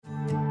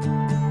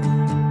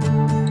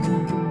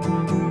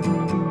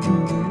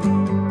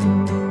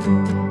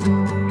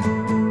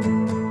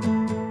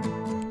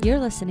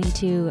listening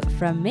to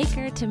From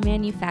Maker to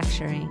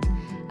Manufacturing,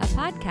 a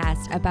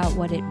podcast about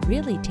what it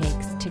really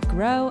takes to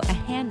grow a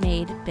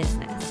handmade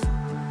business.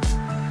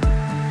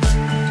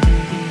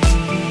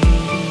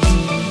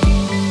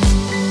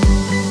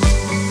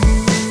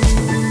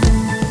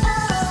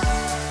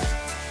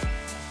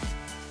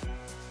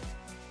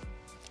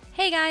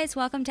 Hey guys,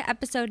 welcome to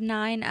episode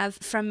 9 of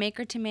From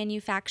Maker to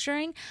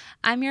Manufacturing.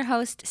 I'm your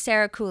host,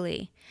 Sarah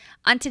Cooley.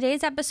 On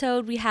today's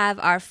episode, we have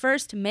our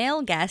first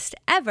male guest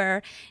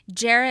ever,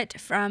 Jarrett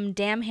from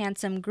Damn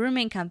Handsome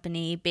Grooming Co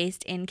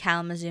based in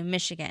Kalamazoo,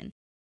 Michigan.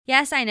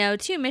 Yes, I know,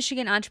 2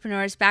 Michigan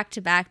entrepreneurs back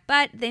to back,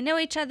 but they know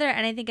each other,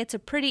 and I think it's a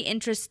pretty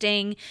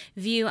interesting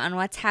view on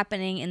what's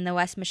happening in the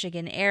West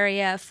Michigan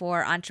area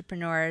for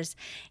entrepreneurs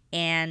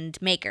and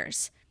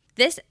makers.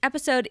 This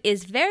episode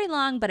is very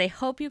long, but I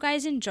hope you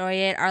guys enjoy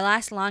it. Our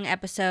last long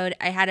episode,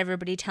 I had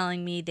everybody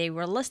telling me they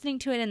were listening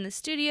to it in the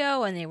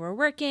studio and they were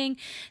working,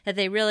 that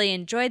they really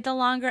enjoyed the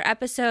longer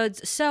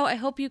episodes. So I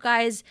hope you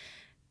guys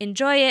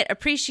enjoy it,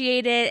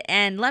 appreciate it,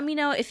 and let me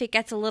know if it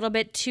gets a little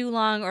bit too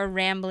long or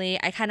rambly.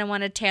 I kind of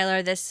want to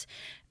tailor this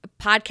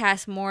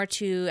podcast more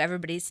to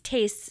everybody's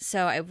tastes,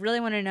 so I really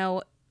want to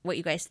know what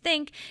you guys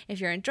think, if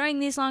you're enjoying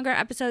these longer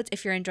episodes,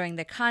 if you're enjoying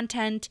the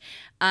content.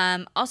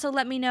 Also,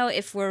 let me know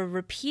if we're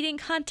repeating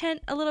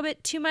content a little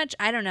bit too much.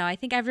 I don't know. I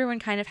think everyone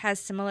kind of has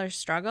similar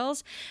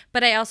struggles,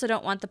 but I also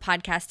don't want the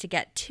podcast to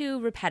get too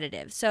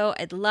repetitive. So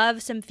I'd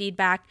love some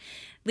feedback.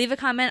 Leave a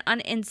comment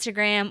on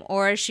Instagram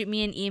or shoot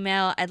me an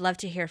email. I'd love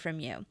to hear from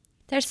you.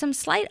 There's some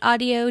slight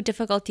audio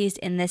difficulties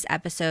in this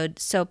episode,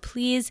 so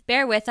please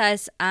bear with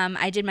us.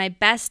 I did my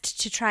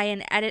best to try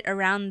and edit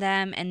around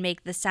them and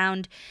make the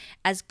sound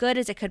as good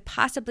as it could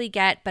possibly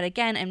get, but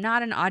again, I'm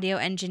not an audio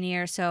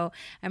engineer, so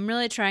I'm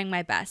really trying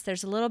my best.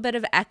 There's a little bit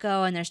of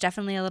echo, and there's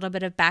definitely a little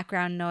bit of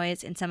background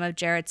noise in some of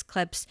Jarrett's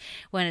clips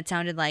when it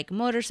sounded like a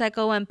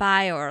motorcycle went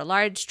by or a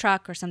large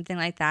truck or something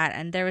like that,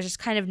 and there was just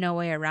kind of no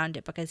way around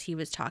it because he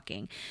was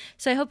talking.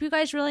 So I hope you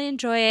guys really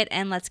enjoy it,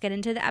 and let's get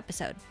into the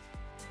episode.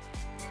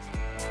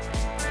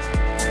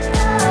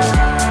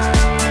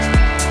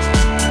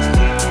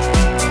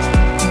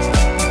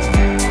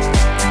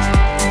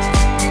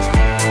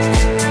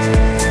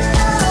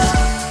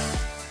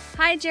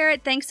 Hi,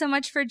 Jarrett. Thanks so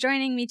much for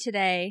joining me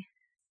today.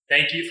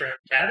 Thank you for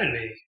having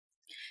me.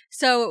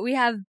 So we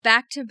have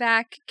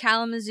back-to-back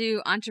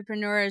Kalamazoo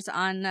entrepreneurs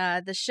on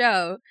the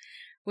show.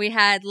 We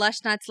had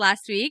Lush Nuts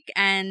last week,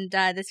 and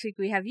this week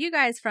we have you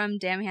guys from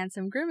Damn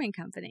Handsome Grooming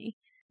Company.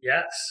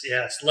 Yes.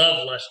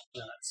 Love Lush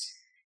Nuts.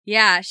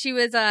 Yeah, she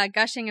was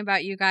gushing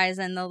about you guys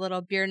and the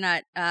little beer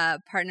nut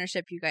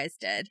partnership you guys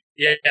did.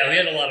 Yeah, we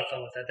had a lot of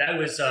fun with that. That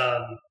was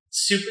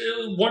super.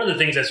 One of the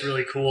things that's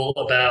really cool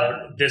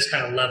about this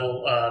kind of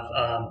level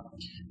of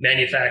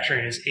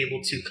manufacturing is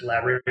able to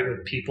collaborate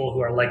with people who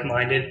are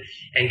like-minded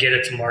and get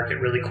it to market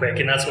really quick.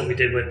 And that's what we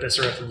did with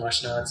Viscera from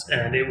Lush Nuts.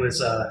 And it was,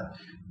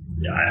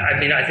 I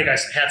think I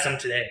had some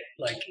today.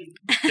 Like,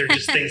 they're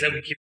just things that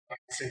we keep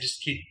and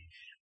just keep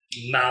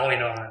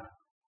mowing on.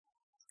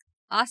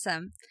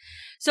 Awesome.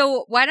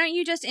 So why don't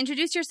you just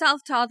introduce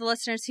yourself to all the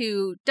listeners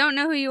who don't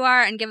know who you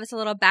are and give us a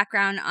little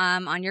background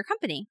on your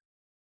company.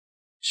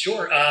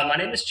 Sure. My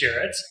name is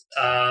Jarrett.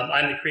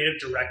 I'm the creative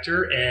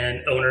director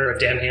and owner of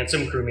Damn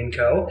Handsome Grooming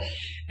Co.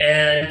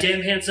 And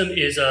Damn Handsome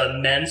is a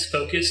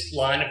men's-focused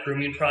line of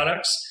grooming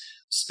products,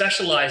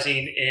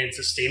 specializing in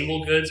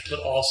sustainable goods, but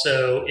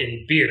also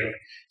in beer.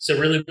 So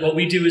really what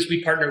we do is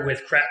we partner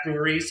with craft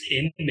breweries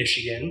in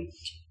Michigan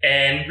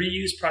and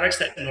reuse products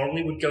that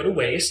normally would go to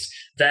waste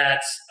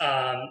that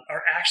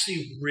are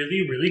actually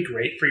really, really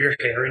great for your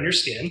hair and your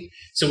skin.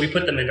 So we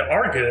put them into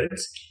our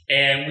goods,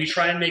 and we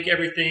try and make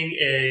everything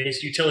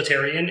as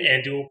utilitarian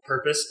and dual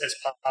purpose as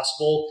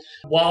possible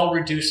while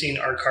reducing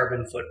our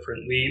carbon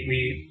footprint.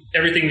 We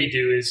everything we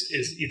do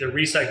is either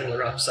recycle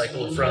or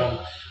upcycle, from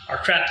our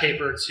craft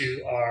paper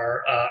to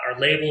our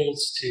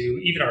labels to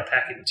even our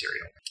packing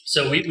material.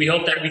 So we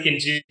hope that we can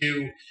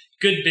do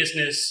good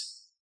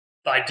business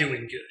by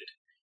doing good.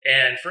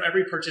 And for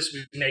every purchase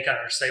we make on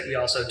our site, we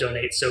also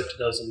donate soap to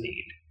those in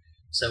need.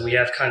 So we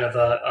have kind of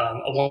a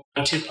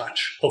 1-2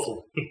 punch,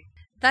 hopefully.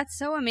 That's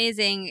so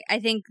amazing. I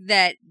think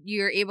that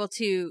you're able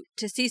to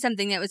see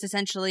something that was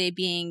essentially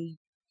being,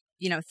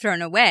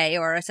 thrown away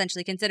or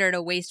essentially considered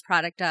a waste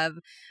product of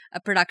a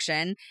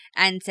production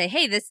and say,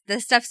 hey, this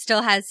stuff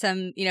still has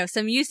some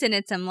use in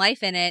it, some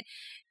life in it.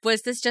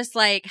 Was this just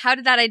like, how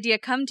did that idea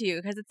come to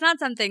you? Because it's not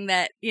something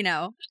that,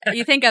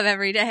 you think of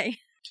every day.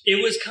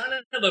 It was kind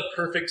of a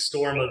perfect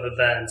storm of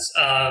events.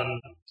 I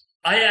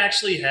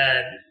actually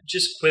had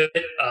just quit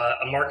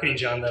a marketing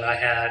job that I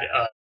had.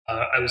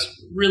 I was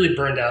really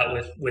burned out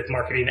with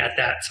marketing at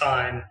that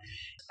time.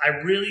 I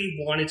really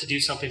wanted to do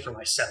something for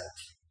myself.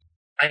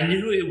 I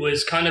knew it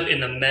was kind of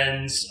in the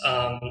men's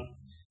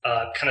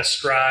kind of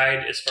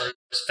stride as far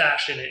as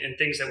fashion and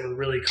things that were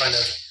really kind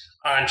of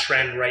on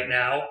trend right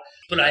now,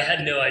 but I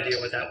had no idea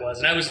what that was.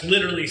 And I was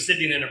literally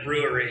sitting in a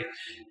brewery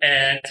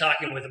and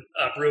talking with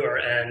a brewer,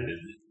 and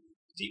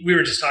we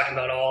were just talking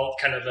about all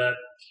kind of the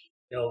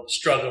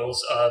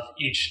struggles of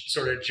each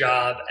sort of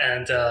job.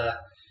 And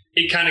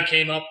it kind of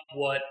came up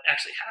what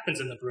actually happens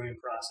in the brewing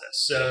process.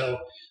 So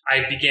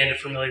I began to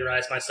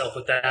familiarize myself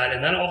with that.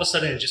 And then all of a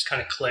sudden it just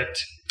kind of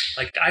clicked.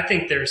 Like, I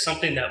think there's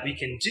something that we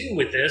can do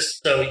with this.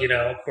 So,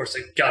 of course,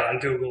 I got on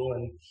Google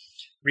and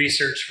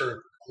researched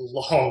for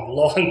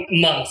long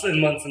months and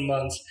months and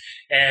months.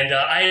 And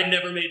I had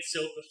never made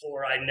soap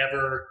before. I'd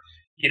never,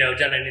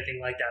 done anything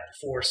like that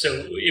before.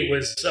 So it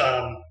was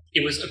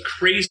a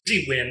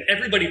crazy win.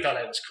 Everybody thought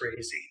I was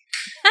crazy.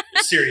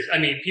 Serious. I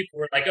mean, people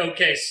were like,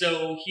 okay,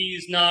 so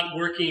he's not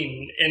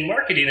working in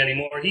marketing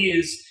anymore. He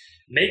is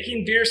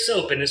making beer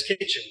soap in his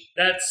kitchen.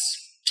 That's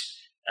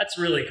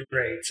really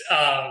great.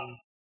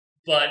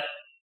 But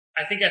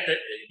I think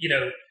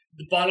the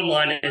bottom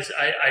line is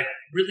I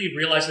really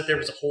realized that there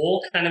was a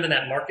hole kind of in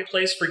that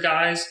marketplace for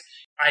guys.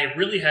 I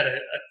really had a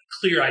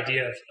clear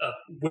idea of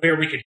where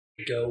we could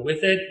go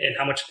with it and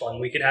how much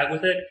fun we could have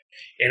with it.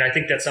 And I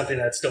think that's something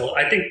that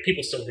I think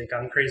people still think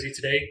I'm crazy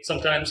today,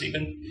 sometimes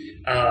even,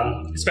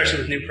 especially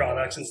with new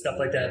products and stuff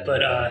like that.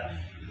 But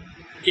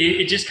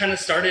it just kind of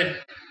started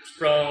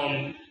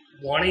from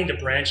wanting to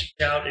branch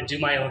out and do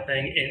my own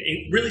thing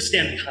and really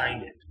stand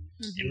behind it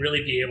and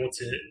really be able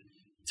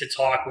to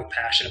talk with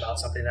passion about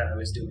something that I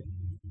was doing.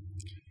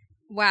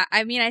 Wow.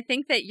 I mean, I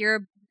think that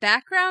your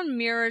background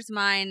mirrors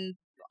mine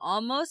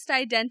almost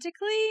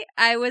identically.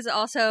 I was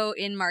also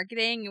in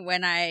marketing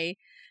when I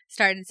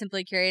started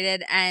Simply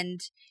Curated, and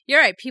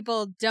you're right,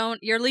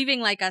 you're leaving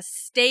like a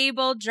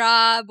stable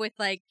job with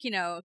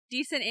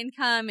decent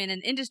income in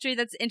an industry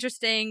that's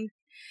interesting,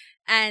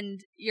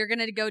 and you're going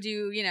to go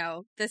do,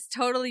 this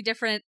totally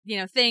different,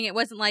 thing. It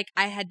wasn't like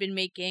I had been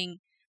making,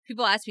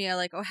 people ask me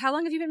like, oh, how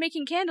long have you been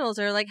making candles?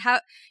 Or like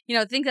how,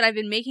 think that I've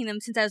been making them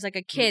since I was like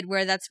a kid,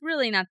 where that's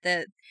really not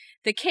the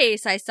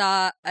case. I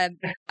saw a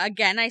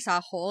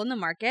hole in the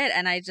market,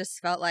 and I just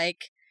felt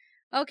like,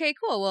 okay,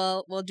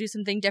 cool. We'll do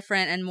something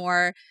different and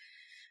more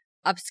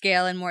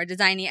upscale and more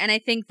designy. And I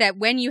think that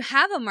when you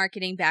have a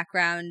marketing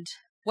background,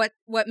 what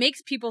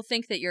makes people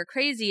think that you're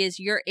crazy is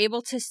you're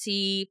able to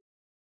see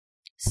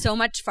so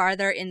much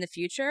farther in the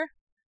future,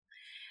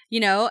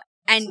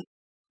 and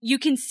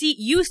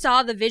you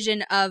saw the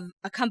vision of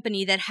a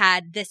company that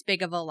had this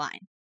big of a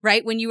line,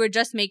 right? When you were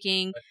just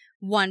making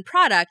one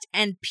product,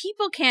 and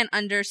people can't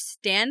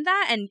understand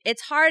that. And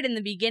it's hard in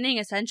the beginning,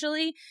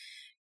 essentially,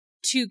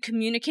 to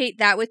communicate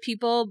that with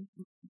people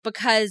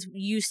because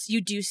you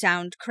do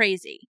sound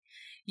crazy.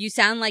 You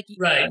sound like...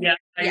 Right. Yeah.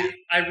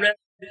 I read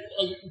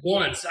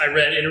once, and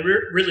it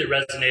really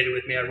resonated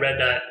with me. I read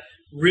that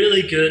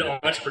really good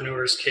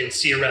entrepreneurs can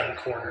see around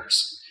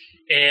corners.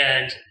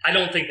 And I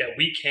don't think that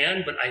we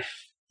can, but I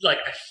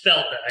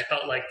felt that. I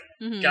felt like,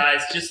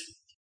 guys, just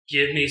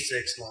give me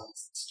 6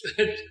 months.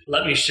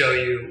 Let me show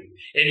you.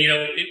 And,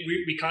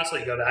 we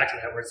constantly go back to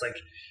that, where it's like,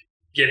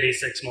 give me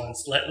 6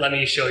 months. Let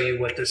me show you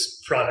what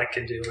this product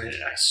can do. And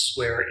I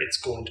swear it's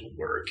going to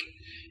work.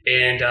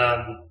 And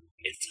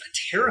it's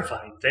a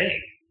terrifying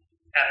thing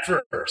at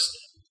first.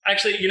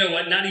 Actually, you know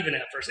what? Not even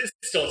at first. It's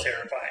still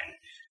terrifying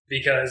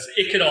because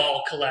it could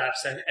all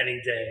collapse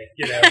any day,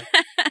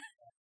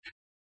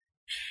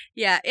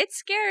 Yeah, it's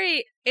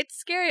scary. It's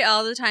scary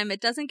all the time.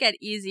 It doesn't get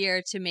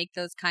easier to make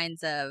those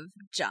kinds of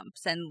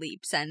jumps and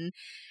leaps and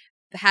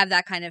have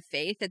that kind of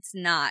faith. It's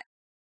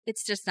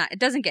just not, it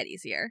doesn't get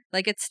easier.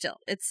 Like it's still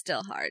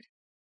hard.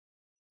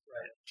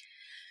 Right.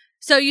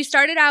 So you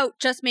started out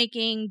just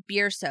making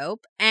beer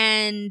soap,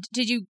 and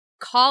did you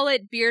call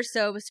it beer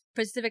soap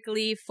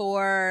specifically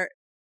for,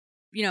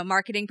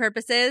 marketing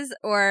purposes,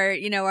 or,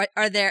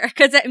 are there,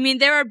 because I mean,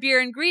 there are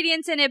beer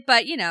ingredients in it,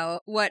 but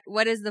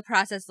what does the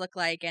process look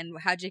like, and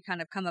how'd you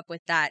kind of come up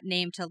with that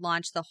name to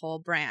launch the whole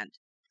brand?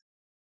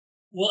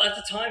 Well, at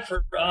the time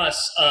for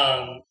us,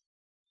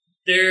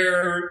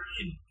 they're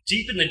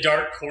deep in the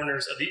dark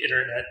corners of the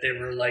internet. They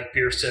were like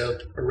beer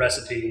soap or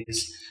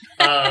recipes.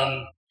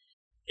 And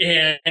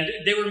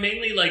they were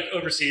mainly like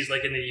overseas,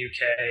 like in the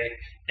UK.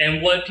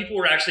 And what people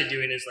were actually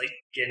doing is like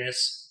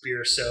Guinness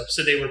beer soap.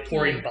 So they were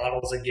pouring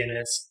bottles of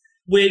Guinness,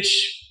 which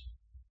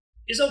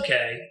is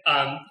okay.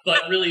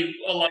 But really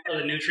a lot of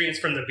the nutrients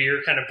from the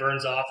beer kind of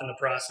burns off in the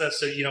process.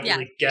 So you don't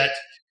really get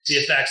the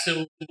effect.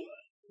 So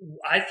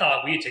I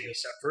thought we'd take it a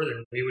step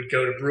further. We would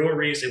go to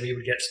breweries and we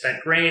would get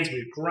spent grains. We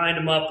would grind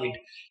them up. We'd,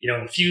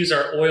 infuse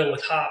our oil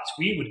with hops.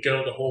 We would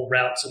go the whole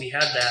route. So we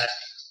had that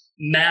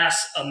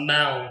mass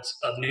amount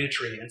of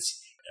nutrients.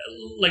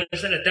 Like I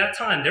said, at that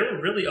time, there were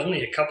really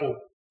only a couple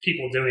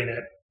people doing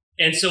it.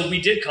 And so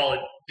we did call it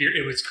beer.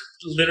 It was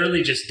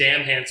literally just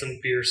Damn Handsome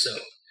Beer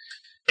Soap.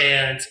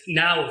 And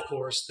now, of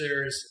course,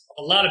 there's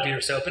a lot of beer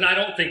soap. And I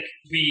don't think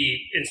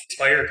we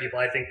inspired people.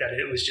 I think that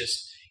it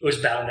was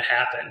bound to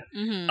happen.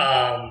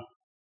 Mm-hmm.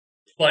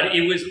 But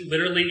it was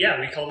literally,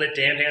 we called it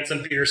Damn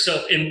Handsome Beer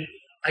Soap. And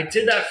I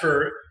did that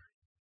for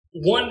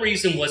one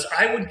reason was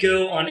I would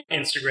go on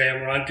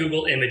Instagram or on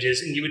Google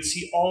Images and you would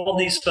see all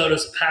these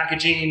photos of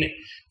packaging,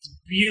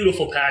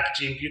 beautiful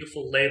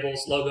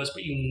labels, logos,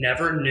 but you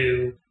never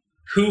knew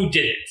who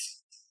did it.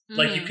 Mm-hmm.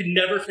 Like you could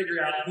never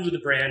figure out who the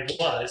brand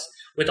was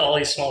with all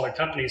these smaller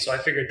companies. So I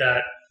figured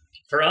that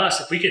for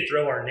us, if we could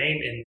throw our name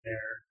in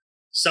there,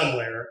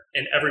 somewhere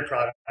in every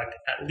product,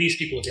 at least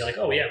people would be like,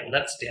 oh yeah, well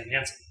that's Damn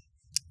Handsome.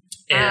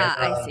 And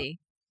I see.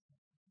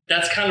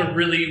 that's kind of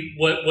really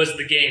what was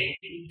the game.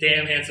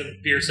 Damn Handsome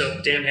beer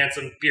soap, Damn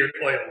Handsome beard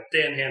oil,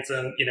 Damn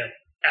Handsome,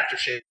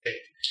 aftershave.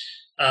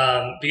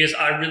 Because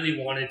I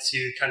really wanted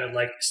to kind of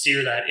like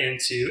sear that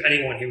into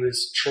anyone who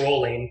was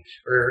trolling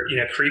or,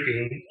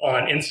 creeping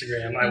on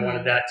Instagram. I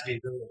wanted that to be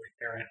really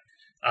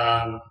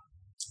apparent.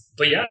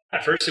 But yeah,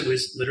 at first it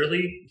was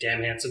literally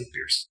Damn Handsome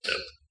beer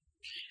soap.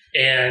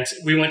 And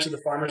we went to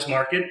the farmer's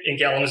market in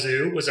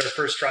Kalamazoo, was our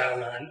first trial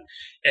run.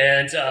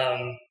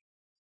 And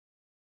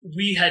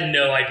we had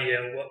no idea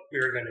what we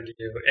were going to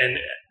do. And,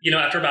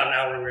 after about an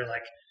hour, we were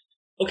like,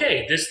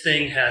 okay, this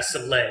thing has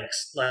some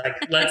legs.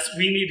 Like,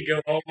 we need to go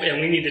home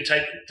and we need to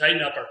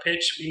tighten up our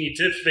pitch. We need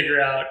to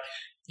figure out,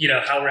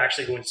 how we're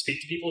actually going to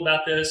speak to people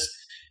about this.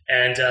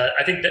 And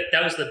I think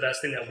that was the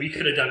best thing that we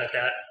could have done at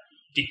that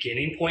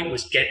beginning point,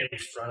 was get in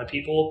front of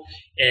people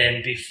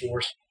and be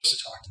forced to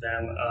talk to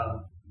them.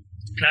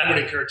 And I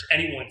would encourage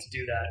anyone to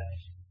do that,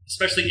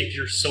 especially if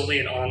you're solely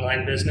an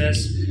online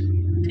business.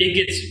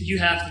 You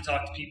have to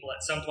talk to people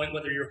at some point,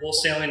 whether you're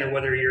wholesaling or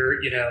whether you're,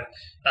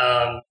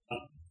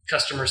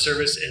 customer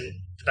service. And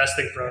the best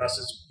thing for us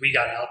is we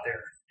got out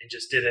there and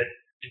just did it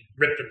and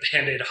ripped the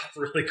Band-Aid off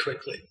really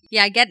quickly.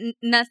 Yeah,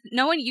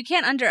 you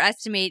can't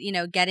underestimate,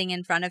 getting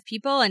in front of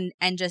people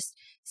and just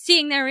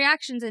seeing their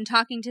reactions and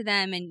talking to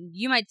them. And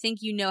you might think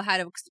you know how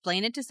to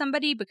explain it to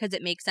somebody because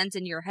it makes sense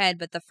in your head.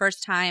 But the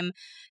first time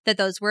that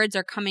those words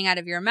are coming out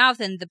of your mouth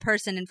and the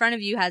person in front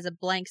of you has a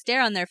blank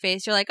stare on their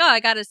face, you're like, oh, I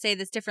got to say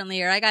this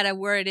differently, or I got to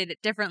word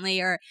it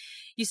differently. Or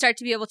you start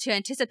to be able to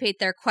anticipate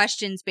their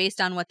questions based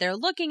on what they're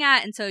looking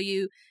at. And so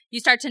you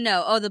start to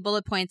know, oh, the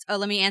bullet points, oh,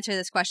 let me answer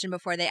this question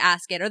before they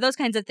ask it, or those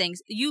kinds of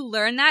things. You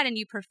learn that and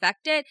you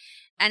perfect it,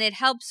 and it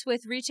helps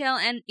with retail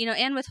and,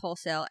 and with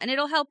wholesale. And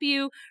it'll help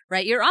you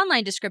write your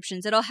online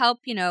descriptions. It'll help,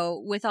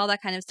 with all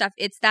that kind of stuff.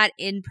 It's that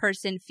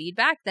in-person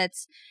feedback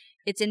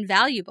it's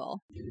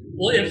invaluable.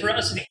 Well, and for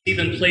us, it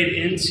even played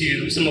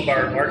into some of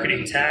our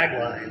marketing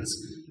taglines.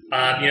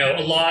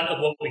 A lot of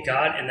what we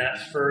got in that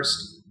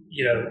first,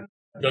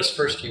 those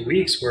first few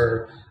weeks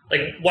were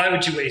like, why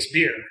would you waste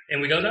beer?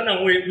 And we go,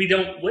 no, we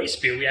don't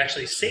waste beer. We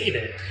actually save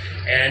it.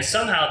 And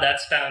somehow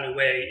that's found a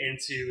way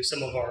into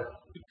some of our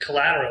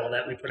collateral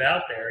that we put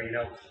out there,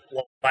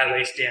 why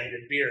waste damn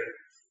good beer?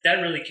 That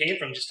really came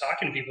from just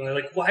talking to people. And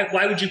they're like,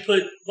 why would you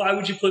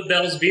put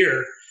Bell's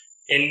beer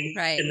in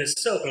the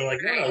soap? And we're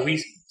like, no,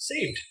 we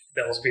saved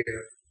Bell's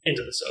beer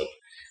into the soap.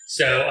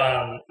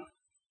 So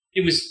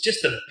it was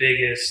just the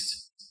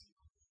biggest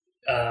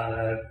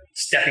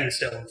stepping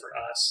stone for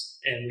us.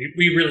 And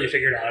we really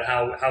figured out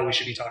how we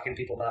should be talking to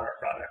people about our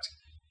product.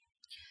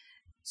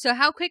 So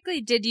how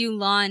quickly did you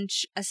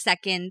launch a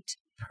second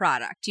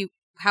product?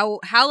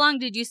 How long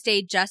did you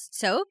stay just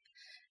soap?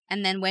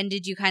 And then when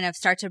did you kind of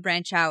start to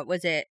branch out?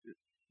 Was it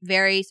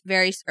very,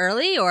 very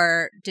early,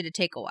 or did it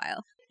take a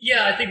while?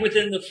 Yeah, I think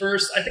that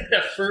first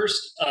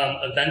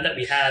event that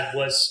we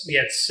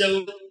had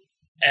soap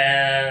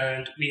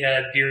and we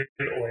had beard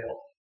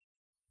oil.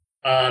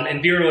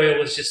 And beard oil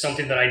was just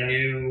something that I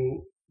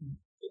knew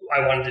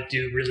I wanted to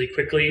do really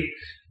quickly,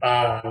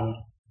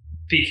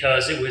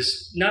 because it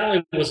was, not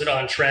only was it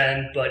on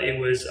trend, but it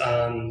was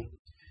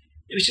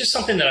just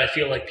something that I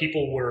feel like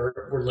people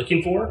were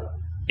looking for.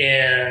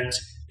 And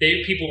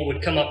people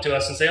would come up to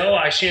us and say, oh,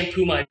 I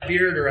shampoo my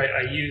beard, or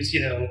I use,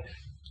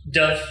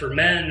 Dove for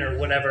men or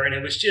whatever. And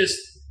it was just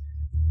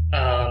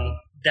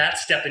that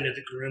step into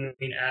the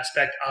grooming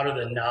aspect out of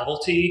the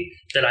novelty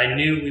that I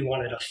knew we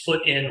wanted to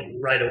foot in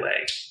right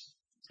away.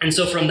 And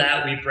so from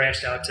that, we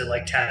branched out to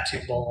like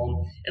tattoo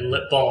balm and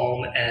lip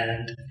balm.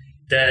 And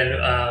then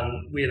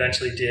we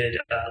eventually did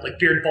like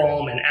beard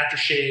balm and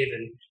aftershave.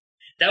 And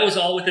that was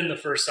all within the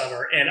first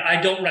summer. And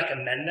I don't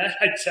recommend that.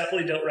 I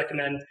definitely don't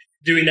recommend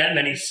doing that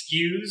many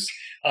SKUs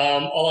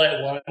all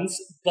at once.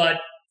 But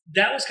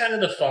that was kind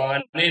of the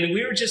fun. And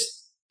we were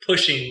just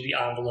pushing the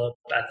envelope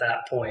at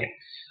that point.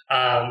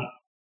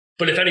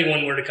 But if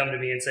anyone were to come to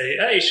me and say,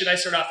 hey, should I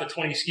start off with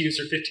 20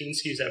 SKUs or 15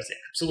 SKUs? I would say,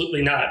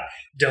 absolutely not.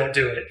 Don't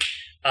do it.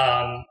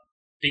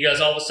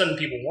 Because all of a sudden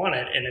people want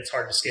it and it's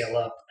hard to scale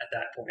up at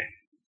that point.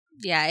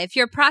 Yeah, if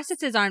your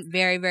processes aren't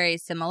very, very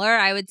similar,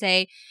 I would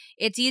say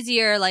it's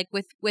easier, like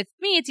with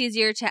me, it's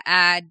easier to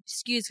add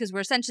SKUs because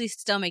we're essentially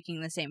still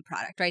making the same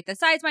product, right? The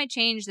size might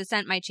change, the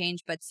scent might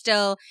change, but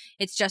still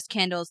it's just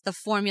candles. The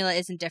formula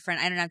isn't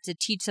different. I don't have to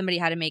teach somebody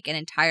how to make an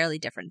entirely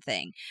different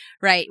thing,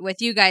 right? With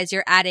you guys,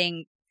 you're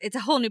adding, it's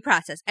a whole new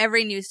process.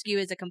 Every new SKU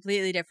is a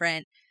completely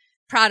different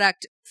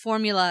product,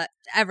 formula,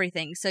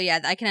 everything. So yeah,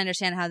 I can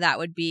understand how that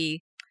would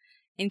be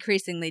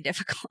increasingly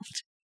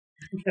difficult.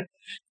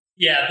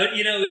 Yeah, but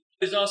it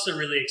was also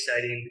really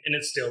exciting, and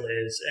it still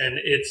is. And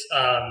it's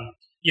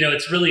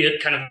it's really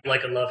kind of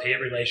like a love-hate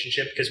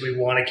relationship because we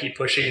want to keep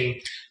pushing.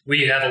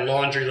 We have a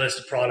laundry list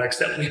of products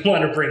that we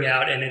want to bring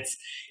out, and it's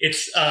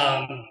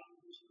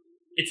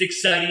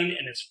exciting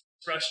and it's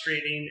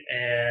frustrating,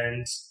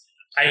 and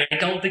I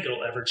don't think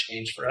it'll ever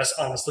change for us,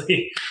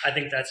 honestly. I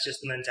think that's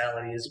just the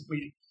mentality, is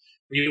we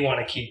we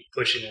want to keep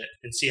pushing it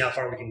and see how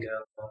far we can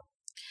go.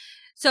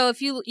 So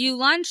if you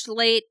launched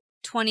late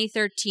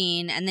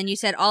 2013, and then you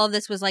said all of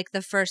this was like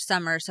the first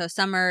summer, so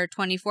summer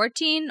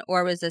 2014,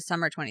 or was this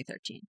summer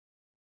 2013?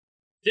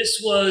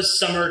 This was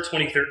summer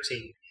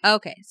 2013.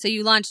 Okay, so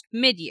you launched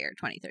mid-year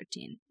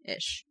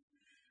 2013-ish.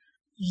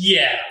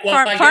 Yeah.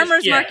 Well,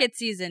 Farmers market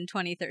season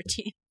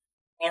 2013.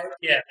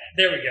 Yeah,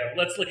 there we go.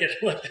 Let's look at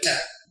it like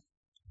that.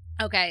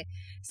 Okay.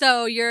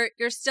 So you're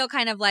still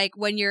kind of like,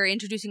 when you're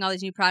introducing all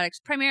these new products,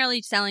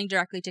 primarily selling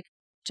directly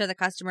to the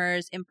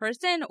customers in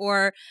person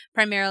or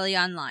primarily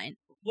online?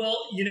 Well,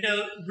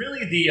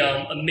 really the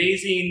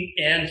amazing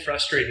and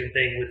frustrating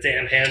thing with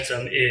Damn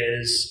Handsome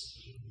is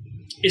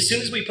as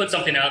soon as we put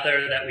something out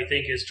there that we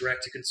think is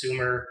direct to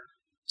consumer,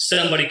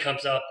 somebody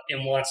comes up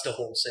and wants to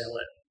wholesale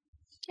it.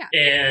 Yeah.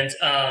 And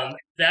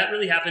that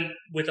really happened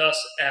with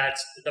us at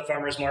the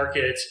farmers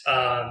market.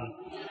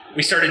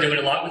 We started doing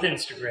a lot with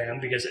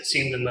Instagram because it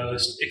seemed the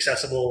most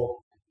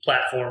accessible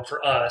platform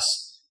for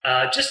us,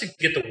 just to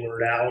get the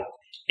word out.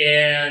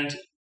 And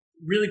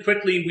really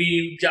quickly,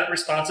 we got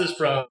responses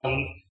from,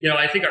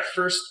 I think our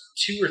first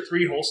 2 or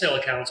 3 wholesale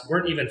accounts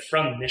weren't even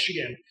from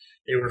Michigan.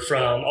 They were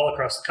from all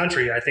across the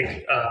country. I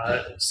think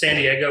San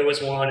Diego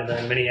was one, and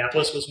then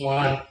Minneapolis was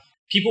one.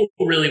 People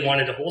really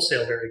wanted to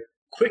wholesale very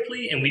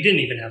quickly, and we didn't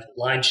even have a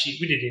line sheet.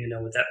 We didn't even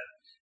know what that.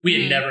 We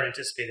had never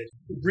anticipated.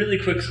 Really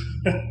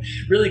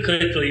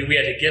quickly, we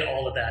had to get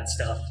all of that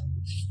stuff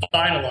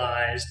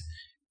finalized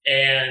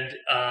and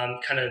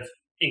kind of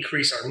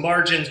increase our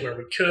margins where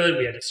we could.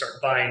 We had to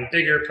start buying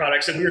bigger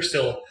products, and we were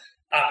still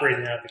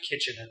operating out of the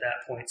kitchen at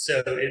that point.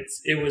 So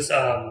it was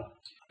a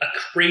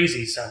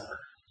crazy summer.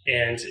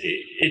 And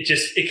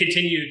it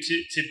continued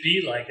to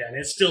be like that. And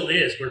it still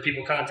is, where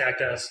people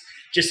contact us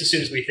just as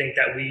soon as we think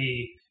that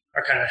we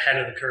are kind of ahead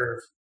of the curve.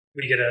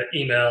 We get an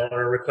email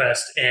or a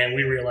request, and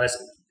we realize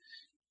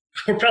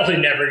we're probably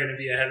never going to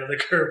be ahead of the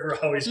curve. We're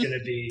always going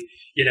to be,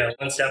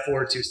 1 step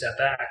forward, 2 step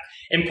back.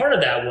 And part of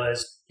that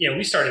was,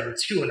 we started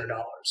with $200,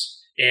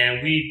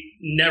 and we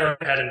never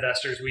had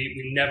investors.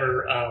 We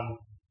never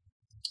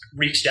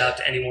reached out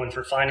to anyone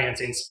for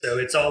financing. So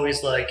it's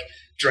always like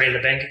drain the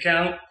bank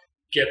account,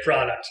 get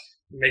product,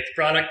 make the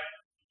product,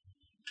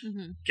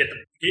 get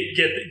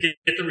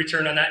the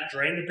return on that,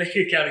 drain the bank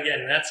account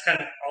again. And that's kind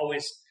of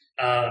always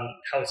how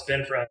it's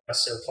been for us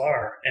so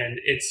far. And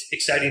it's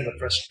exciting but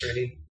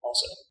frustrating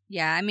also.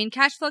 Yeah, I mean,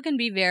 cash flow can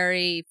be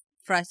very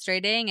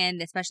frustrating,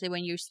 and especially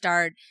when you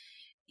start,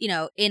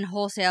 in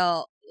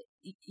wholesale.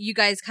 You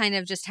guys kind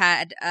of just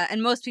had,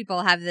 and most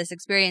people have this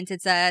experience,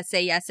 it's a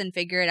say yes and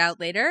figure it out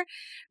later,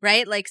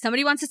 right? Like,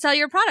 somebody wants to sell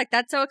your product.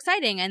 That's so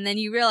exciting. And then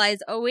you realize,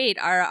 oh, wait,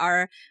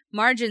 are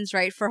margins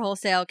right for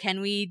wholesale?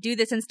 Can we do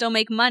this and still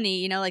make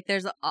money? Like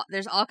there's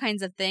all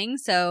kinds of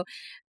things. So,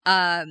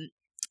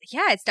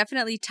 yeah, it's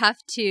definitely tough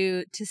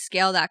to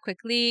scale that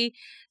quickly.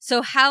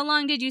 So how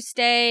long did you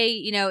stay,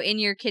 in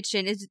your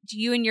kitchen? Is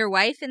you and your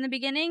wife in the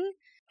beginning?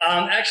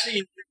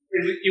 Actually,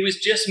 it was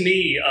just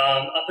me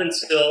up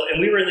until, and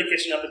we were in the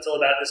kitchen up until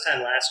about this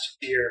time last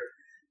year.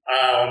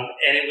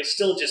 And it was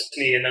still just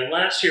me. And then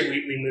last year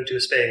we moved to a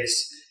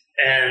space.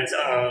 And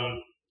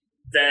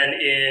then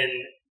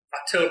in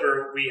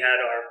October, we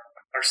had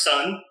our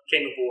son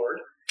came aboard.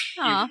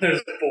 Aww. He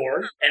was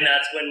 4. And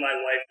that's when my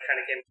wife kind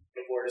of came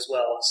aboard as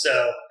well.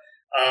 So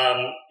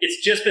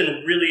it's just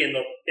been really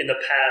in the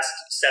past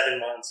 7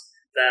 months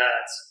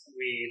that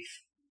we've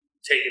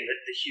taken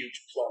the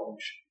huge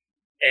plunge.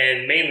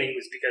 And mainly it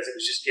was because it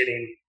was just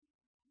getting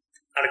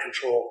out of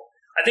control.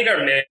 I think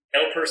our mail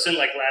person,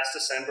 like last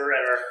December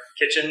at our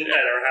kitchen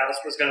at our house,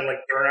 was going to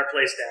like burn our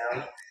place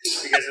down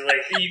because they're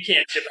like, you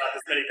can't ship out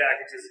this many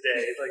packages a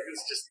day. Like,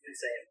 it's just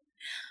insane.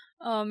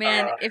 Oh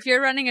man, if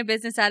you're running a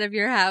business out of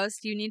your house,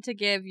 you need to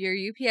give your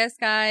UPS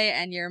guy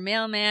and your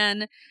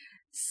mailman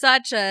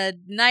such a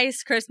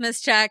nice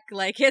Christmas check.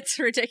 Like, it's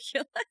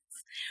ridiculous.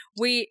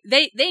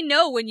 They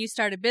know when you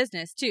start a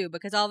business too,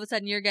 because all of a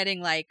sudden you're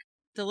getting like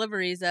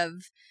deliveries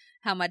of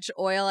how much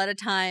oil at a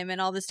time and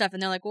all this stuff,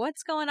 and they're like,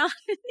 what's going on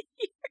in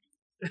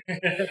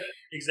here?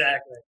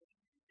 Exactly.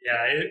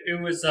 Yeah,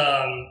 it was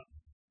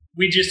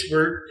we just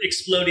were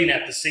exploding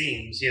at the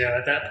seams,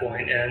 at that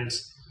point, and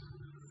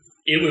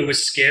it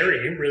was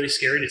scary, really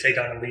scary to take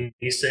on a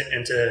lease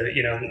and to,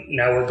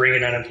 now we're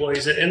bringing on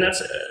employees, and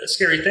that's a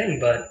scary thing,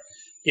 but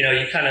you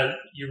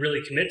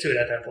really commit to it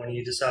at that point, and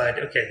you decide,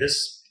 okay,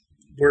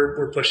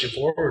 we're pushing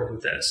forward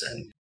with this,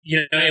 and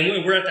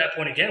and we're at that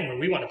point again where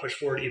we want to push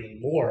forward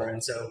even more.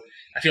 And so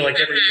I feel like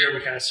every year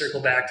we kind of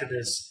circle back to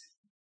this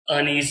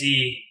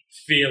uneasy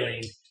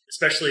feeling,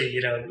 especially,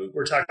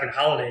 we're talking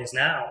holidays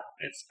now.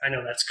 I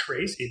know that's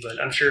crazy, but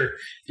I'm sure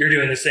you're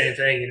doing the same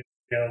thing.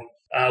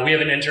 We have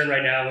an intern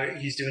right now.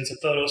 He's doing some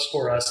photos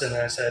for us. And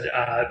I said,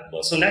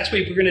 well, so next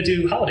week we're going to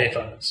do holiday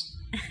photos.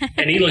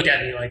 And he looked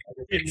at me like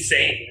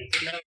insane.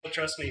 No,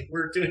 trust me,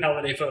 we're doing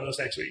holiday photos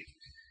next week.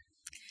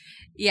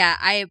 Yeah,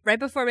 right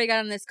before we got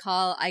on this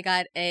call, I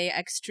got a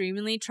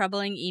extremely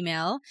troubling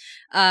email.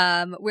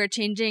 We're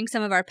changing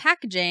some of our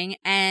packaging,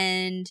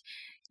 and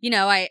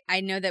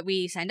I know that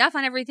we signed off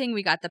on everything.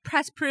 We got the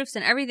press proofs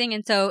and everything.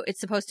 And so it's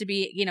supposed to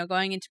be,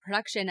 going into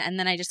production. And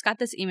then I just got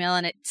this email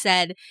and it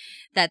said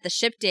that the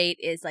ship date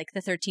is like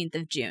the 13th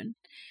of June.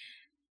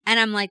 And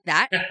I'm like,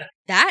 that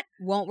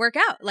won't work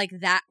out. Like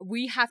that,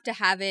 we have to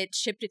have it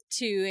shipped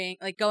to,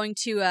 like going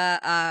to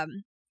a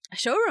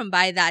showroom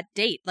by that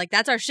date. Like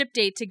that's our ship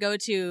date to go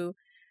to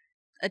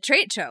a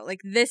trade show. Like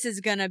this is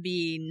going to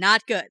be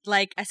not good.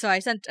 Like, so I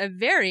sent a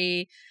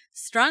very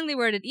strongly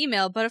worded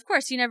email, but of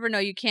course you never know.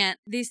 You can't,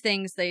 these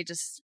things, they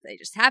just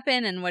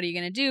happen. And what are you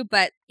going to do?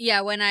 But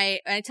yeah, when I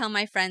tell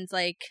my friends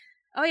like,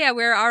 oh yeah,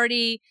 we're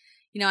already,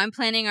 I'm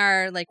planning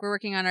we're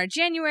working on our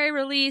January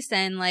release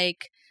and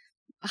like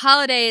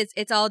holidays,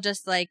 it's all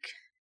just like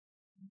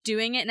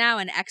doing it now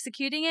and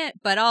executing it.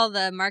 But all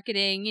the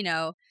marketing,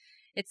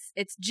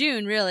 it's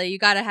June really. You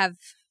got to have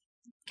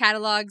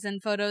catalogs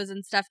and photos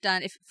and stuff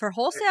done. If for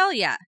wholesale,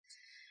 yeah,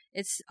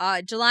 it's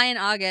July and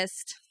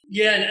August.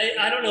 Yeah, and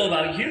I don't know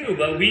about you,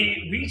 but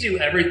we do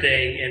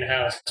everything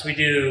in-house. We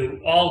do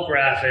all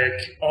graphic,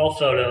 all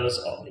photos.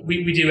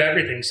 We do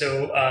everything.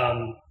 So,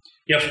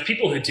 for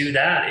people who do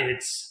that,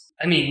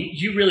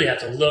 you really have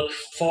to look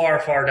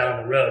far, far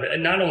down the road.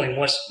 And not only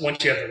once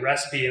you have the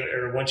recipe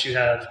or once you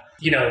have,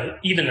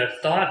 even a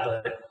thought,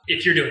 but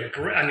if you're doing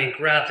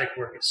graphic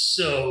work is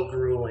so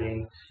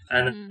grueling.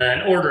 And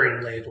then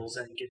ordering labels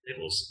and get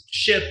labels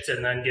shipped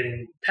and then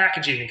getting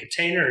packaging in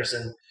containers.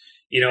 And,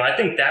 I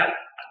think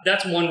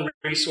that's one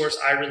resource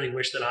I really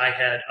wish that I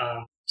had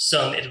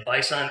some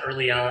advice on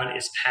early on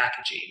is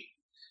packaging,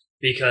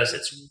 because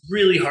it's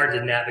really hard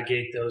to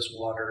navigate those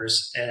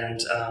waters. And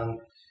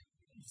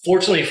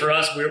fortunately for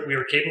us, we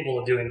were capable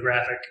of doing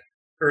graphic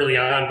early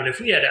on, but if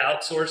we had to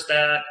outsource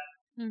that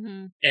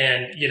and,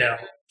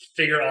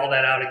 figure all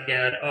that out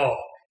again,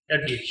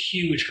 that'd be a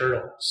huge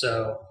hurdle.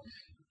 So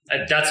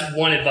that's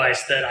one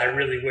advice that I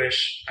really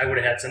wish I would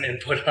have had some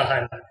input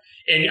on.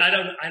 And I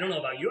don't know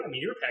about you.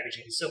 Your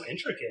packaging is so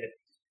intricate.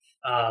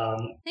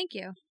 Thank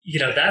you.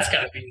 That's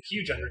got to be a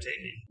huge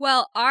undertaking.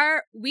 Well,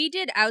 we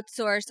did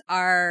outsource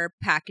our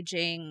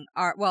packaging.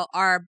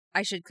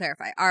 I should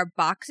clarify, our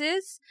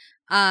boxes.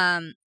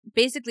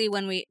 Basically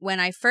when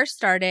I first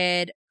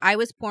started, I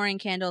was pouring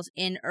candles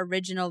in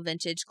original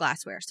vintage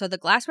glassware. So the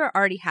glassware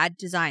already had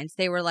designs.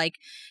 They were like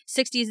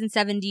 60s and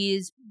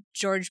 70s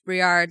George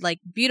Briard,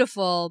 like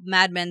beautiful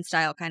Mad Men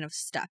style kind of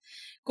stuff.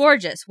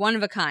 Gorgeous, one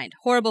of a kind,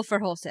 horrible for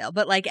wholesale.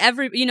 But like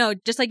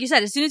just like you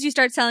said, as soon as you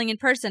start selling in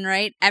person,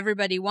 right,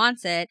 everybody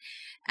wants it.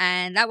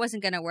 And that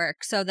wasn't going to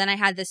work. So then I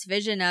had this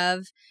vision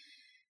of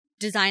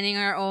designing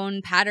our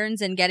own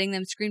patterns and getting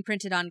them screen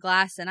printed on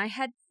glass. And I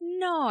had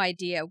no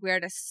idea where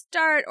to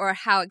start or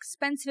how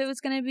expensive it was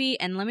going to be.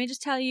 And let me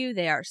just tell you,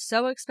 they are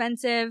so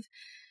expensive.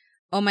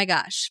 Oh my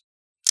gosh.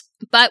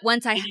 But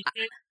once you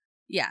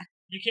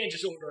can't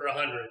just order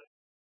 100.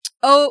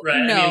 Oh,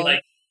 right? no.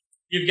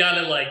 You've got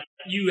to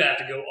you have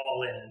to go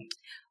all in.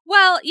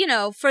 Well,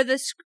 for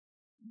this,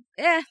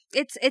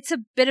 it's a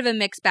bit of a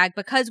mixed bag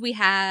because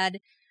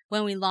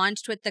when we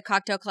launched with the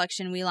cocktail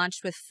collection, we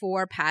launched with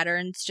 4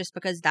 patterns just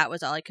because that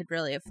was all I could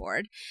really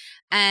afford.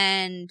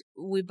 And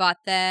we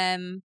bought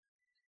them,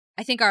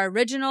 I think our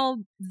original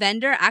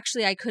vendor,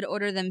 actually I could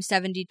order them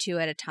 72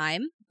 at a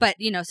time, but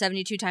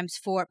 72 times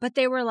 4, but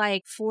they were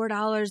like $4,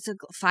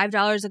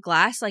 $5 a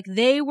glass. Like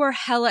they were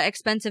hella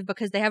expensive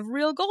because they have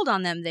real gold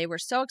on them. They were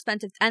so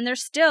expensive and they're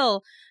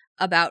still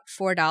about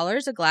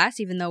 $4 a glass,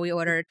 even though we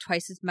ordered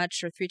twice as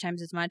much or 3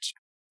 times as much.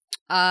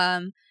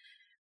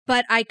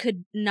 But I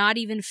could not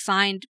even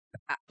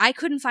I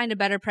couldn't find a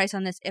better price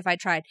on this if I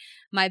tried.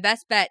 My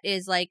best bet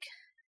is I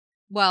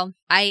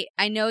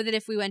know that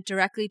if we went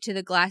directly to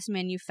the glass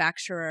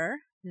manufacturer,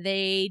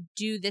 they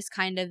do this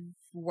kind of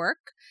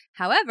work.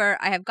 However,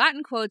 I have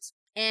gotten quotes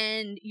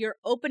and your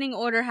opening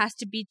order has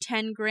to be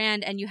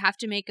 $10,000 and you have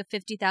to make a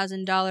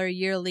 $50,000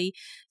 yearly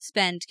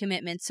spend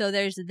commitment. So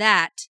there's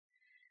that.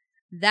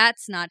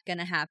 That's not going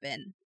to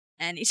happen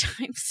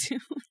anytime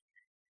soon.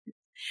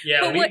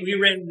 Yeah, we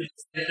ran the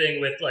same thing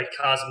with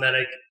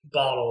cosmetic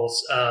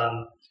bottles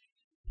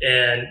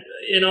and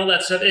all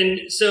that stuff.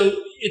 And so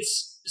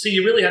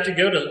you really have to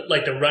go to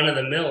the run of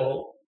the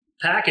mill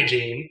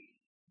packaging,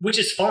 which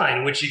is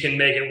fine, which you can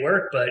make it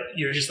work, but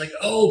you're just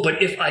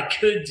but if I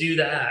could do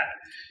that,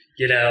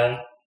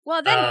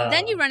 Well,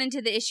 then you run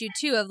into the issue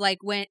too of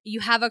when you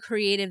have a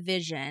creative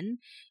vision,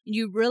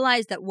 you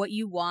realize that what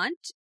you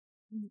want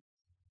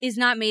is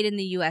not made in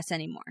the US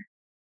anymore.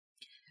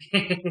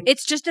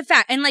 It's just a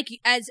fact. And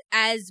as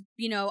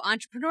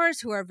entrepreneurs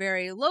who are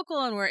very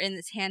local and we're in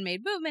this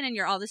handmade movement and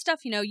you're all this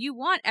stuff, you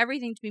want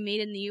everything to be made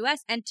in the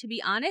US. And to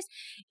be honest,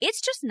 it's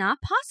just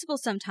not possible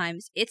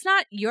sometimes. It's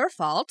not your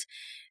fault.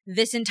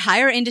 This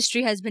entire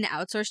industry has been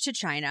outsourced to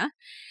China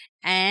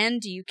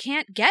and you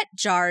can't get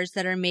jars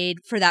that are made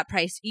for that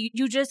price.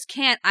 You just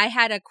can't. I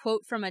had a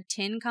quote from a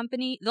tin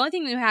company. The only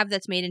thing we have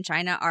that's made in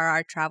China are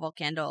our travel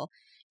candle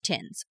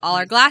tins. All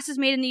our glass is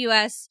made in the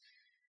US.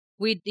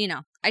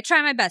 I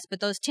try my best,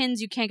 but those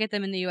tins, you can't get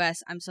them in the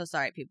US. I'm so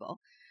sorry, people.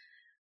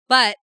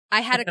 But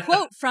I had a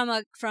quote from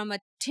a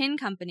tin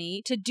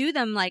company to do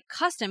them like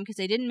custom because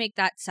they didn't make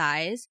that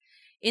size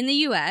in the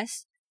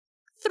US,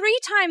 3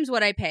 times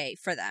what I pay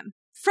for them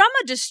from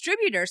a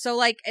distributor. So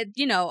like,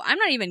 you know, I'm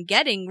not even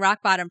getting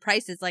rock bottom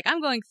prices. Like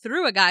I'm going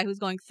through a guy who's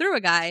going through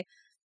a guy,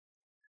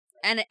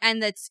 and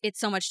it's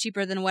so much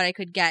cheaper than what I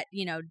could get,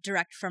 you know,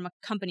 direct from a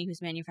company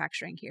who's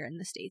manufacturing here in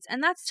the States.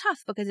 And that's tough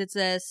because it's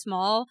a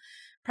small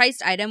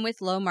priced item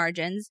with low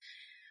margins.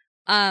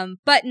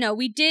 But no,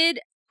 we did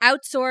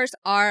outsource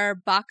our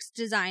box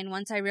design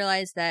once I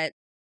realized that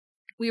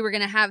we were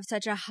going to have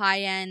such a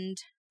high-end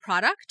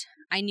product.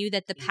 I knew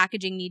that the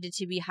packaging needed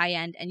to be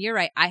high-end. And you're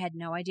right, I had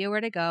no idea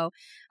where to go.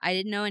 I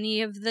didn't know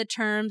any of the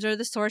terms or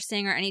the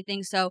sourcing or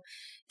anything. So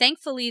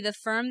thankfully, the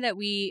firm that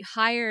we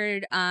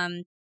hired,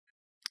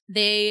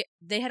 they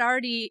had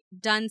already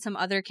done some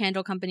other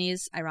candle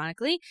companies,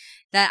 ironically,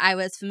 that I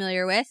was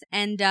familiar with.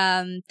 And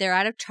they're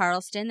out of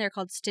Charleston. They're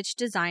called Stitch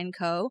Design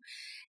Co.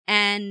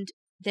 And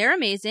they're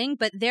amazing,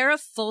 but they're a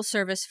full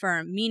service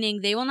firm, meaning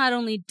they will not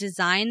only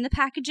design the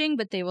packaging,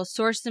 but they will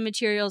source the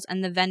materials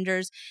and the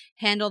vendors,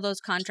 handle those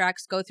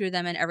contracts, go through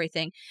them and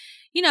everything.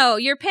 You know,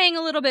 you're paying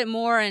a little bit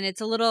more and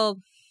it's a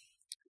little,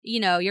 you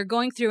know, you're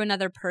going through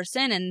another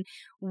person. And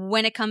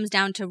when it comes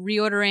down to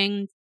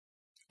reordering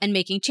and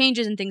making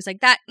changes and things like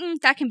that,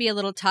 that can be a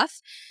little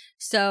tough.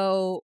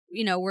 So,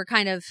 you know, we're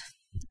kind of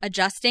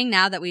adjusting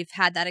now that we've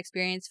had that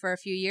experience for a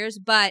few years,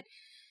 but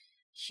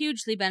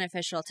hugely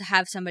beneficial to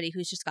have somebody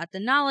who's just got the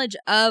knowledge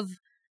of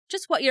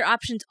just what your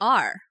options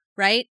are,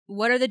 right?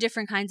 What are the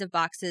different kinds of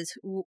boxes?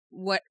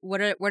 What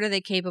are they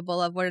capable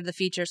of? What are the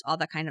features? All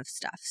that kind of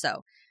stuff.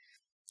 So,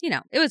 you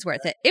know, it was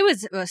worth it. It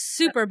was a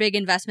super big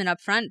investment up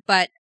front,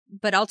 but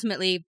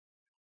ultimately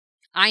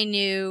I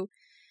knew,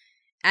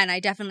 and I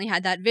definitely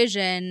had that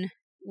vision.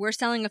 We're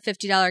selling a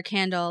 $50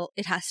 candle.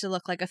 It has to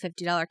look like a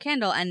 $50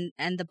 candle. And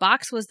the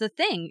box was the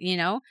thing, you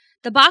know?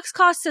 The box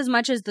costs as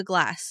much as the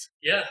glass.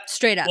 Yeah.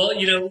 Straight up. Well,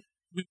 you know,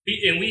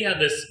 we have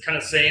this kind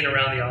of saying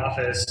around the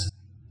office,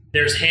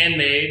 there's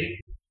handmade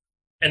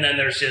and then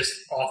there's just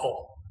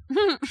awful.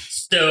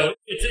 So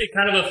it's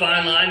kind of a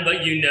fine line,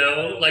 but you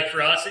know, like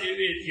for us,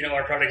 you know,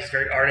 our product is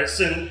very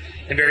artisan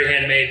and very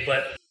handmade,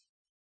 but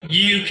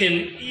you can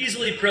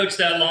easily approach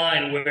that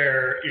line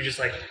where you're just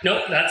like,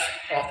 nope, that's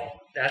awful.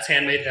 That's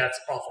handmade. That's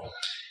awful.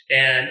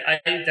 And I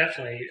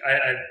definitely,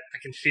 I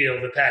can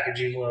feel the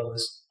packaging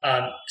woes.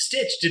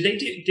 Stitch,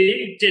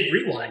 they did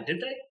Rewind,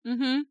 did they?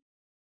 Mm-hmm.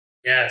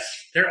 Yes,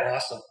 they're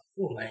awesome.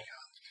 Oh my God.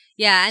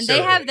 Yeah, and So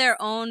they have great.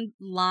 their own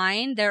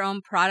line, their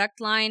own product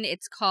line.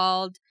 It's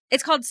called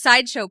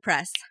Sideshow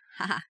Press.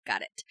 Haha,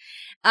 got it.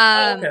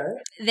 Okay.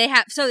 They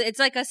have, so it's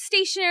like a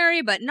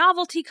stationery but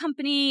novelty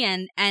company,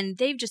 and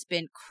they've just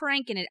been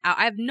cranking it out.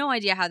 I have no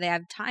idea how they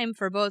have time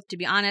for both, to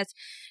be honest.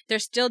 They're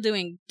still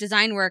doing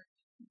design work,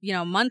 you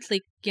know,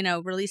 monthly, you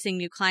know, releasing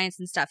new clients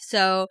and stuff.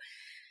 So,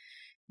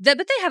 but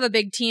they have a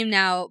big team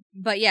now.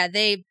 But yeah,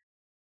 they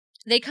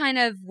kind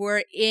of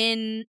were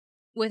in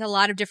with a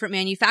lot of different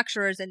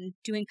manufacturers and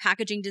doing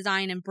packaging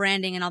design and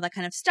branding and all that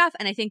kind of stuff.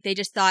 And I think they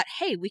just thought,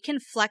 hey, we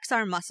can flex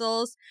our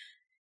muscles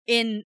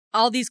in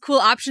all these cool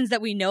options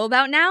that we know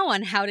about now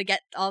on how to get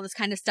all this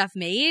kind of stuff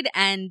made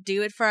and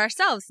do it for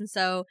ourselves. And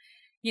so,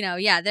 you know,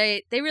 yeah,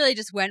 they really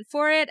just went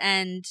for it.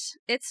 And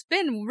it's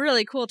been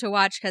really cool to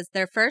watch because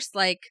their first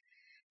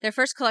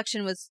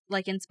collection was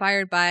like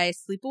inspired by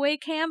sleepaway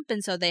camp.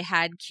 And so they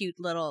had cute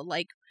little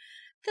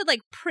they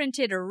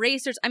printed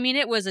erasers. I mean,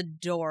 it was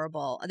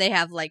adorable. They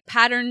have like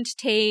patterned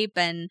tape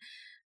and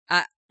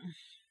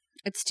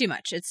it's too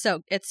much. It's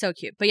so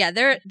cute. But yeah,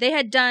 they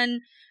had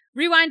done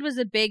Rewind was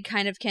a big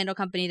kind of candle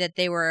company that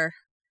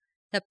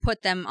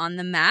put them on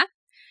the map.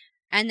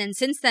 And then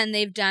since then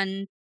they've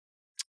done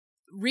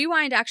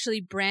Rewind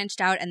actually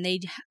branched out and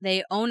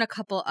they own a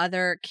couple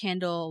other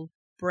candle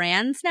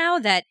brands now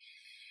that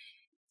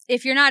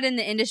if you're not in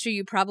the industry,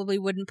 you probably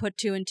wouldn't put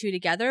 2 and 2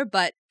 together,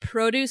 but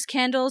Produce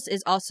Candles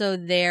is also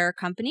their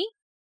company.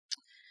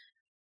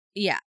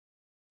 Yeah.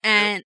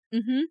 And,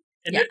 And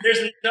yeah. there's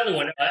another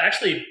one.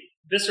 Actually,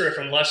 Viscera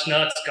from Lush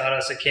Nuts got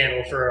us a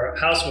candle for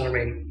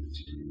housewarming.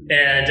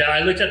 And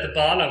I looked at the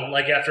bottom,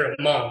 like after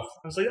a month.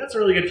 I was like, that's a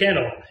really good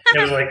candle. And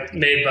it was like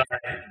made by,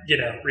 you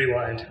know,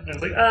 Rewind. And I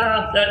was like,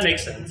 that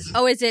makes sense.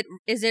 Oh, is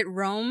it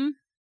Rome?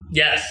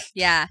 Yes.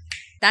 Yeah.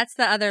 That's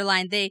the other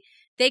line. They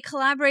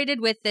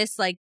collaborated with this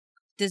like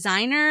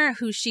designer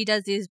who she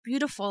does these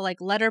beautiful like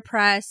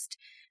letterpressed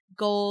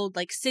gold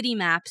like city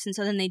maps, and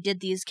so then they did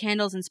these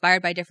candles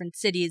inspired by different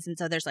cities, and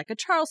so there's like a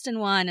Charleston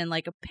one and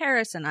like a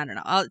Paris and I don't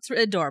know, it's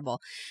adorable.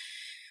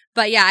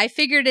 But yeah, I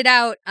figured it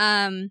out.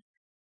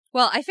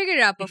 Well, I figured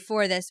it out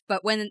before this,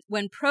 but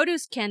when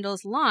Produce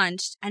Candles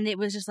launched, and it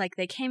was just like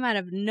they came out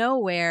of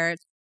nowhere,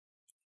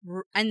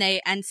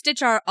 and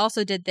Stitch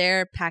also did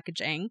their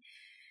packaging.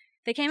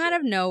 They came out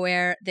of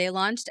nowhere. They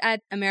launched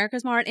at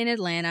America's Mart in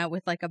Atlanta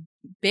with like a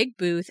big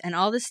booth and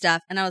all this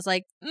stuff. And I was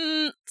like,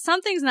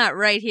 something's not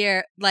right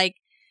here. Like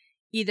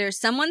either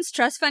someone's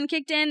trust fund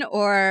kicked in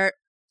or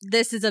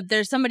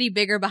there's somebody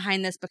bigger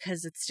behind this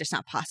because it's just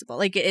not possible.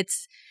 Like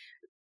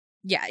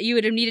you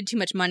would have needed too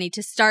much money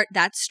to start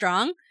that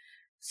strong.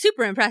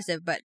 super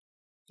impressive, but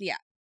yeah,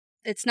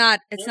 it's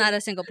not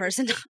a single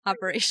person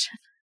operation.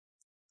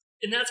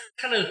 And that's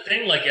kind of the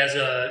thing, like as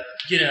a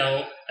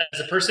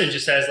person who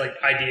just has like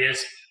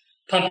ideas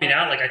pumping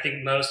out, like I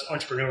think most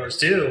entrepreneurs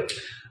do,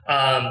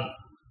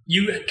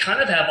 you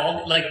kind of have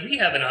all, like we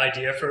have an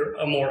idea for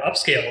a more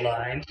upscale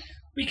line.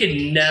 We could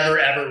never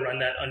ever run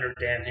that under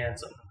Damn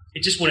Handsome.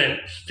 It just wouldn't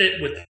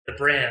fit with the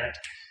brand.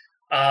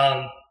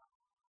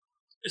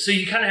 So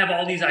you kind of have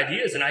all these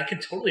ideas, and I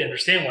could totally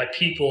understand why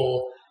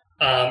people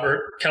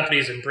or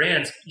companies and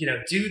brands,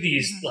 do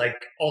these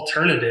like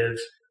alternative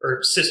or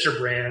sister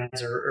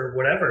brands or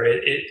whatever.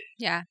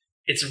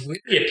 It's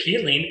really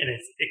appealing and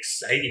it's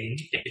exciting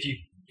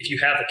if you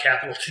have the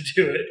capital to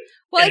do it.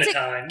 Well,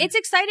 it's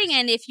exciting,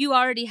 and if you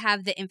already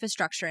have the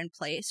infrastructure in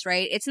place,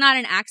 right? It's not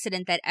an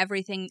accident that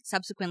everything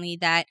subsequently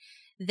that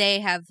they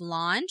have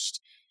launched,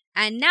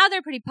 and now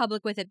they're pretty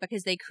public with it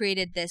because they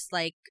created this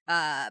like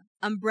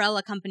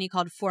umbrella company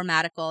called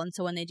Formatical, and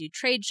so when they do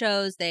trade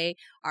shows, they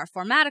are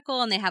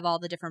Formatical, and they have all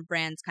the different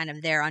brands kind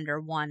of there under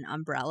one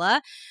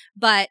umbrella,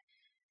 but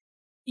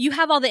you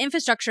have all the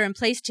infrastructure in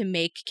place to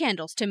make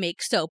candles, to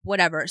make soap,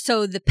 whatever.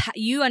 So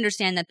you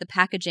understand that the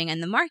packaging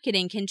and the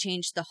marketing can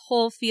change the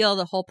whole feel,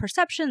 the whole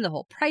perception, the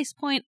whole price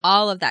point,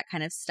 all of that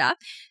kind of stuff.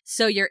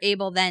 So you're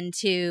able then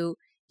to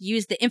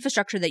use the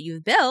infrastructure that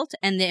you've built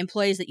and the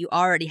employees that you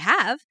already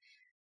have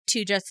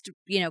to just,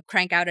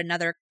 crank out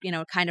another,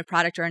 kind of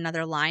product or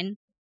another line.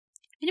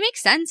 And it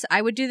makes sense.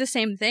 I would do the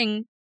same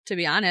thing, to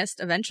be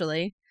honest,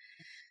 eventually.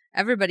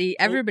 Everybody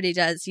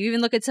does. You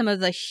even look at some of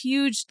the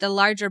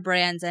larger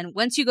brands, and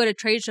once you go to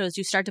trade shows,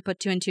 you start to put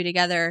two and two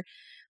together.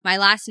 My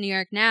last New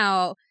York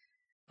Now,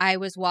 I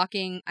was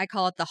walking, I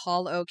call it the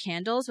Hall O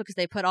candles because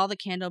they put all the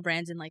candle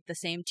brands in like the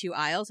same two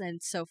aisles,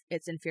 and so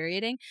it's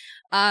infuriating.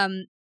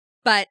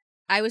 But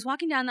I was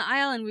walking down the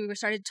aisle and we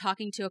started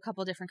talking to a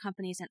couple different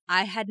companies, and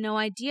I had no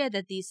idea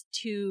that these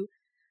two,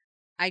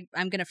 I'm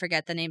going to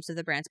forget the names of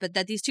the brands, but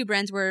that these two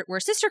brands were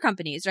sister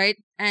companies, right?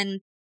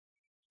 And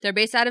they're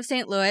based out of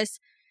St. Louis.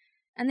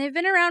 And they've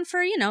been around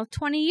for,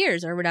 20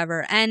 years or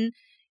whatever. And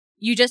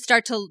you just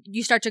start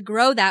to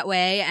grow that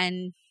way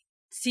and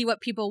see what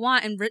people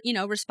want and,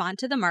 respond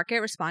to the market,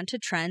 respond to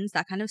trends,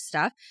 that kind of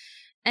stuff.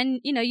 And,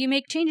 you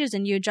make changes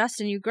and you adjust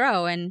and you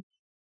grow. And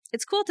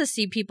it's cool to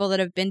see people that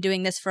have been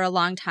doing this for a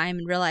long time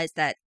and realize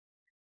that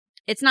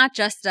it's not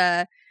just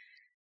a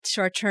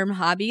short-term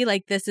hobby.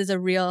 Like, this is a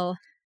real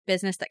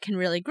business that can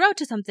really grow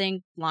to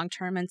something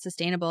long-term and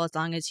sustainable as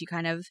long as you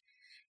kind of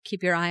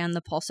keep your eye on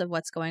the pulse of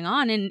what's going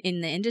on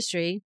in the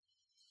industry,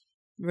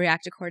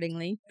 react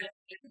accordingly.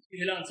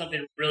 You hit on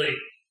something really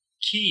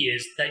key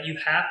is that you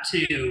have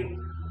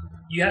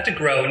to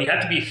grow and you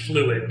have to be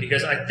fluid,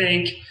 because I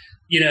think,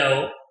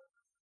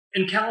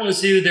 in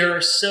Kalamazoo, there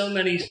are so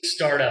many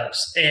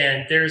startups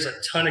and there's a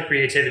ton of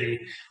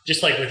creativity,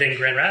 just like within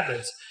Grand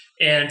Rapids.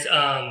 And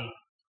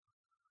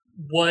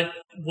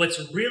what's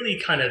really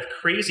kind of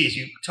crazy is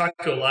you talk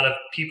to a lot of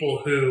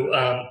people who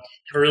have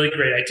a really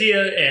great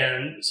idea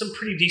and some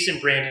pretty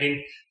decent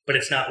branding, but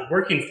it's not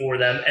working for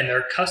them, and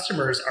their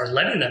customers are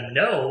letting them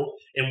know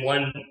in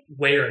one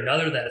way or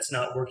another that it's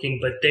not working,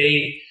 but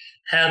they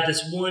have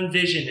this one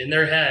vision in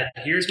their head.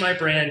 Here's my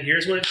brand,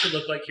 here's what it should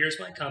look like, here's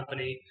my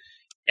company,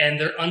 and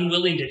they're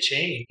unwilling to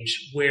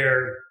change.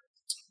 Where,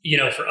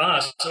 for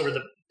us over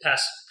the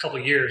past couple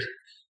of years,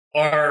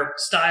 our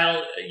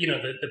style,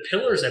 the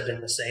pillars have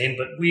been the same,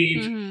 but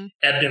we've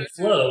ebbed and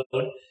flowed.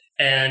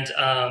 And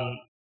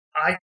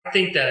I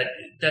think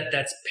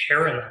that's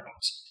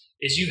paramount,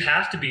 is you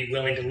have to be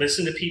willing to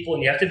listen to people,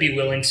 and you have to be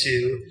willing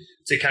to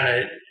kind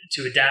of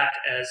to adapt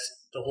as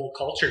the whole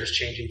culture is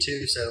changing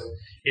too. So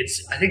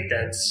I think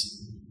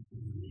that's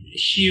a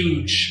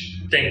huge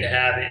thing to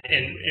have.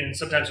 And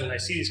sometimes when I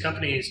see these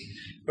companies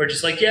who are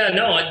just like, yeah,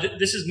 no,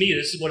 this is me,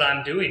 this is what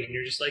I'm doing. And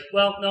you're just like,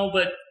 well, no,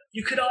 but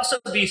you could also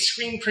be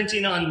screen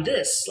printing on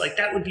this. Like,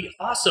 that would be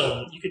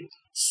awesome. You could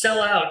sell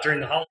out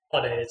during the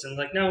holidays. And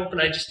like, no, but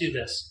I just do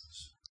this.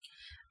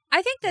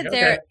 I think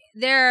that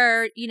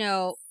there,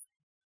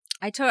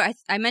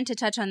 I meant to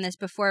touch on this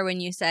before when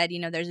you said,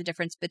 there's a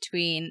difference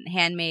between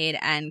handmade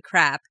and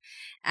crap,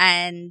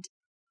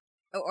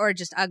 or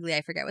just ugly.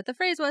 I forget what the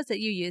phrase was that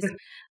you used.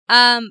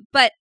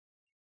 But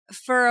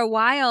for a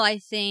while, I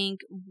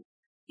think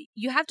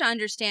you have to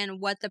understand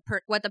what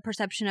the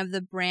perception of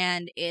the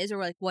brand is, or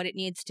like what it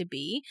needs to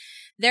be.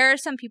 There are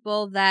some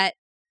people that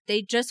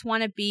they just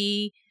want to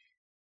be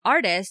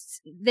artists.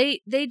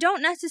 They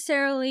don't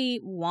necessarily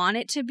want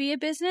it to be a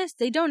business.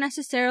 They don't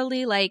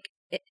necessarily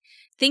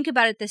think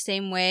about it the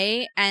same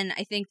way. And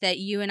I think that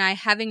you and I,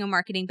 having a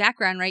marketing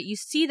background, right, you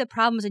see the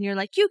problems and you're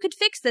like, you could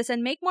fix this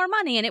and make more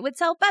money and it would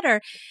sell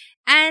better.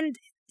 And,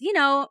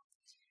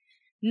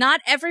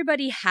 not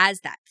everybody has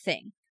that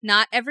thing.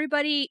 Not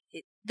everybody,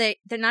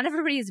 not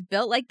everybody is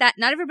built like that.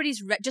 Not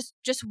everybody's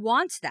just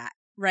wants that,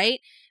 right?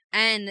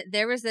 And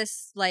there was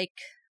this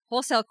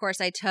wholesale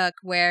course I took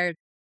where,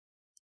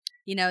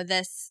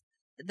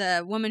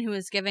 the woman who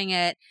was giving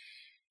it,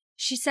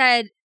 she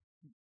said,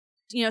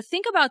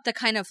 think about the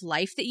kind of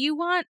life that you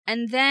want,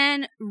 and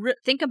then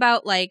think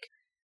about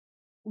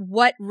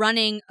what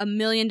running $1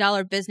 million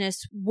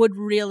business would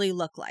really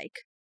look like.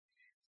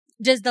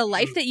 Does the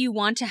life that you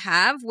want to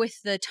have,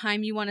 with the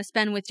time you want to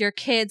spend with your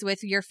kids,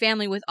 with your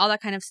family, with all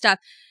that kind of stuff,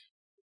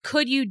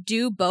 could you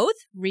do both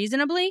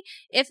reasonably?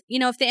 If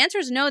the answer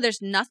is no,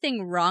 there's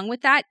nothing wrong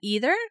with that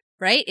either,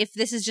 right? If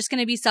this is just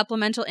going to be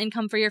supplemental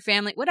income for your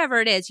family, whatever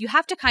it is, you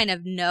have to kind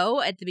of know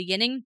at the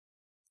beginning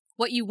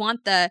what you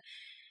want the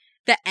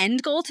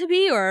end goal to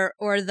be, or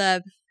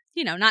the,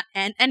 not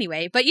end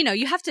anyway, but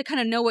you have to kind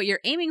of know what you're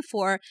aiming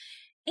for.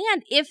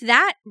 And if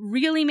that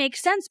really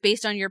makes sense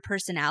based on your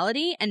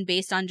personality and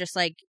based on just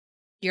like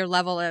your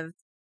level of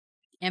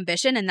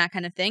ambition and that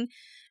kind of thing,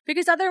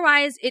 because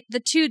otherwise the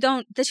two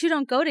don't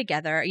go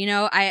together.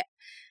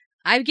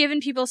 I've given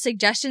people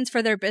suggestions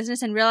for their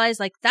business and realized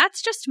like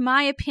that's just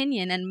my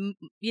opinion, and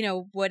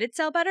would it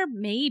sell better?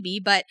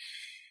 Maybe, but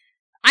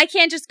I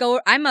can't just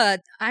go. I'm a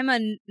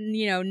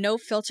no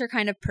filter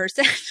kind of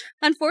person.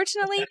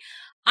 Unfortunately,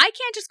 I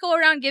can't just go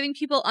around giving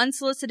people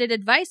unsolicited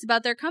advice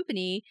about their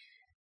company.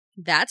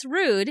 That's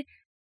rude.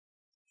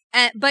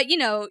 But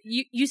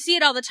you see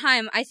it all the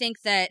time. I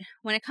think that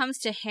when it comes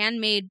to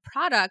handmade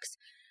products,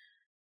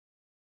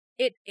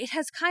 it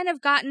has kind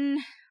of gotten.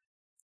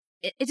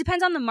 It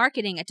depends on the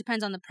marketing. It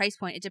depends on the price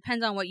point. It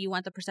depends on what you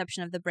want the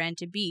perception of the brand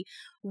to be.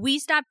 We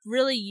stopped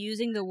really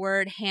using the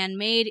word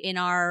handmade in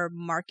our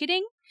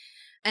marketing,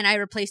 and I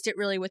replaced it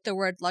really with the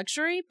word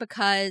luxury,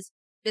 because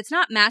it's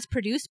not mass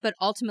produced, but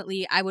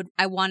ultimately I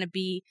want to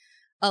be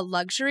a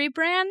luxury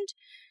brand.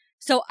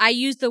 So I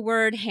use the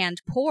word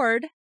hand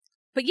poured,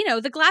 but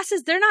the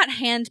glasses, they're not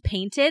hand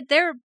painted.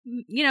 They're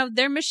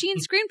machine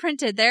screen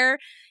printed.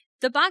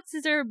 The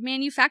boxes are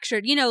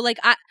manufactured.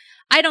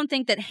 I don't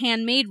think that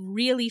handmade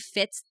really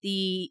fits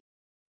the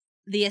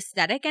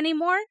aesthetic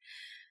anymore.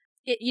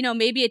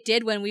 Maybe it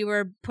did when we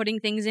were putting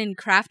things in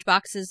craft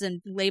boxes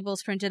and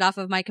labels printed off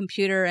of my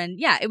computer, and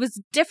yeah, it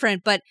was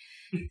different,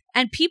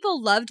 and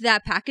people loved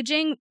that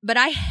packaging, but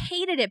I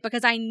hated it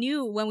because I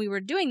knew when we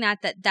were doing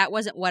that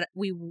wasn't what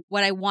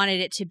I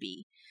wanted it to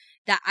be.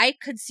 That I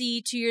could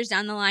see 2 years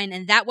down the line,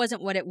 and that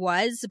wasn't what it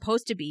was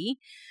supposed to be.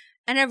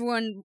 And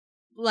everyone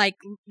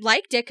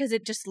liked it because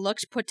it just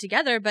looked put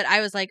together, but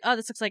I was like, oh,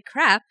 this looks like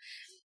crap.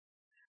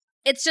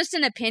 It's just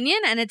an opinion,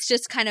 and it's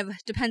just kind of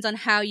depends on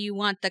how you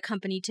want the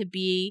company to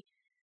be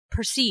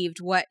perceived.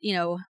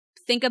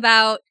 Think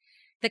about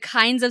the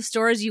kinds of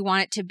stores you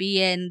want it to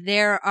be in.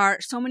 There are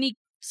so many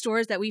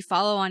stores that we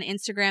follow on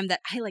Instagram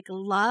that I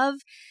love,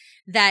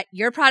 that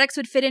your products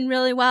would fit in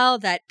really well,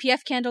 that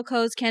PF Candle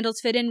Co.'s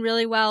candles fit in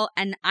really well.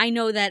 And I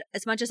know that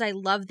as much as I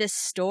love this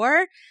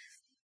store,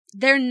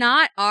 they're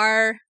not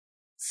our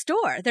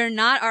store. They're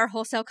not our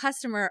wholesale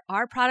customer.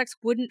 Our products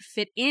wouldn't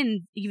fit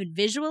in even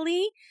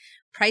visually,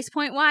 price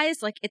point wise.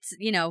 Like it's,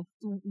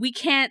 we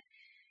can't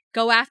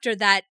go after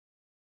that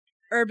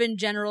urban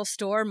general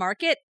store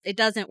market. It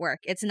doesn't work.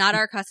 It's not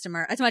our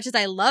customer. As much as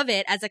I love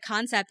it as a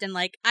concept and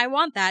I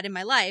want that in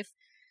my life,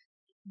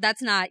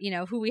 that's not,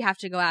 who we have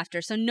to go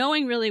after. So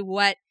knowing really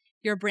what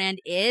your brand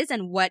is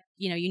and what,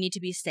 you need to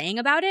be saying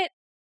about it,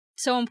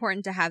 so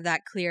important to have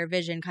that clear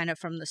vision kind of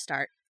from the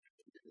start.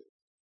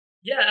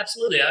 Yeah,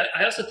 absolutely.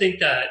 I also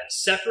think that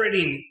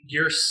separating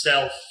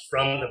yourself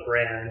from the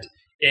brand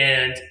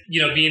and,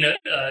 being a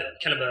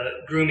kind of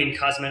a grooming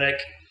cosmetic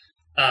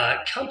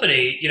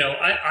company,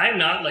 I'm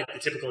not like the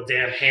typical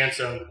Damn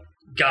Handsome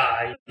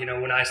guy.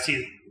 When I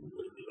see,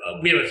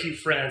 we have a few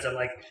friends, I'm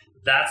like,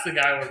 that's the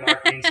guy we're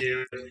marketing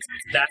to.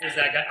 That is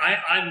that guy.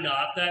 I'm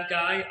not that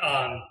guy.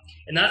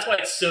 And that's why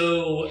it's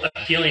so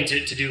appealing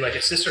to do like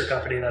a sister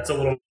company that's a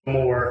little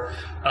more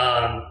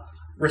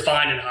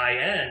refined and high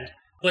end.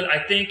 But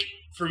I think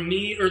for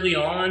me early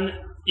on,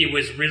 it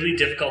was really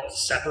difficult to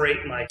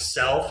separate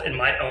myself and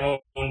my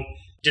own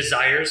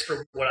desires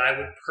for what I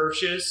would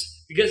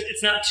purchase, because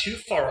it's not too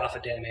far off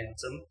of Damn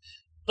Handsome,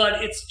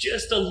 but it's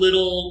just a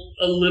little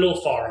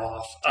far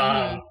off.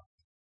 Mm-hmm.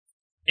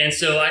 And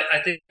so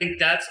I think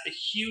that's a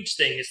huge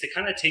thing, is to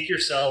kind of take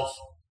yourself,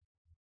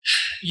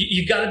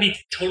 you've got to be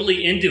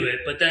totally into it,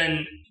 but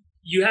then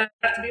you have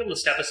to be able to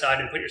step aside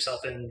and put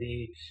yourself in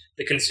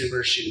the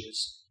consumer's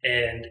shoes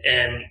and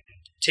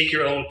take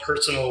your own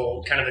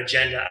personal kind of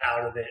agenda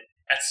out of it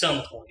at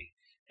some point.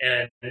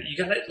 And you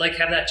got to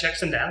have that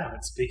checks and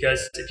balance,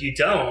 because if you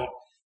don't,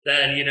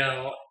 then,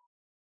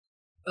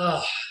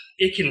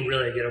 it can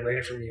really get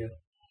away from you.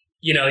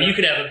 You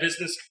could have a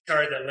business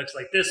card that looks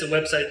like this, a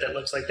website that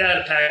looks like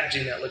that, a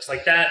packaging that looks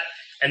like that,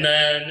 and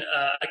then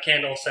a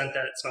candle scent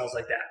that smells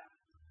like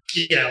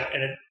that.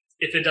 And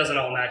if it doesn't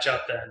all match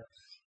up, then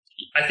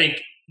I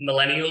think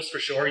millennials, for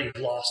sure, you've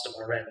lost them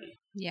already.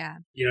 Yeah.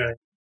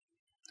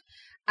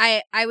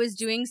 I was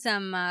doing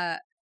some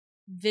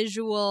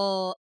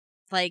visual,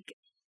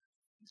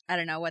 I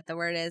don't know what the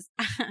word is.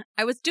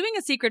 I was doing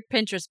a secret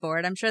Pinterest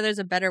board. I'm sure there's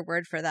a better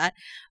word for that.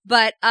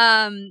 But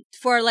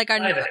for a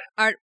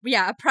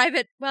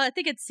private, well, I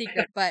think it's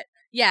secret, but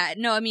yeah,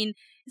 no, I mean,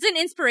 it's an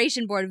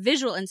inspiration board,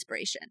 visual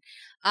inspiration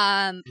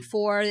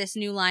for this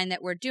new line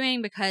that we're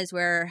doing, because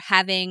we're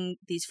having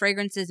these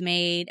fragrances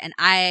made, and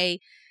I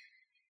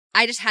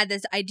I just had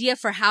this idea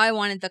for how I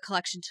wanted the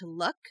collection to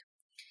look.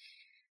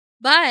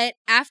 But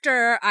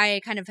after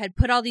I kind of had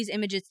put all these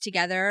images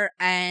together,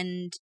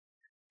 and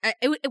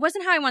it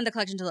wasn't how I wanted the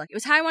collection to look. It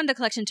was how I wanted the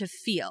collection to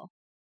feel,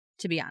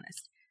 to be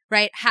honest,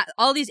 right?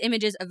 All these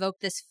images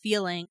evoke this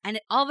feeling. And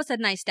all of a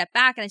sudden I stepped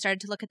back and I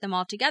started to look at them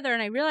all together.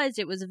 And I realized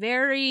it was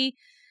very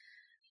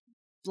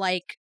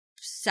like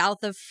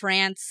south of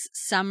France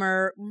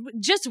summer,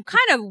 just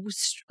kind of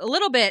a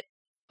little bit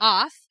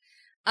off,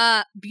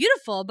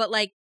 beautiful, but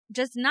like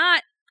just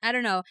not, I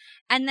don't know.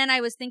 And then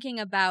I was thinking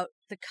about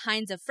the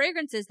kinds of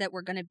fragrances that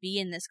were going to be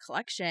in this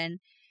collection,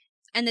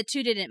 and the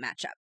two didn't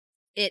match up.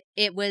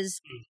 It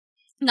was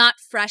not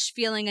fresh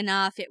feeling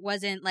enough. It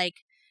wasn't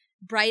like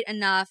bright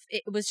enough.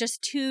 It was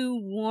just too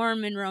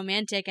warm and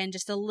romantic and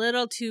just a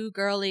little too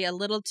girly, a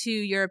little too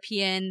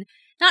European,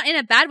 not in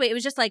a bad way. It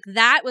was just like,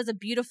 that was a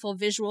beautiful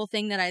visual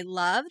thing that I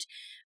loved.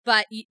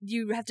 But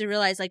you have to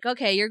realize like,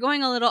 okay, you're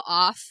going a little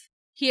off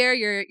here.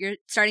 You're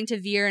starting to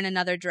veer in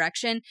another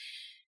direction.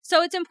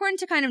 So it's important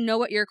to kind of know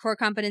what your core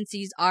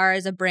competencies are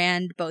as a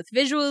brand, both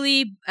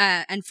visually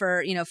and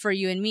for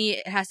you and me,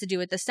 it has to do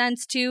with the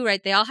scents too,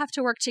 right? They all have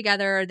to work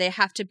together. They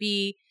have to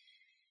be,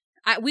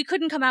 we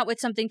couldn't come out with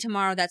something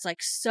tomorrow that's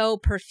like so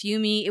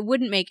perfumey. It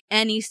wouldn't make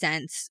any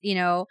sense,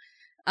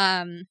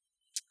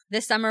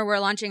 This summer we're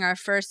launching our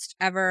first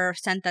ever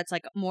scent that's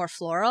like more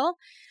floral.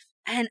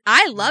 And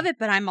I love it,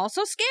 but I'm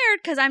also scared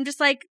because I'm just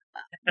like,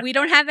 we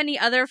don't have any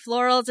other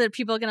florals that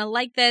people are going to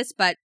like this,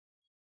 but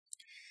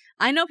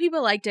I know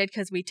people liked it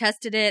because we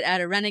tested it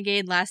at a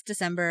Renegade last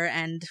December,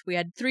 and we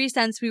had 3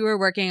 scents we were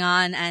working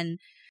on, and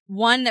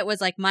one that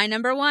was like my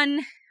number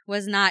one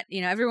was not,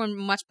 everyone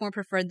much more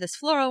preferred this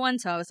floral one.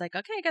 So I was like,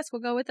 okay, I guess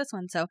we'll go with this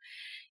one. So,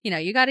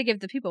 you got to give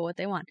the people what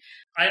they want.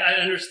 I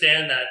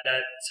understand that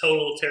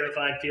total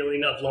terrifying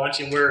feeling of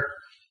launching.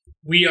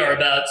 We are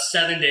about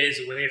 7 days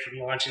away from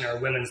launching our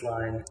women's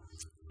line,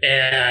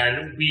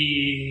 and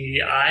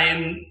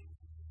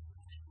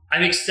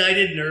I'm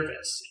excited,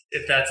 nervous,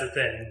 if that's a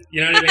thing.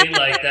 You know what I mean?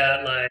 Like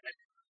that,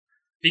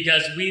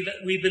 because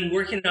we've been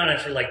working on it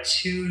for like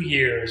 2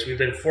 years. We've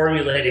been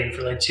formulating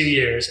for like 2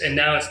 years, and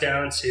now it's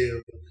down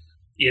to,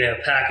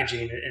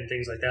 packaging and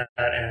things like that.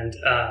 And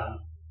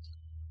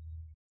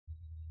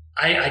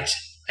I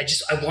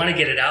want to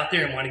get it out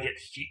there and want to get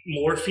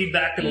more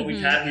feedback than what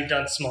we've had. We've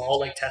done small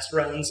like test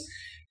runs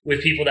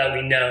with people that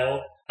we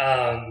know,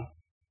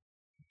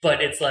 but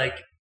it's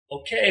like,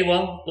 okay,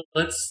 well,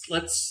 let's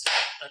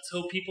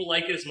hope people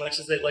like it as much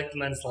as they like the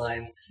men's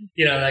line,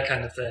 that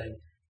kind of thing.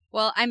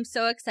 Well, I'm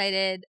so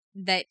excited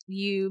that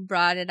you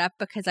brought it up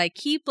because I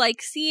keep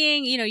like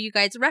seeing, you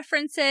guys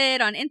reference it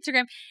on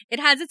Instagram.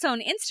 It has its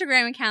own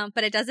Instagram account,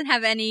 but it doesn't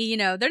have any,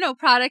 there are no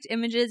product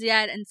images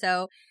yet. And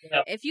so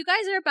if you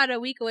guys are about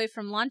a week away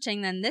from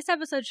launching, then this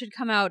episode should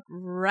come out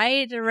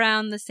right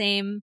around the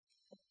same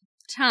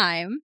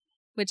time,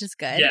 which is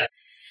good. Yeah.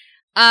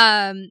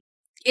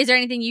 Is there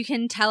anything you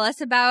can tell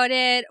us about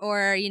it,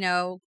 or,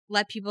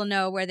 let people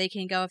know where they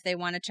can go if they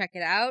want to check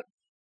it out?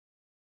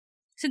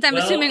 Since I'm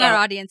assuming our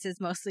audience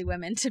is mostly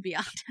women, to be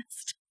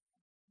honest.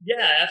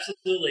 Yeah,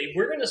 absolutely.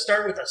 We're going to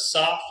start with a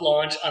soft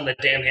launch on the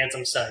Damn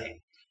Handsome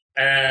site.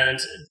 And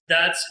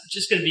that's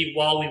just going to be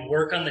while we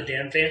work on the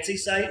Damn Fancy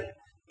site,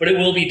 but it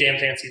will be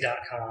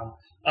damnfancy.com.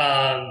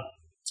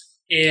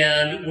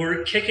 And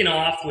we're kicking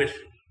off with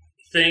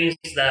things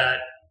that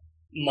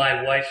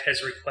my wife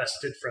has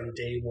requested from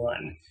day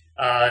one.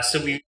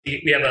 So we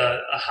have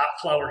a hot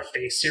flower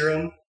face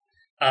serum.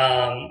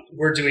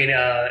 We're doing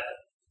a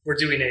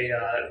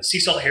sea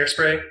salt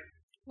hairspray.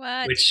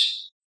 What? Which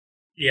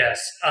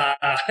has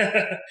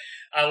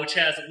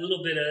a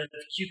little bit of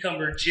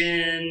cucumber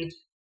gin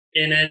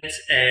in it,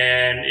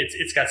 and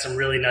it's got some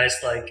really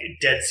nice like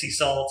dead sea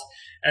salt.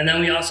 And then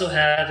we also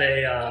have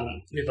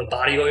a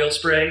body oil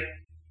spray,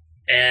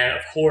 and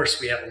of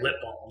course we have a lip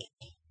balm.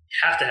 You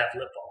have to have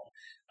lip balm.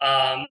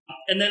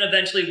 And then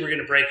eventually we're going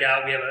to break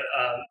out. We have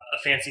a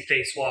fancy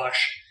face wash,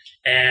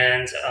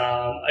 and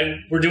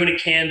we're doing a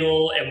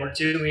candle, and we're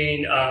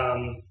doing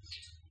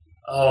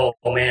oh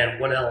man,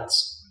 what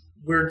else?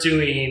 We're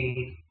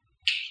doing,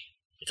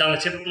 it's on the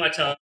tip of my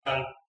tongue.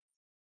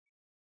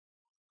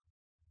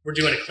 We're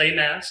doing a clay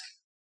mask,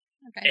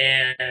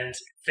 and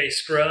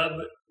face scrub.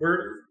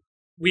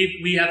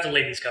 We have the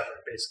ladies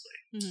covered basically.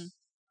 Mm-hmm.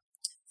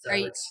 So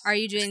are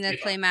you doing the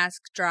clay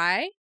mask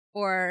dry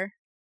or?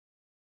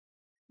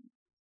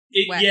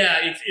 Yeah,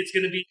 it's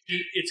gonna be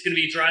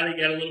dry. They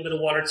get a little bit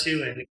of water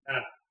too, and kind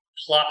of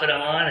plop it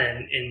on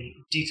and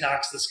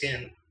detox the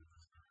skin.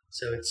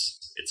 So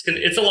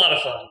it's a lot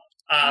of fun.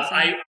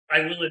 I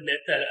will admit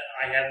that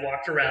I have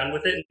walked around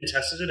with it and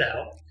tested it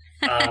out.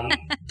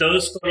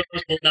 Those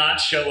photos will not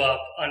show up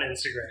on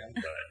Instagram,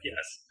 but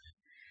yes.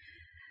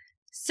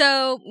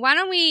 So why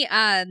don't we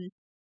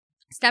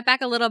step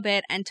back a little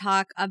bit and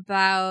talk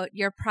about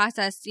your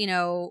process,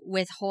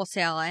 with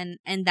wholesale and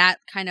that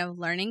kind of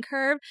learning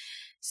curve.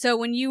 So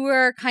when you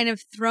were kind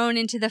of thrown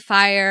into the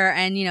fire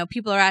and,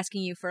 people are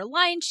asking you for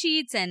line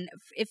sheets, and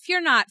if you're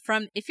not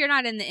in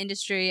the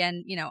industry,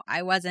 and,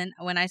 I wasn't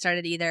when I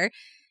started either,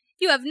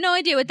 you have no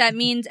idea what that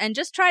means, and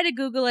just try to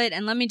Google it,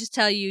 and let me just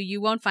tell you,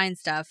 you won't find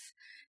stuff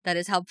that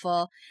is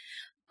helpful.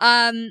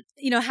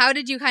 How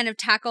did you kind of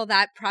tackle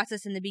that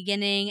process in the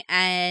beginning?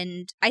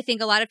 And I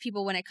think a lot of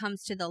people, when it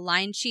comes to the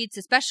line sheets,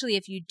 especially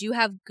if you do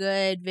have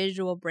good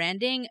visual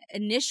branding,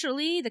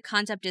 initially the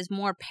concept is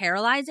more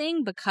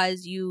paralyzing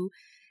because you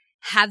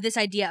have this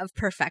idea of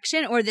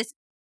perfection, or this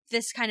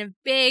kind of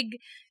big,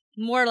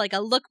 more like a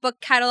lookbook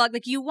catalog.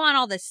 Like, you want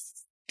all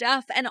this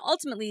stuff, and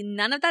ultimately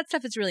none of that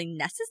stuff is really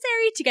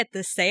necessary to get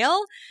the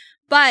sale.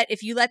 But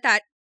if you let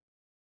that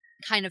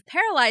kind of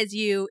paralyze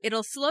you,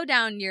 it'll slow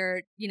down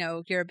your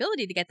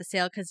ability to get the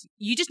sale, because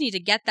you just need to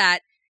get that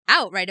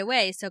out right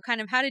away. So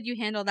kind of, how did you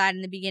handle that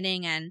in the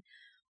beginning, and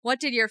what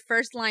did your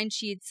first line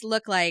sheets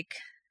look like?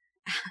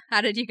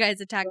 How did you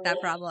guys attack that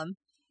problem?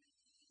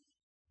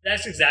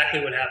 That's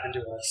exactly what happened to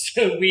us.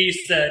 We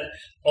said,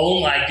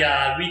 oh my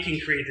God, we can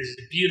create this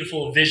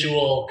beautiful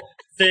visual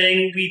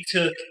thing. We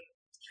took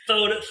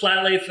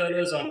flat lay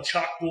photos on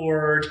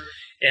chalkboard,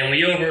 and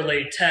we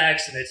overlaid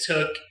text, and it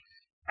took,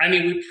 I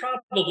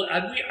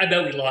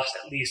bet we lost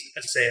at least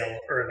a sale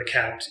or an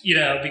account,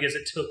 because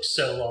it took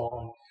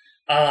so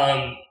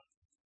long.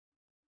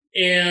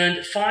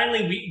 And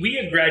finally, we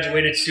have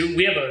graduated to,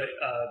 we have a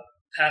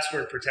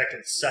password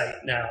protected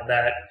site now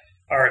that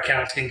our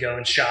accounts can go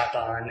and shop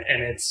on,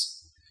 and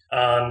it's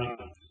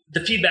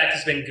the feedback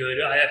has been good.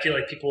 I feel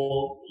like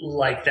people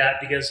like that,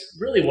 because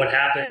really what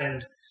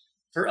happened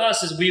for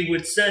us is we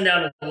would send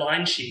out a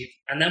line sheet,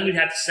 and then we'd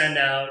have to send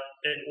out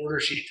an order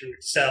sheet through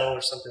Excel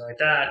or something like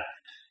that,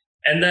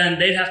 and then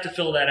they'd have to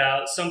fill that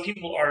out. Some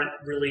people aren't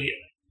really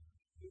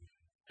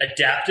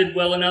adapted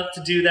well enough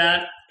to do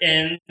that,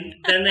 and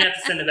then they have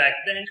to send it back.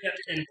 Then you have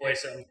to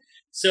invoice them.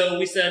 So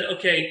we said,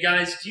 okay,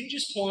 guys, do you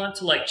just want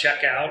to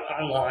check out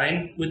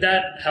online? Would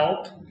that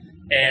help?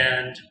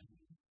 And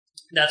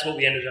that's what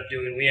we ended up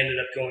doing. We ended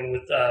up going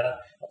with a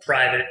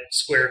private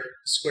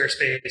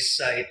Squarespace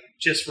site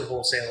just for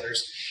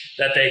wholesalers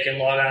that they can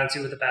log on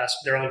to with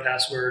their own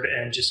password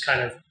and just kind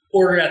of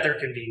order at their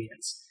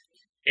convenience.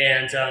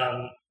 And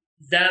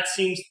that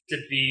seems to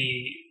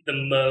be the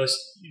most,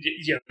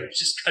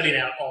 just cutting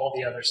out all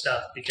the other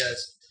stuff,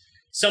 because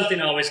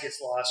something always gets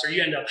lost, or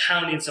you end up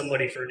hounding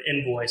somebody for an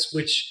invoice,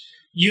 which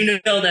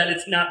that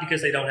it's not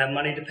because they don't have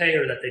money to pay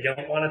or that they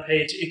don't want to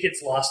pay. It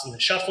gets lost in the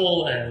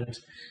shuffle, and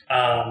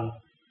then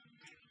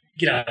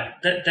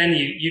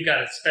you got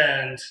to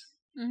spend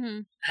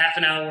half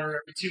an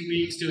hour, 2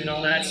 weeks doing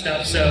all that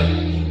stuff. So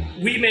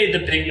we made the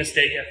big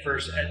mistake at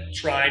first at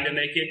trying to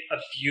make it a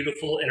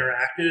beautiful,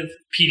 interactive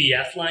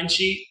PDF line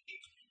sheet.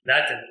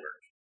 That didn't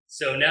work.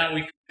 So now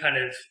we've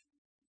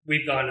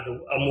gone to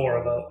a more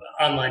of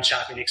a online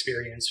shopping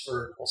experience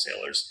for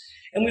wholesalers.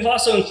 And we've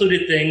also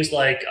included things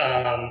like,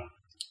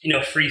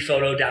 free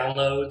photo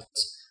downloads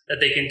that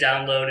they can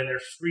download, and they're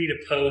free to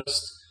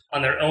post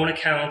on their own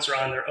accounts or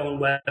on their own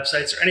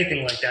websites or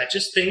anything like that.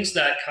 Just things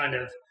that kind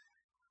of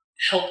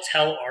help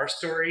tell our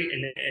story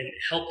and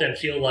help them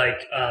feel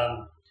like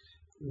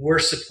we're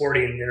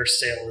supporting their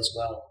sale as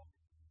well.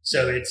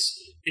 So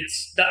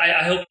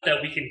I hope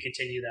that we can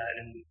continue that,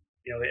 and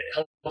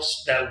it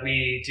helps that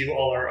we do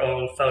all our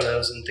own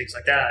photos and things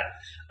like that.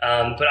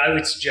 But I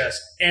would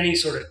suggest any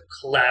sort of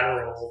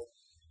collateral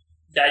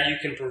that you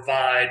can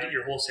provide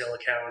your wholesale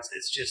accounts.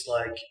 It's just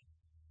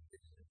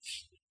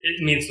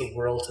it means the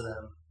world to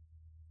them.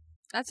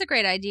 That's a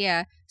great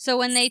idea. So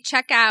when they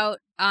check out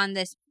on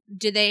this,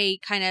 do they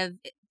kind of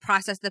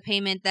process the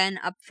payment then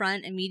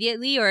upfront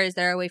immediately, or is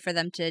there a way for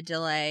them to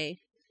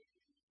delay?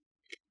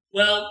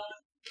 Well,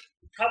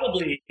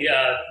 probably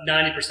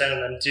 90% of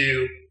them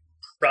do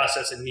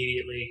process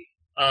immediately.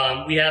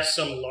 We have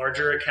some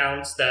larger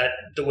accounts that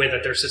the way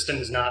that their system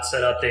is not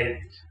set up,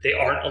 they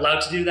aren't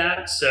allowed to do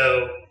that.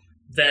 So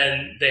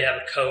then they have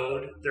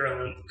their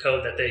own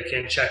code that they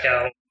can check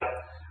out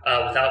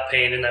without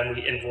paying, and then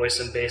we invoice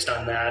them based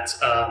on that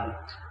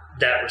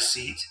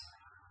receipt.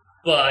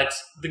 But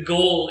the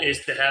goal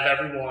is to have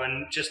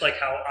everyone, just like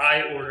how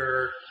I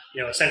order,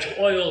 essential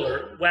oil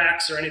or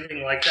wax or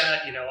anything like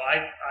that,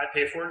 I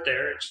pay for it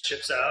there, it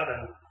ships out,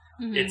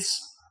 and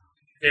it's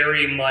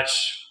very much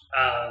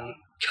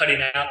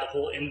cutting out the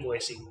whole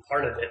invoicing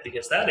part of it,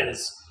 because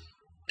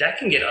that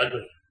can get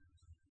ugly.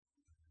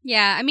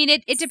 Yeah, I mean,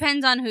 it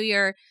depends on who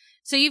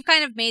so you've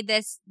kind of made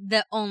this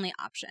the only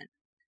option,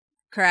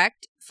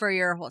 correct, for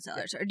your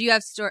wholesalers? Or do you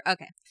have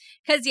okay.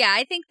 Because,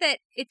 I think that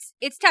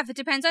it's tough. It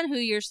depends on who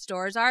your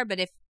stores are, but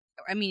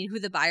who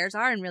the buyers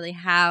are, and really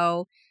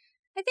how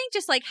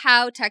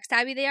tech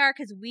savvy they are.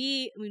 Because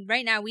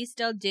right now we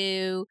still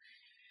do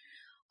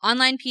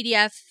online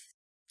PDF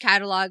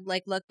catalog,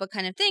 lookbook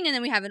kind of thing, and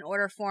then we have an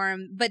order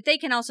form, but they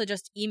can also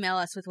just email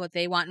us with what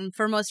they want. And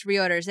for most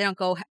reorders,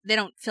 they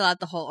don't fill out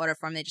the whole order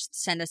form, they just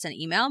send us an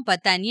email.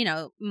 But then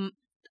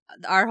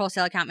our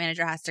wholesale account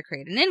manager has to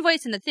create an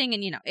invoice and the thing,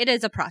 and it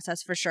is a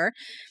process for sure.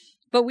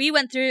 But I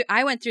went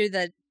through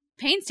the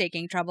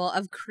painstaking trouble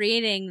of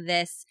creating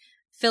this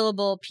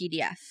fillable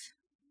PDF,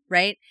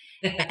 right?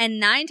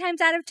 And 9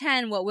 times out of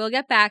 10, what we'll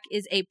get back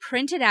is a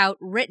printed out,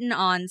 written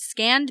on,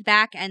 scanned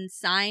back and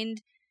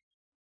signed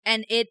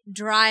and it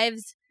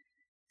drives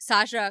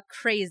Sasha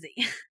crazy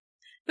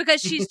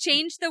because she's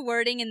changed the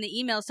wording in the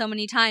email so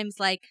many times,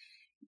 like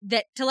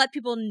that to let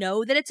people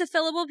know that it's a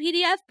fillable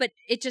PDF, but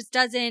it just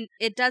doesn't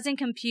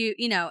compute,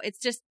 it's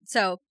just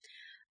so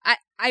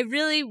I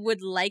really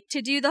would like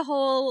to do the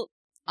whole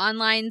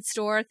online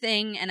store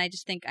thing, and I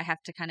just think I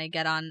have to kind of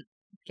get on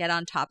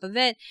top of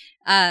it.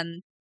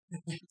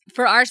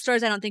 For our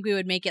stores, I don't think we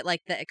would make it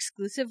like the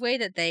exclusive way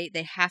that they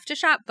have to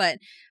shop, but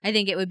I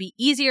think it would be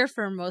easier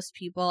for most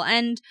people.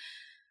 And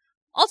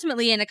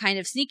ultimately, in a kind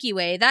of sneaky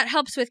way, that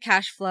helps with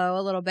cash flow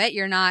a little bit.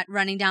 You're not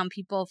running down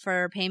people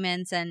for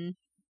payments, and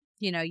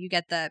you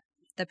get the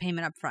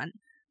payment up front.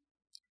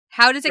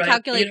 How does it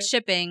calculate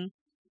shipping?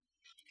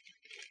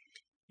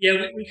 Yeah,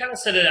 we kind of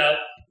set it out.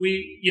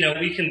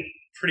 We can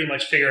pretty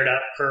much figure it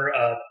out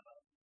per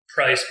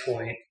price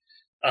point.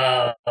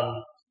 But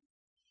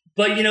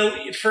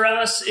for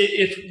us,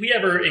 if we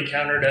ever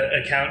encountered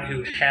an account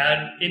who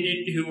said,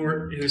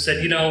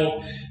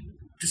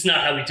 this is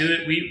not how we do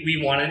it, we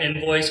want an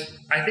invoice,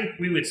 I think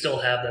we would still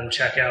have them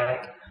check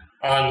out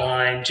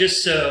online,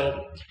 just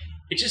so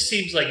it just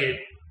seems like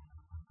it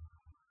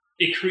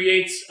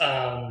creates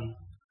I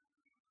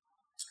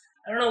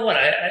don't know what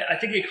I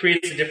think it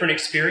creates a different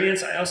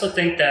experience. I also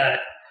think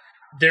that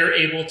they're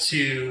able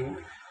to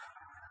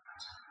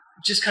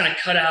just kind of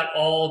cut out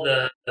all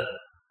the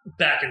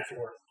back and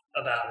forth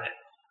about it,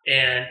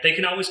 and they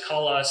can always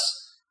call us.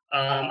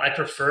 I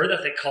prefer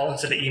that they call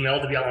instead of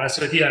email, to be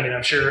honest with you. I mean,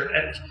 I'm sure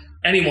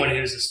anyone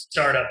who's a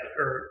startup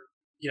or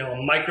a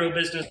micro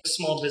business,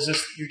 small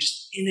business, you're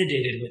just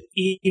inundated with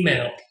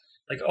email.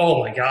 Like, oh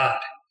my god,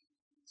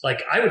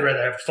 like I would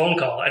rather have a phone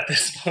call at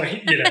this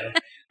point.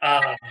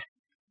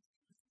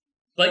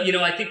 But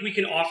I think we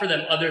can offer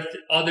them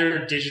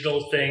other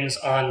digital things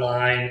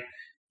online,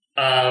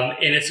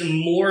 and it's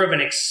more of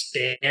an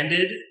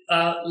expanded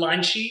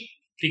line sheet,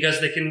 because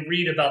they can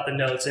read about the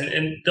notes,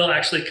 and they'll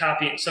actually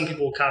copy. Some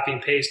people will copy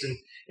and paste and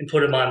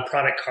put them on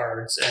product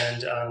cards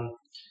and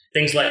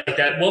things like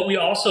that. What we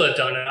also have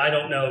done, and I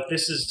don't know if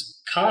this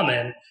is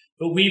common,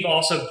 but we've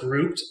also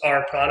grouped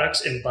our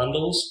products in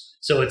bundles.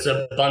 So it's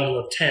a bundle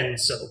of 10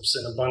 soaps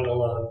and a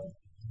bundle of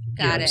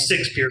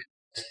 6 beer.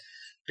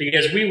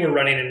 Because we were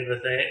running into the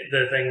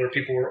thing where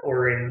people were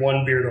ordering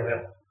one beard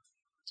oil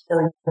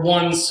or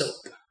one soap.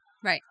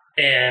 Right.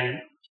 And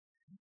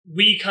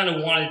we kind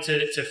of wanted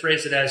to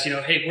phrase it as,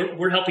 hey,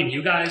 we're helping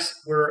you guys.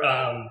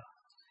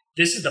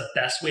 This is the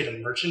best way to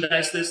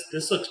merchandise this.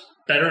 This looks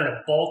better in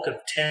a bulk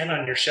of 10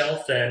 on your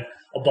shelf than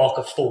a bulk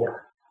of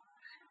 4.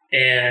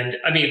 And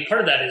I mean, part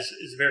of that is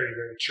very,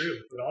 very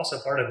true. But also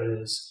part of it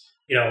is,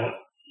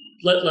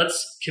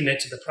 let's commit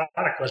to the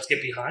product. Let's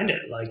get behind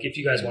it. Like, if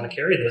you guys want to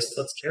carry this,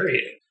 let's carry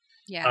it.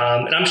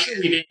 Yeah. And I'm sure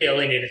we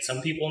alienated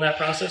some people in that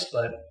process,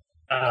 but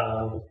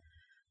I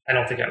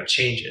don't think I would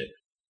change it.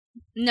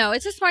 No,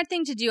 it's a smart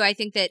thing to do. I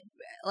think that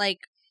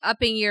like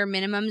upping your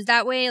minimums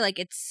that way, like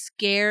it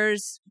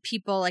scares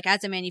people. Like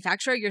as a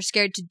manufacturer, you're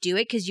scared to do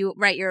it because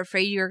you're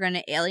afraid you're going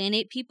to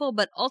alienate people.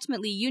 But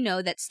ultimately,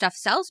 that stuff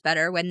sells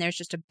better when there's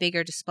just a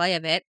bigger display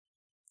of it.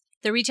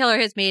 The retailer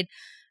has made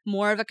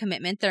more of a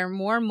commitment. They're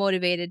more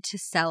motivated to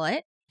sell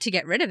it, to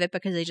get rid of it,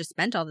 because they just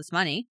spent all this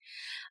money.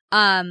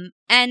 And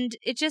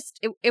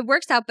it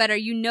works out better.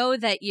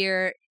 That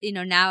you're,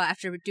 now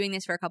after doing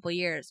this for a couple of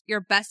years, your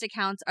best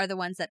accounts are the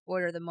ones that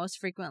order the most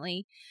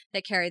frequently,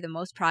 that carry the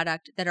most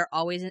product, that are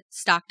always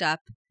stocked up.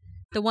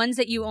 The ones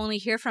that you only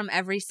hear from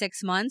every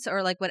 6 months,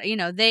 or like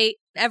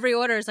every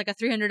order is like a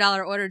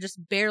 $300 order,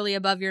 just barely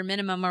above your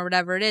minimum or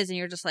whatever it is. And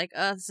you're just like,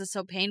 oh, this is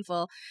so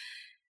painful.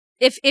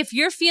 If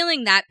you're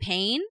feeling that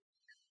pain,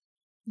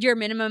 your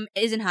minimum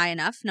isn't high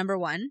enough, number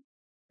one,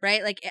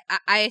 right? Like,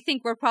 I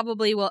think we're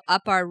probably will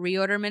up our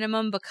reorder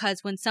minimum,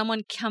 because when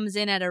someone comes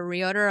in at a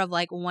reorder of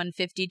like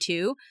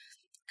 152,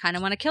 kind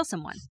of want to kill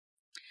someone.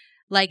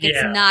 Like,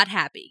 it's not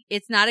happy.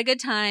 It's not a good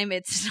time.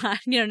 It's not,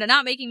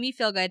 not making me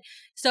feel good.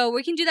 So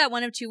we can do that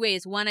one of two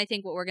ways. One, I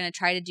think what we're going to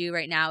try to do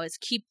right now is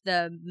keep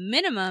the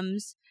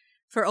minimums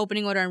for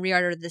opening order and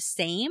reorder the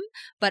same,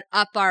 but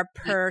up our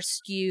per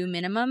SKU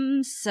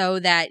minimums, so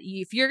that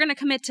if you're going to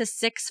commit to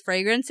 6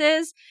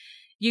 fragrances,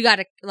 you got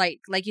to,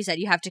 like you said,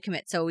 you have to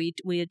commit. So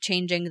we're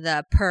changing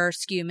the per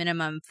SKU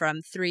minimum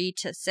from 3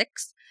 to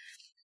 6.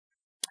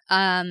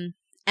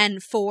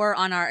 And 4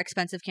 on our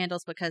expensive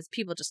candles, because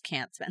people just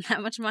can't spend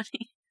that much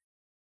money.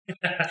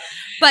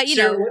 But,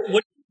 so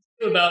what do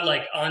you do about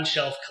like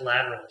on-shelf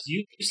collateral? Do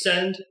you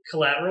send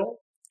collateral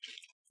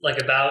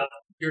like about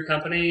your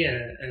company?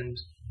 And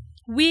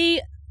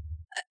we,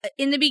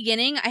 in the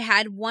beginning, I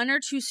had 1 or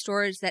 2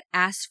 stores that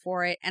asked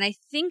for it. And I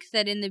think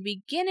that in the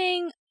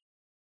beginning,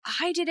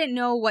 I didn't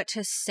know what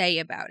to say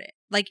about it.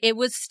 Like, it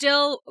was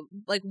still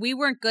like, we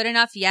weren't good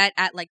enough yet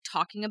at like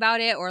talking about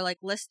it or like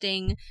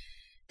listing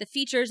the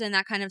features and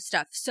that kind of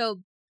stuff.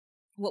 So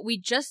what we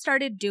just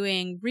started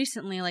doing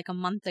recently, like a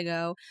month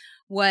ago,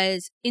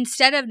 was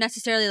instead of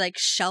necessarily like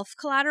shelf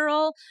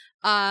collateral,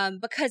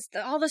 because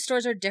all the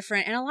stores are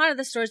different, and a lot of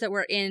the stores that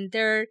we're in,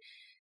 they're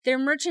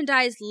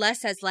merchandised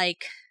less as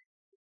like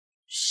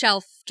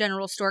shelf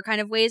general store kind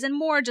of ways, and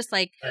more just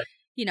like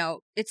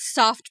it's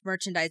soft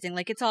merchandising.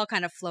 Like it's all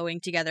kind of flowing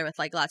together with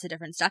like lots of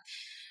different stuff.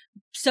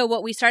 So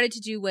what we started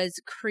to do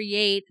was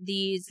create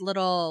these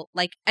little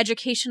like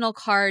educational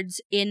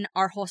cards in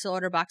our wholesale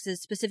order boxes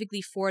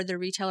specifically for the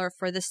retailer,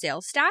 for the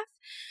sales staff,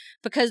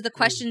 because the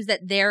questions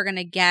that they're going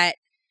to get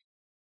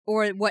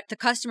or what the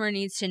customer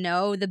needs to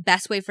know, the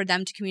best way for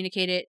them to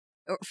communicate it,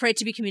 or for it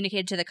to be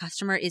communicated to the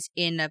customer, is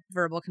in a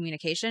verbal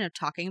communication of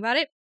talking about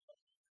it.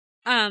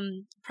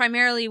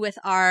 Primarily with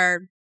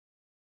our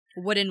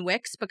wooden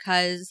wicks,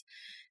 because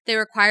they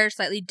require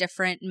slightly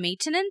different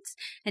maintenance.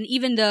 And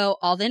even though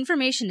all the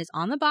information is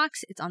on the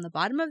box, it's on the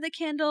bottom of the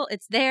candle,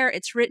 it's there,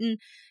 it's written,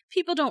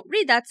 people don't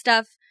read that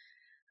stuff.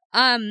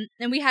 And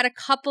we had a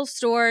couple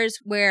stores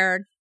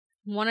where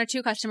one or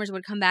two customers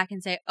would come back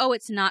and say, oh,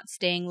 it's not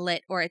staying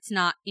lit, or it's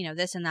not,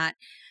 this and that.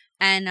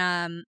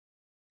 And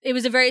it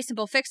was a very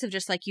simple fix of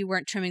just like you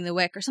weren't trimming the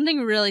wick or something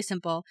really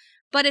simple.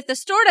 But if the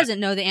store doesn't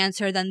know the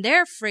answer, then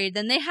they're afraid,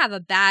 then they have a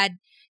bad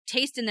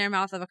taste in their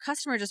mouth of a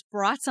customer just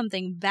brought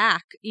something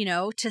back,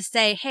 to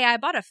say, hey, I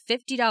bought a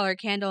 $50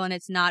 candle and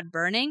it's not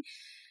burning.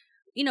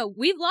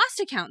 We've lost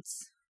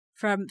accounts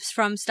from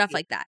stuff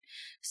like that.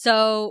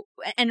 So,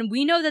 and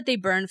we know that they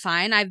burn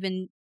fine. I've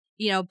been,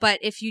 but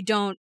if you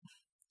don't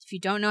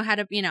know how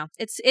to,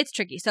 it's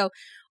tricky. So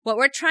what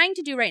we're trying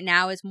to do right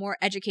now is more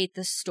educate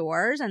the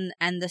stores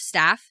and the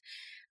staff.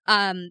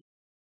 So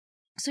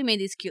we made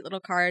these cute little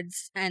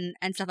cards and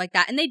stuff like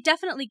that. And they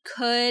definitely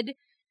could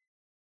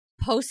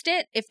post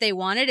it if they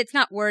wanted. It's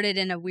not worded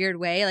in a weird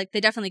way. Like they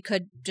definitely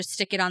could just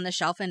stick it on the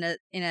shelf in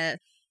a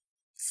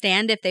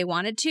stand if they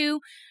wanted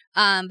to.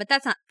 But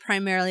that's not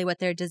primarily what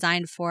they're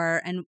designed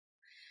for. And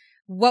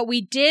what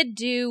we did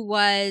do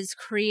was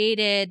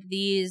created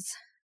these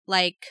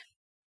like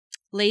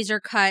laser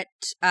cut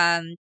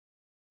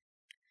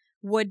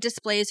wood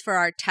displays for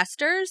our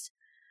testers,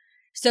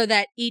 so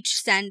that each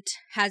scent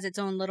has its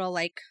own little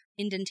like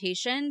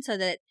indentation, so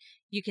that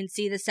you can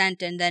see the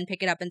scent and then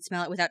pick it up and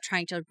smell it without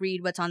trying to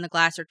read what's on the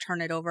glass or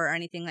turn it over or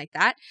anything like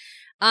that.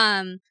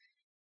 Do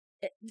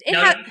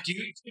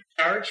you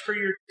charge for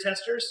your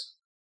testers?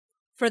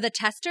 For the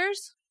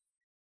testers?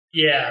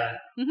 Yeah.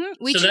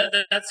 Mm-hmm.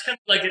 That's kind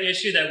of like an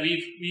issue that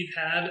we've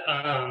had,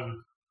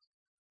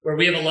 where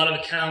we have a lot of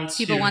accounts.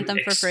 People want them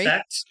for free.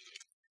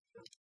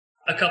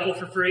 A couple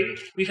for free.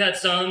 We've had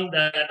some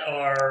that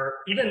are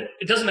even.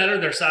 It doesn't matter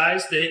their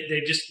size.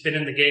 They've just been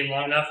in the game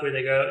long enough where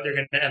they're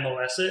going to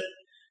MOS it.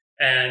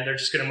 And they're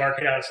just going to mark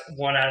it out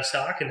of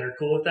stock, and they're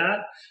cool with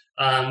that.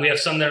 We have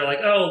some that are like,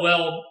 oh,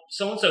 well,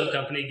 so-and-so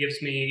company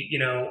gives me,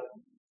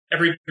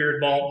 every beard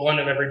balm, one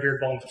of every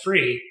beard balm for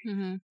free.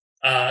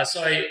 Mm-hmm.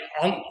 So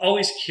I'm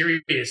always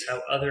curious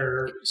how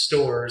other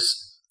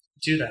stores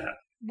do that.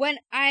 When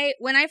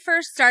I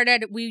first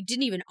started, we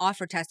didn't even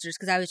offer testers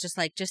because I was just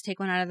like, just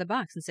take one out of the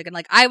box and stick it.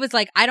 Like I was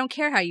like, I don't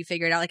care how you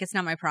figure it out. Like it's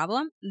not my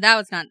problem. That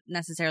was not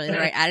necessarily the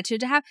right attitude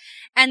to have.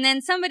 And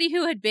then somebody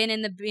who had been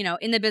in the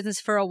in the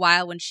business for a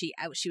while, when she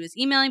was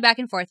emailing back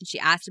and forth and she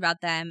asked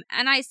about them,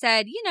 and I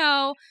said,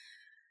 I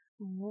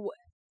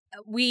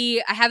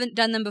haven't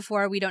done them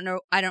before. We don't know.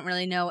 I don't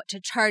really know what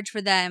to charge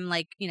for them.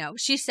 Like,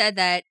 she said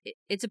that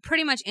it's a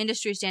pretty much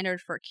industry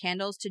standard for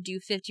candles to do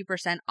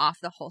 50% off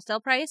the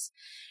wholesale price.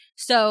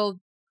 So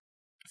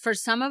for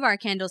some of our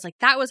candles, like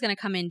that was going to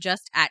come in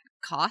just at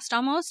cost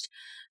almost.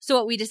 So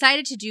what we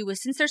decided to do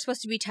was, since they're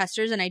supposed to be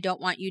testers and I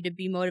don't want you to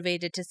be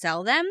motivated to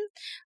sell them,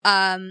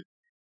 and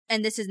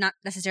this is not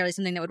necessarily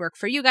something that would work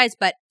for you guys,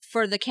 but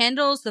for the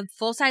candles, the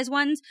full-size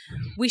ones,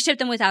 we ship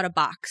them without a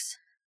box.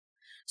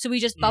 So we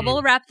just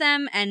bubble wrap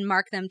them and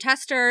mark them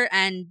tester,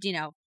 and,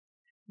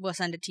 we'll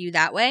send it to you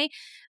that way.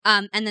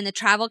 And then the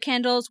travel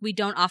candles, we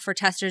don't offer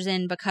testers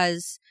in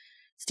because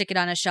stick it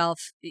on a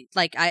shelf.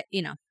 Like,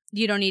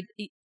 you don't need,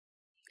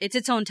 it's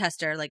its own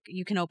tester. Like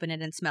you can open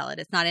it and smell it.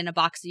 It's not in a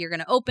box that you're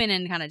going to open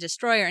and kind of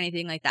destroy or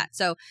anything like that.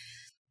 So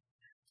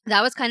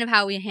that was kind of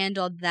how we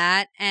handled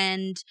that.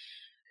 And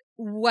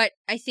what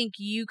I think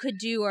you could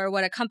do, or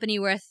what a company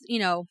with,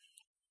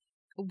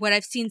 what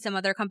I've seen some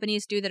other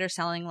companies do that are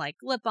selling like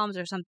lip balms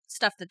or some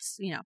stuff that's,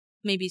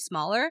 maybe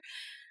smaller,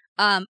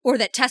 or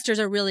that testers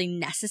are really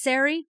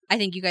necessary. I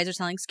think you guys are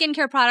selling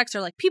skincare products,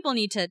 or like people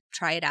need to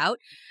try it out.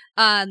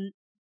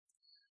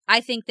 I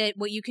think that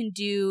what you can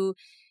do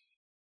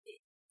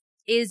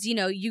is,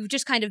 you've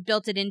just kind of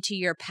built it into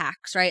your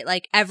packs, right?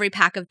 Like every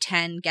pack of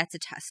 10 gets a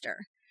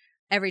tester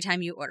every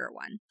time you order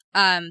one.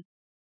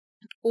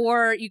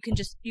 Or you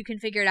can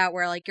figure it out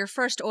where like your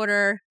first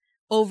order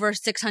over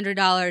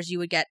 $600, you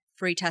would get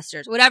free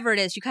testers, whatever it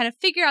is. You kind of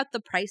figure out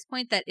the price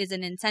point that is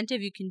an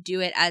incentive. You can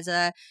do it as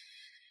a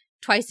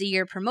twice a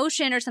year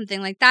promotion or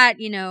something like that.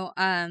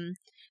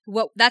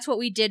 That's what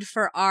we did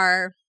for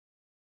our,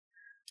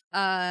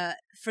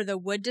 for the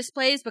wood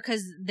displays,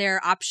 because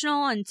they're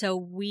optional. And so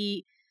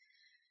we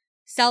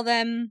sell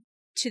them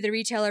to the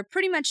retailer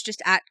pretty much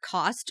just at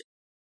cost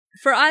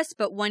for us.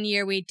 But one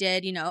year we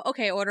did,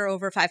 order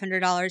over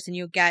 $500 and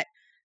you'll get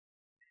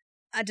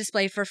a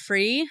display for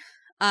free.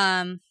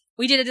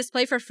 We did a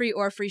display for free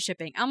or free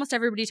shipping. Almost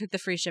everybody took the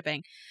free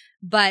shipping,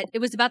 but it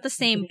was about the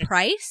same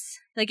price.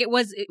 Like it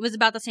was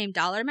about the same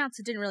dollar amount,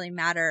 so it didn't really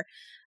matter.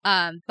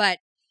 But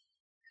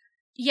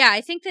yeah,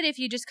 I think that if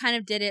you just kind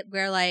of did it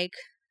where like,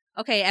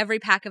 okay, every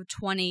pack of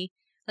 20,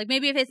 like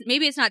maybe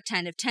it's not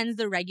 10, if 10's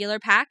the regular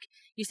pack,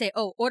 you say,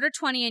 oh, order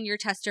 20 and your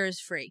tester is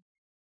free,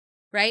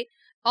 right?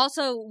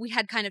 Also, we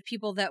had kind of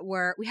people that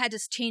we had to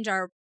change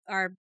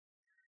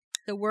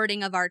the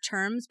wording of our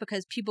terms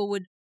because people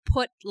would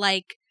put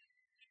like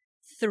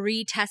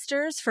 3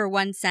 testers for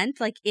 1 cent,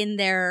 like in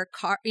their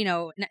cart,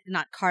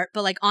 not cart,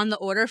 but like on the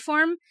order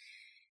form.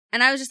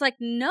 And I was just like,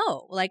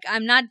 no, like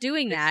I'm not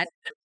doing that.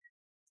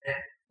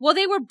 Well,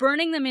 they were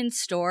burning them in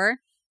store,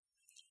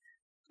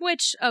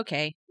 which,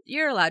 okay,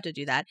 you're allowed to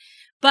do that.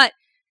 But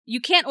you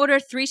can't order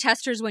 3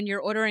 testers when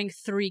you're ordering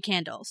 3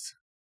 candles.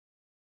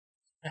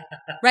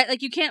 Right?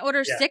 Like you can't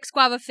order 6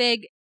 guava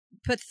fig,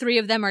 put 3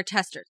 of them are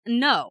testers.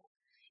 No.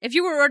 If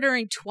you were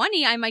ordering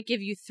 20, I might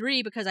give you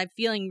 3 because I'm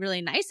feeling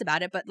really nice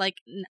about it. But like,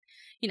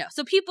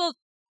 so people,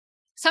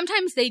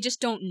 sometimes they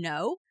just don't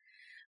know.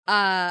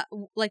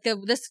 Like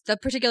the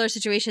particular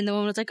situation, the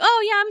woman was like,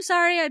 oh yeah, I'm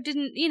sorry. I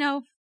didn't,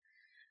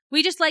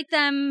 we just like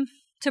them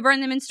to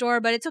burn them in store,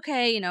 but it's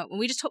okay.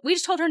 We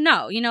just told her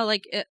no,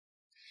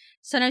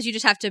 sometimes you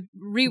just have to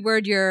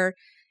reword your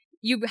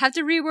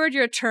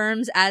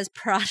terms as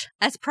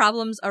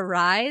problems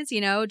arise,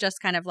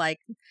 just kind of like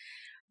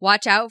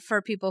watch out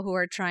for people who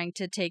are trying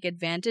to take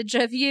advantage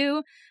of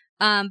you.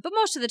 But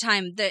most of the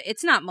time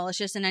it's not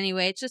malicious in any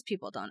way. It's just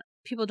people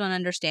don't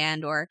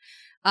understand or,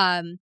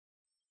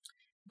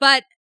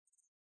 but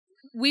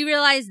we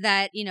realized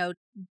that,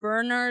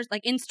 burners,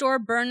 like in-store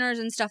burners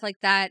and stuff like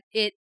that,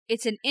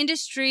 it's an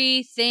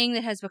industry thing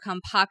that has become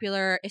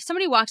popular. If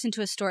somebody walks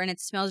into a store and it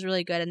smells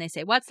really good and they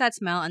say, what's that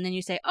smell? And then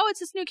you say, oh,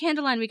 it's this new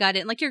candle line we got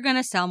it. Like you're going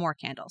to sell more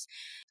candles.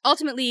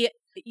 Ultimately,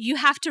 you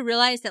have to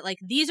realize that like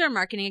these are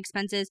marketing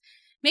expenses.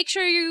 Make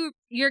sure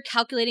you're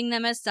calculating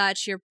them as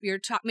such. You're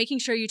making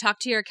sure you talk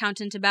to your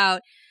accountant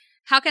about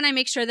how can I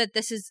make sure that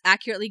this is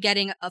accurately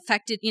getting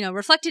reflected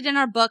in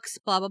our books,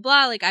 blah, blah,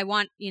 blah. Like I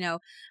want,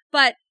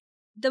 but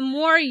the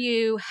more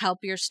you help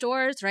your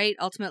stores, right,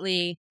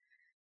 ultimately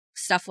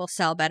stuff will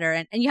sell better.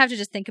 And you have to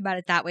just think about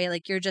it that way.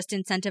 Like you're just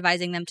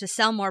incentivizing them to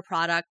sell more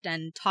product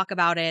and talk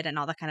about it and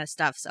all that kind of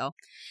stuff. So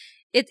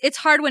it's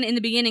hard when in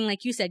the beginning,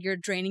 like you said, you're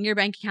draining your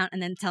bank account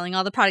and then selling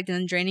all the product and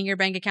then draining your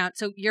bank account.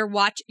 So you're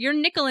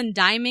nickel and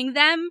diming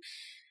them,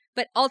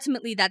 but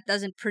ultimately that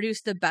doesn't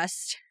produce the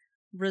best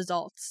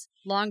results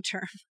long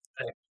term.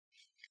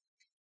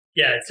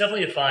 Yeah, it's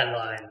definitely a fine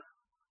line.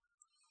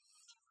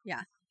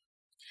 Yeah.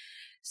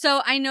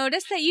 So I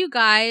noticed that you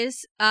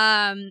guys,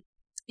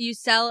 you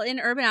sell in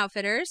Urban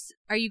Outfitters.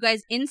 Are you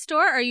guys in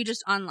store or are you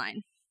just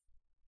online?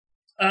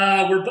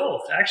 We're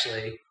both,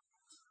 actually.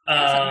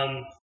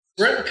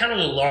 We're in kind of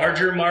the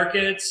larger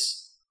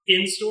markets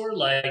in store,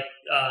 like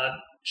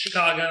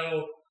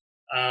Chicago,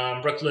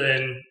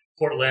 Brooklyn,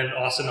 Portland,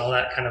 Austin, all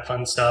that kind of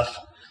fun stuff.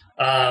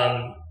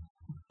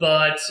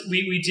 But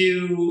we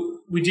do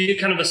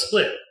kind of a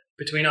split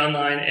between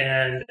online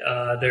and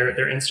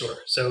their in store.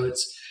 So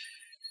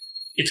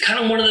it's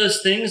kind of one of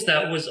those things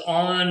that was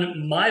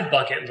on my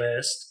bucket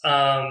list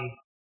a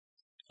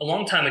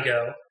long time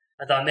ago.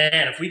 I thought,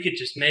 man, if we could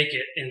just make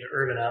it into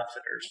Urban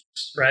Outfitters,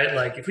 right?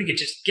 Like if we could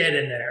just get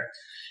in there.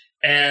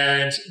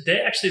 And they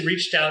actually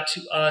reached out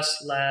to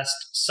us last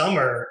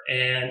summer,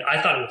 and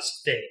I thought it was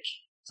fake.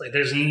 It's like,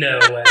 there's no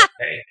way.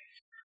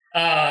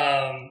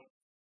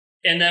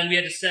 And then we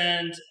had to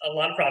send a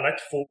lot of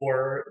product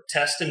for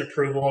test and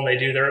approval, and they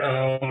do their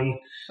own,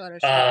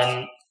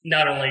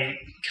 not only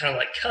kind of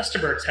like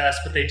customer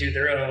tests, but they do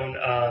their own,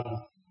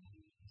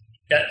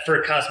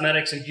 for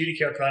cosmetics and beauty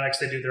care products,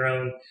 they do their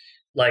own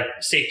like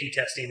safety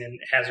testing and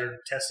hazard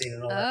testing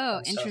and all that kind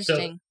of stuff.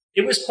 Interesting. So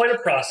it was quite a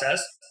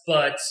process,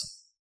 but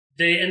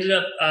they ended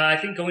up, I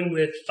think, going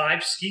with 5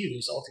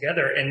 SKUs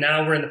altogether. And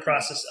now we're in the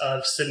process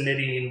of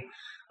submitting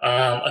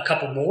a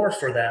couple more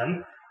for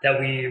them that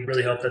we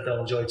really hope that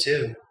they'll enjoy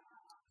too.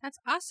 That's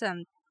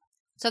awesome.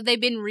 So have they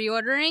been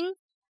reordering?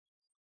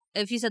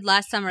 If you said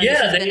last summer, this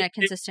has been a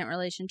consistent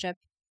relationship.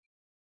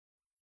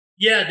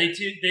 Yeah, they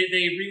do.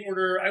 They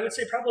reorder, I would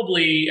say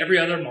probably every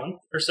other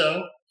month or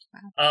so.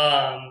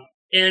 Wow.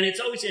 And it's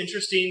always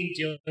interesting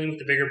dealing with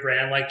the bigger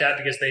brand like that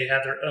because they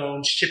have their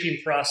own shipping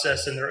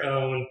process and their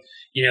own,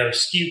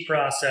 SKU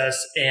process.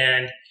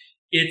 And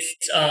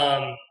it's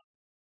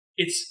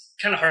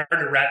kind of hard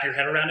to wrap your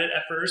head around it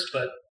at first,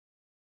 but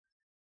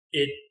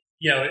it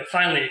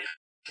finally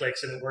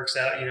clicks and it works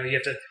out. You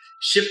have to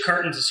ship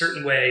cartons a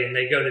certain way and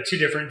they go to 2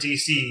 different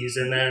DCs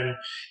and then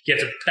you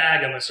have to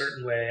bag them a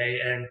certain way.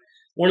 And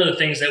one of the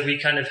things that we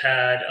kind of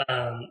had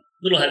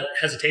little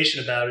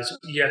hesitation about is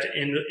you have to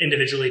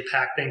individually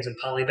pack things in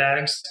poly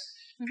bags,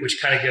 which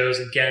kind of goes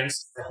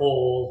against the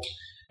whole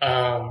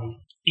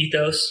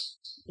ethos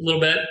a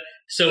little bit.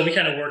 So we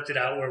kind of worked it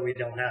out where we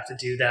don't have to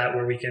do that,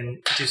 where we can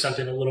do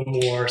something a little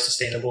more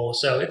sustainable.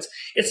 So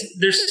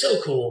they're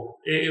so cool.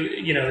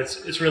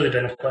 It's really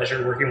been a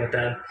pleasure working with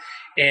them.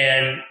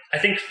 And I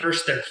think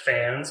first they're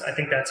fans. I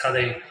think that's how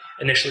they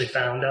initially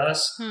found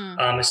us.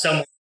 As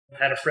someone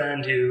had a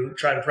friend who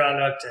tried a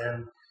product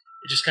and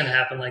it just kind of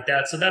happened like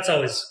that. So that's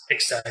always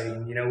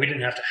exciting. We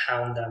didn't have to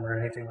hound them or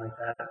anything like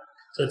that.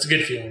 So it's a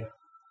good feeling.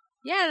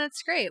 Yeah,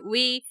 that's great.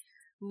 We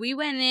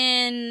went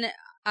in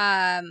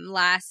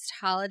last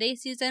holiday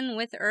season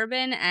with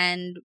Urban,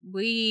 and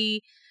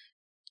we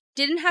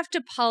didn't have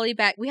to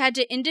polybag. We had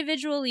to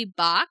individually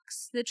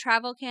box the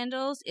travel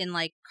candles in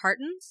like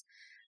cartons.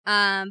 But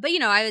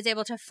I was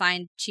able to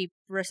find cheap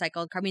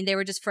recycled. I mean, they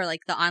were just for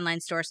like the online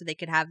store, so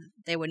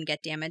they wouldn't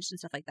get damaged and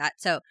stuff like that.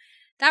 So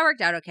that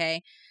worked out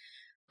okay.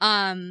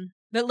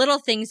 But little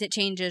things it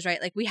changes, right?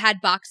 Like we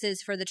had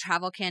boxes for the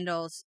travel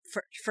candles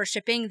for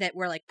shipping that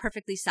were like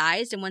perfectly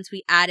sized. And once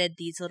we added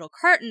these little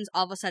cartons,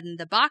 all of a sudden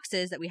the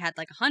boxes that we had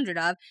like 100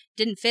 of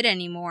didn't fit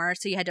anymore.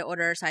 So you had to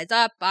order a size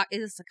up. It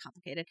was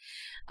complicated.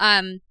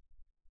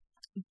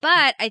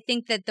 But I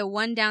think that the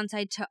one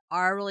downside to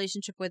our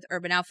relationship with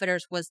Urban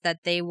Outfitters was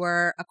that they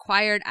were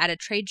acquired at a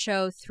trade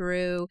show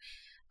through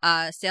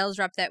a sales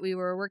rep that we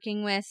were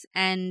working with.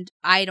 And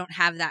I don't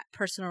have that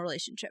personal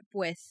relationship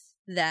with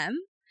them.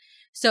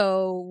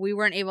 So we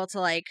weren't able to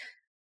like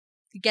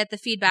get the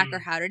feedback or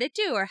how did it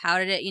do or how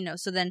did it,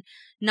 so then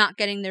not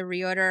getting the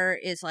reorder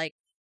is like,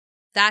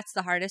 that's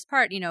the hardest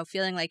part,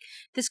 feeling like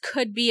this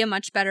could be a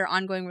much better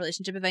ongoing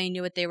relationship if I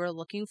knew what they were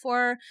looking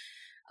for.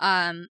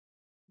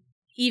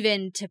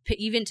 Even to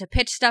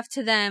pitch stuff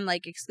to them,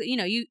 like,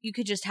 you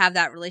could just have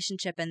that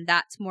relationship and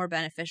that's more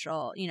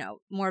beneficial,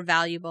 more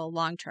valuable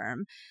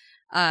long-term.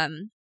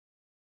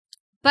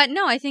 But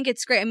no, I think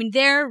it's great. I mean,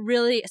 they're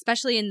really,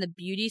 especially in the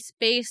beauty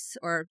space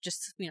or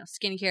just,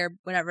 skincare,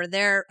 whatever,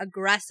 they're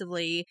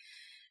aggressively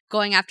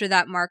going after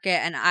that market.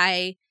 And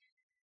I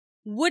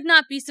would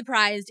not be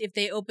surprised if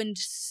they opened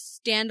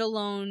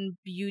standalone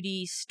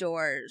beauty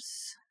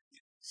stores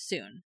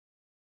soon.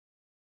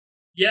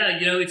 Yeah,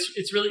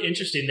 it's really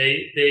interesting.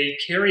 They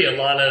carry a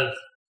lot of,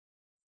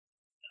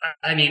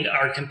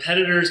 our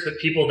competitors, but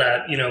people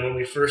that, when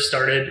we first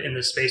started in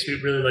this space, we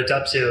really looked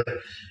up to.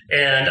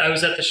 And I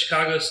was at the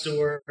Chicago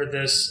store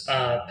this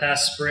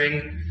past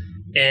spring,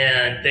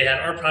 and they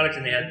had our product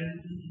and they had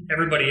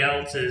everybody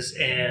else's.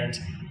 And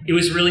it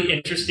was really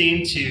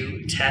interesting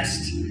to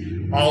test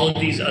all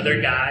of these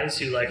other guys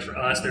who, like, for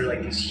us, they're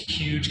like these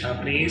huge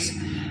companies.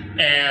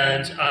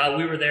 And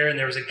we were there, and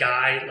there was a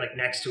guy like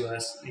next to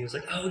us. And he was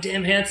like, "Oh,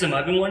 Damn Handsome!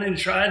 I've been wanting to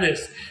try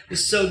this. This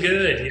is so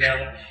good,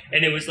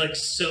 And it was like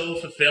so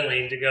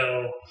fulfilling to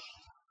go,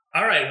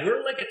 all right,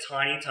 we're like a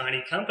tiny,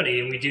 tiny company,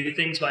 and we do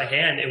things by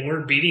hand, and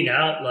we're beating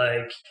out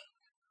like,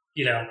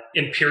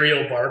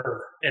 Imperial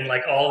Barber and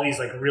like all these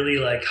like really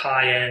like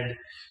high end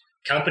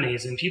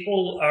companies, and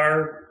people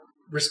are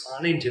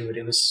responding to it.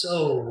 It was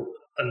so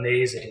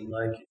amazing.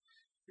 Like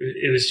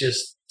it was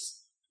just.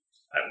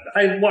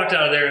 I walked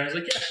out of there and I was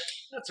like, yeah,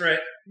 that's right.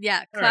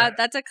 Yeah,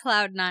 That's a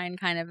Cloud9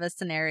 kind of a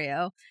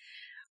scenario.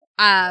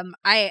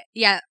 The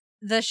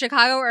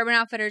Chicago Urban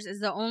Outfitters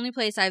is the only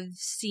place I've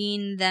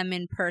seen them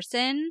in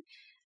person.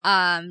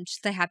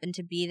 Just I happened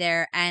to be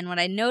there. And what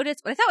I thought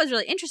was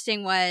really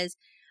interesting was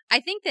I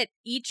think that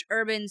each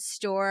urban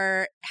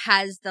store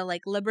has the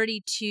like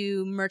liberty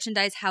to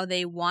merchandise how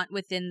they want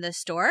within the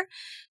store.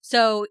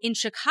 So in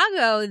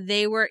Chicago,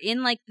 they were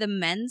in like the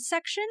men's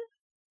section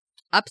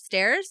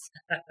upstairs.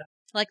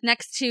 Like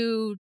next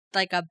to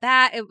like a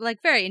bat,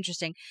 like very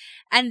interesting.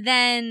 And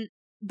then,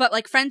 but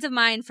like friends of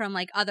mine from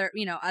like other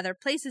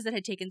places that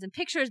had taken some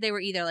pictures, they were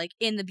either like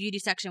in the beauty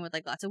section with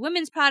like lots of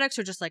women's products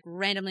or just like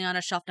randomly on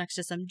a shelf next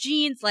to some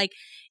jeans. Like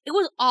it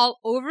was all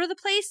over the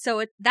place.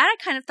 So that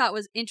I kind of thought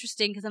was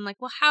interesting because I'm like,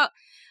 well,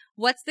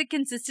 what's the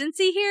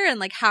consistency here? And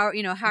like how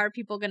are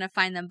people going to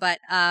find them? But,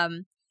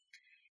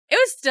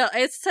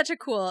 it's such a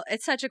cool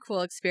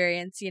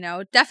experience,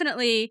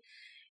 definitely.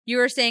 You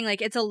were saying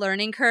like it's a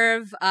learning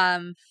curve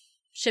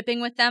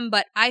shipping with them,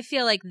 but I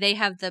feel like they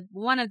have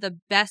one of the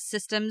best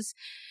systems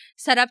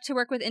set up to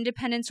work with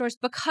independent stores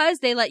because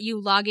they let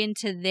you log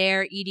into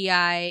their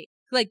EDI,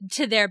 like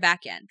to their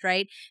back end,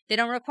 right? They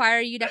don't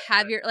require you to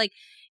have your like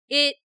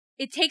it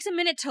takes a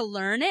minute to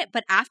learn it,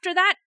 but after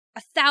that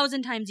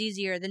 1,000 times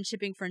easier than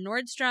shipping for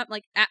Nordstrom,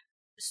 like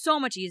so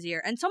much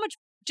easier and so much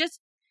just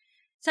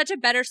such a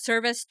better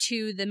service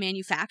to the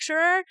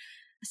manufacturer.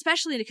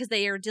 Especially because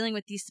they are dealing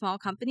with these small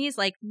companies,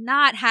 like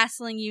not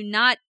hassling you,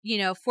 not,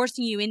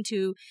 forcing you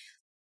into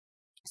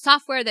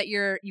software that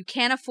you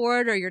can't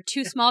afford or you're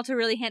too small to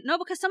really handle. No,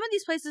 because some of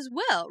these places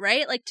will,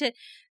 right? Like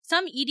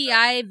some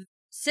EDI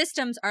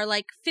systems are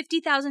like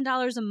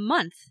 $50,000 a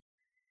month.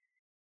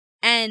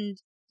 And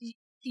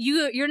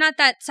you're not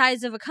that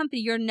size of a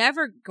company. You're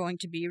never going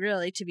to be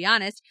really, to be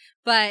honest.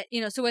 But,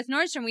 so with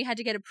Nordstrom, we had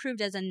to get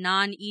approved as a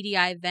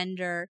non-EDI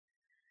vendor.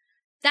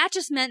 That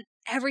just meant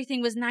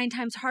everything was 9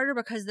 times harder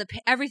because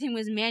everything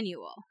was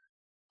manual.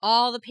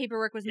 All the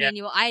paperwork was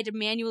manual. I had to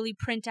manually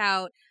print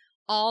out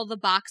all the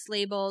box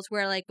labels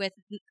where like with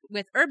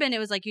Urban, it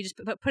was like you just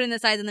put in the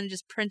size and then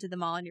just printed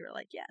them all and you were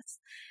like, yes.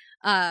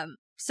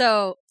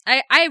 So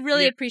I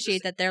really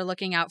appreciate that they're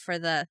looking out for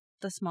the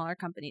smaller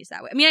companies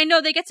that way. I mean, I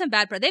know they get some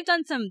bad press. They've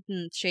done some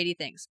shady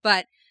things,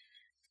 but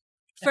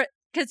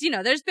because,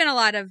 there's been a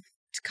lot of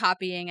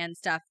copying and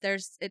stuff.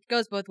 It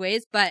goes both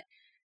ways, but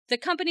the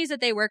companies that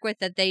they work with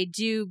that they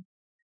do,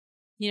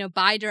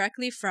 buy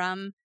directly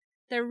from,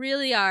 they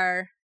really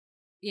are,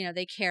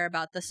 they care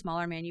about the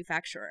smaller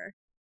manufacturer.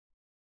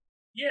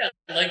 Yeah,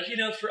 like,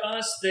 for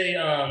us, they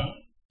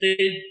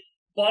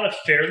bought a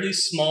fairly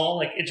small,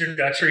 like,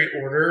 introductory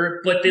order,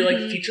 but they, like,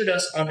 featured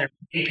us on their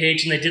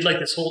page, and they did, like,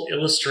 this whole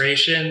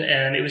illustration,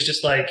 and it was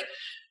just, like,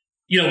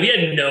 we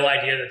had no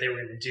idea that they were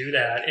going to do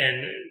that,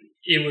 and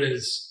it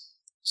was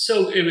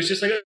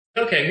just like,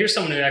 okay, here's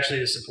someone who actually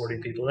is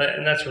supporting people,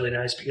 and that's really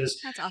nice, because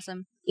that's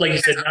awesome. Like you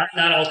said,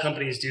 not all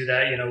companies do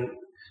that,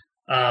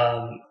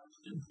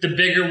 the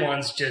bigger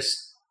ones just,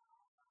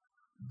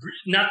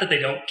 not that they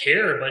don't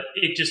care, but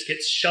it just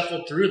gets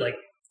shuffled through like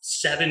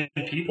 7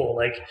 people.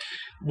 Like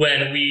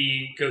when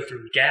we go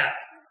through Gap,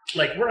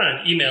 like we're on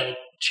an email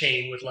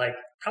chain with like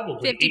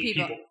probably 50 8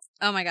 people.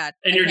 Oh my God.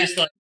 And you're just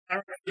like, all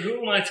right,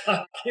 who am I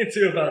talking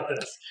to about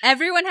this?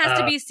 Everyone has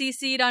to be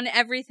CC'd on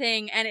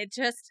everything, and it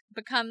just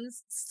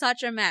becomes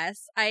such a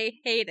mess. I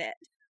hate it.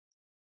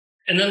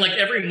 And then like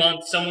every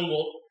month someone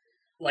will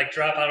like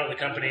drop out of the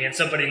company and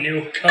somebody new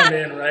will come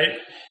in, right?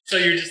 So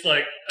you're just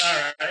like,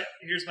 all right,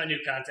 here's my new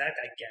contact,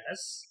 I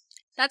guess.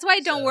 That's why I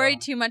don't worry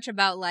too much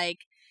about like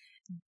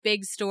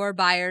big store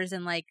buyers,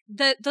 and like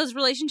those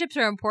relationships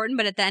are important,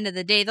 but at the end of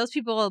the day, those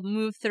people will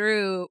move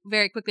through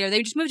very quickly, or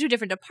they just move to a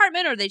different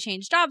department, or they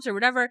change jobs or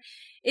whatever.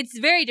 It's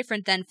very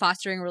different than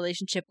fostering a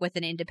relationship with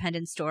an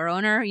independent store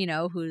owner,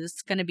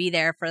 who's going to be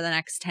there for the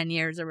next 10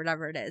 years or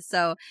whatever it is.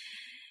 So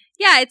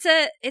yeah, it's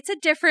a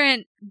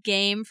different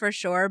game for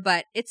sure,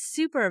 but it's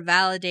super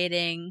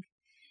validating,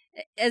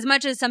 as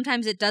much as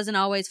sometimes it doesn't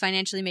always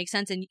financially make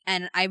sense.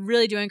 And I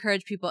really do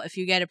encourage people, if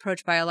you get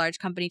approached by a large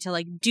company, to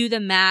like do the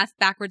math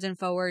backwards and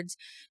forwards,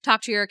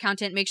 talk to your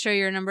accountant, make sure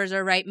your numbers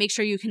are right, make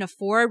sure you can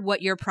afford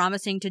what you're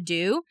promising to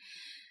do,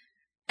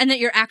 and that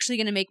you're actually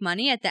going to make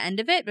money at the end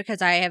of it,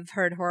 because I have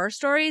heard horror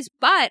stories.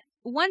 But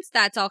once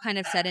that's all kind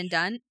of said and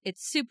done,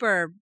 it's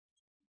super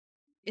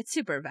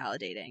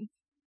validating.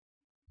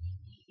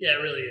 Yeah,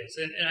 it really is.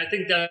 And I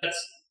think that's,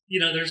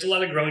 there's a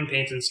lot of growing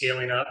pains and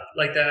scaling up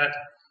like that.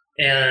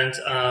 And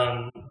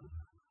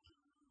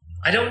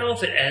I don't know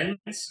if it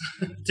ends,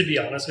 to be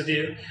honest with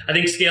you. I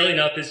think scaling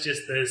up is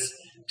just this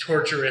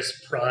torturous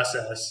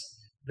process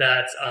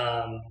that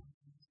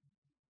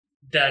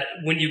that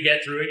when you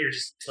get through it, you're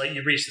just like,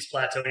 you reach this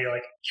plateau and you're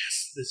like,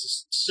 yes, this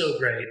is so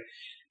great.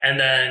 And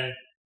then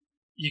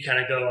you kind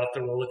of go off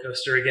the roller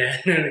coaster again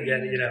and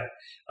again,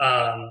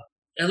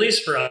 at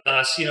least for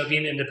us,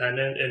 being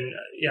independent, and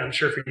I'm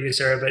sure for you,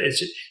 Sarah, but it's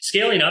just,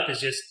 scaling up is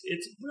just,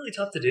 it's really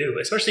tough to do,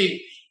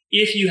 especially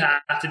if you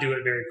have to do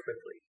it very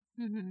quickly.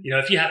 Mm-hmm.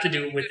 If you have to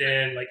do it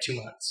within like 2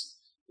 months,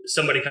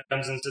 somebody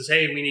comes and says,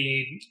 hey, we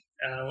need,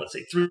 let's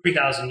say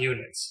 3,000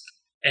 units,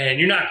 and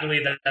you're not going to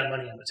leave that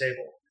money on the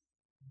table.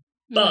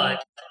 Mm-hmm.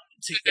 But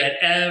to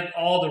get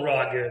all the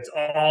raw goods,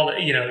 all the,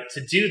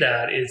 to do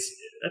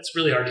that's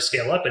really hard to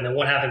scale up. And then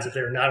what happens if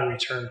they're not a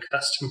return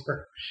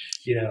customer?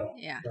 Yeah.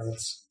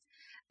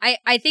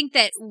 I think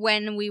that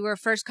when we were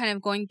first kind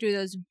of going through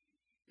those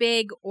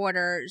big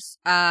orders,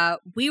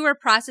 we were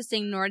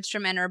processing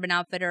Nordstrom and Urban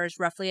Outfitters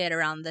roughly at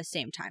around the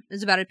same time. It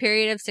was about a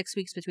period of 6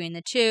 weeks between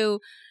the two.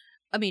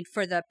 I mean,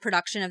 for the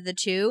production of the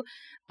two.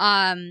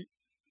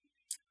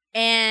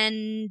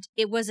 And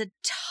it was a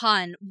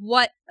ton.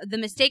 What the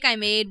mistake I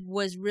made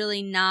was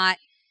really not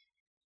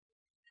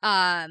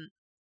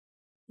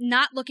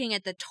looking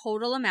at the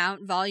total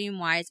amount volume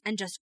wise and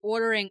just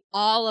ordering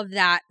all of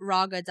that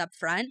raw goods up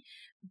front,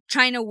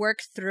 trying to work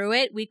through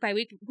it week by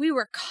week. We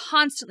were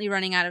constantly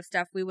running out of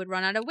stuff. We would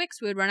run out of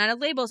wicks. We would run out of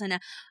labels. And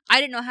I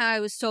didn't know how I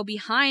was so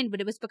behind,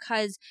 but it was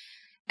because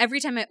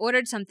every time I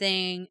ordered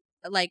something,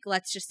 like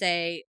let's just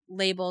say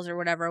labels or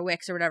whatever,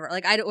 wicks or whatever,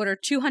 like I'd order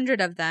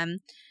 200 of them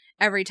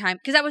every time,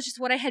 because that was just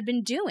what I had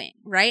been doing,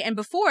 right? And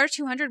before,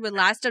 200 would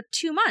last up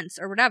 2 months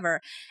or whatever.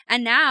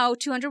 And now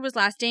 200 was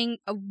lasting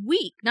a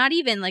week, not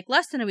even like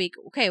less than a week.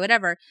 Okay,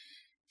 whatever.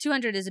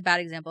 200 is a bad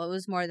example. It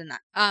was more than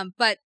that.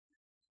 But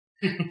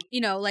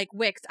like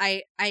wicks,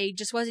 I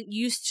just wasn't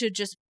used to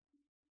just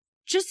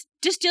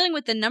dealing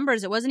with the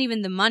numbers. It wasn't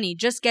even the money,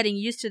 just getting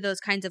used to those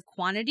kinds of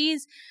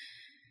quantities.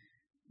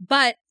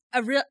 But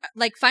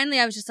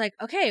finally I was just like,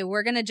 okay,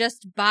 we're going to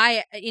just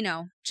buy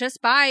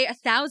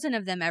 1,000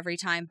 of them every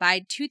time,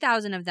 buy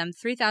 2,000 of them,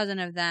 3,000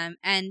 of them.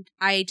 And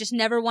I just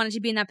never wanted to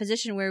be in that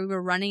position where we were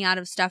running out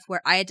of stuff,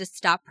 where I had to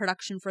stop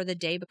production for the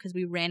day because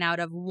we ran out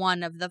of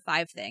one of the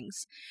 5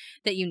 things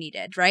that you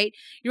needed, right?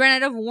 You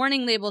ran out of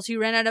warning labels. You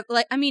ran out of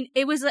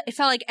it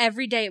felt like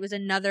every day it was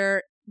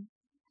another,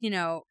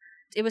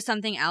 it was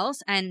something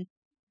else. And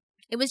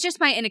it was just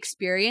my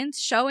inexperience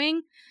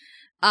showing.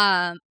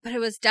 But it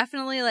was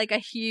definitely like a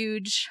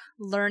huge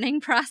learning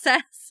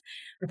process.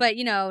 But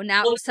now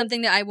it's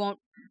something that I won't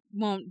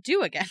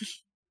do again.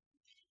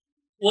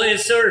 Well,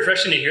 it's so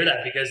refreshing to hear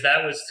that, because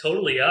that was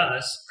totally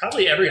us,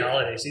 probably every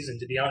holiday season,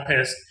 to be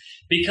honest.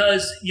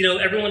 Because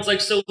everyone's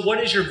like, so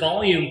what is your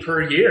volume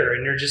per year?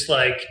 And you're just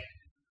like,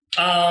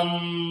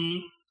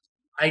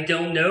 I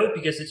don't know,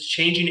 because it's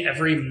changing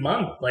every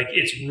month. Like,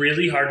 it's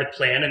really hard to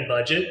plan and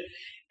budget.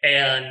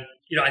 And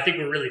I think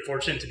we're really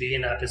fortunate to be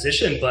in that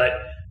position. But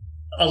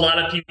a lot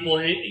of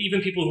people,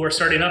 even people who are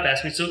starting up,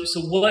 ask me, so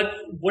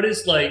what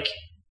is like,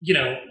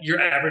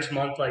 your average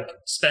month like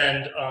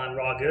spend on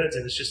raw goods?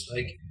 And it's just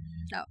like,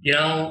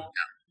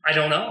 I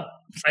don't know.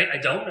 I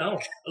don't know.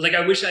 Like,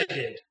 I wish I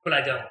did, but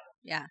I don't.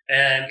 Yeah.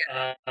 And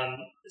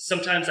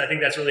sometimes I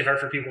think that's really hard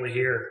for people to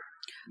hear.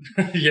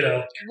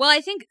 Well,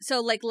 I think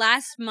so. Like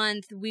last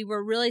month, we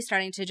were really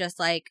starting to just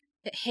like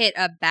hit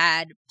a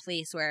bad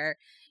place where,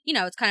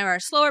 it's kind of our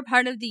slower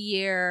part of the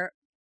year,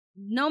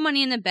 no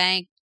money in the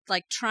bank,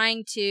 like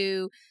trying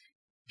to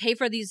pay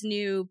for these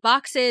new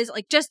boxes,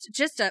 like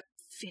just a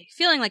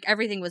feeling like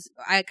everything was,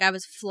 I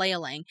was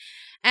flailing.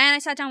 And I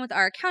sat down with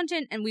our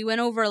accountant and we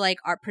went over like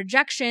our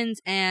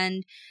projections,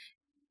 and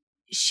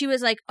she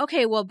was like,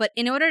 okay, well, but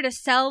in order to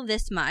sell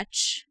this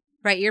much,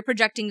 right, you're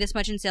projecting this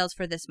much in sales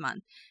for this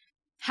month.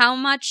 How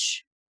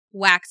much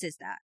wax is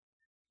that?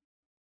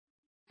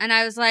 And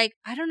I was like,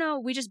 I don't know.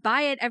 We just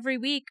buy it every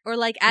week or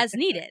like as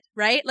needed,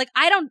 right? Like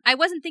I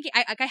wasn't thinking,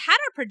 I had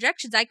our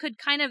projections. I could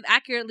kind of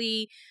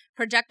accurately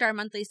project our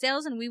monthly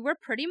sales and we were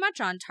pretty much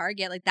on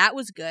target. Like that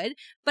was good.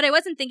 But I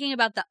wasn't thinking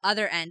about the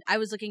other end. I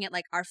was looking at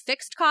like our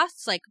fixed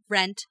costs, like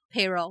rent,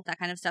 payroll, that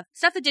kind of stuff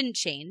that didn't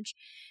change.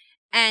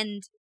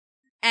 And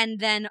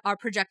then our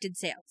projected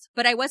sales.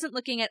 But I wasn't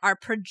looking at our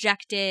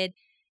projected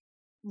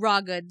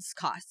raw goods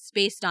costs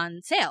based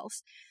on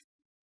sales.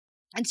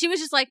 And she was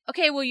just like,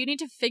 okay, well, you need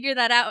to figure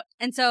that out.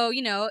 And so,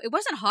 it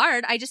wasn't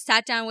hard. I just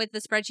sat down with the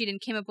spreadsheet and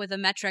came up with a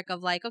metric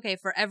of like, okay,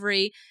 for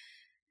every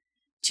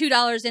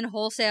 $2 in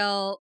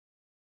wholesale,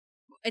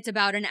 it's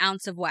about an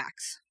ounce of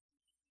wax.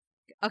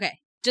 Okay.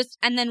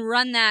 And then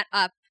run that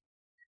up,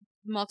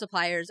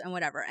 multipliers and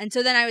whatever. And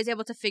so then I was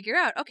able to figure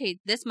out, okay,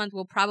 this month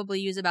we'll probably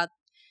use about,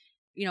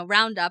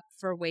 round up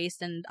for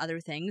waste and other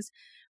things,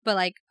 but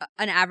like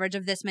an average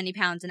of this many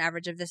pounds, an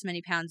average of this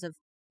many pounds of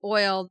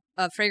oil,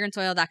 of fragrance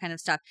oil, that kind of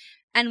stuff.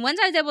 And once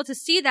I was able to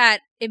see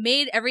that, it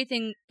made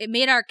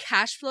our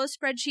cash flow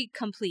spreadsheet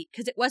complete,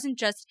 because it wasn't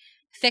just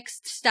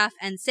fixed stuff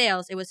and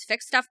sales. It was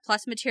fixed stuff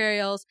plus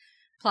materials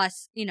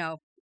plus,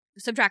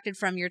 subtracted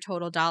from your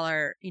total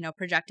dollar,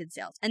 projected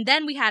sales. And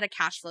then we had a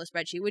cash flow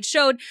spreadsheet, which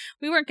showed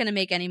we weren't going to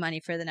make any money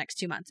for the next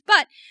 2 months.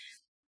 But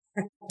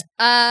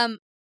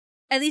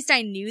at least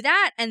I knew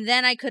that. And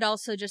then I could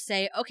also just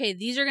say, okay,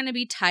 these are going to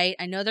be tight.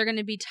 I know they're going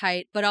to be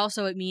tight, but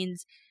also it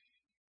means,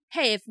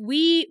 hey, if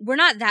we're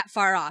not that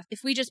far off,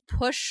 if we just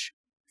push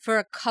for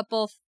a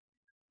couple,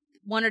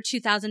 $1,000 or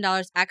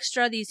 $2,000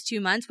 extra these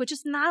 2 months, which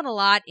is not a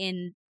lot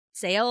in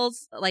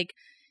sales, like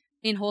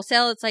in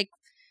wholesale, it's like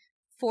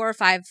 4 or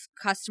 5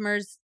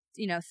 customers,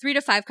 3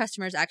 to 5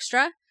 customers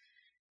extra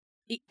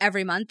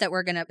every month that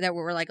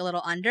we're like a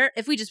little under.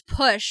 If we just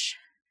push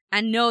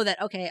and know that,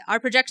 okay, our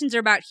projections are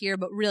about here,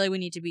 but really we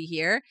need to be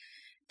here,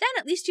 then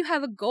at least you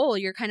have a goal.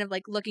 You're kind of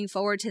like looking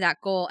forward to that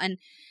goal. And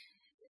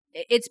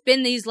it's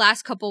been these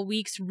last couple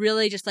weeks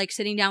really just like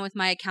sitting down with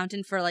my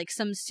accountant for like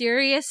some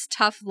serious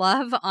tough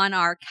love on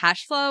our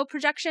cash flow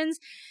projections.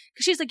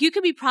 Because she's like, you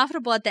could be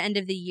profitable at the end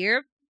of the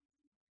year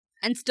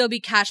and still be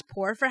cash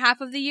poor for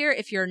half of the year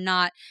if you're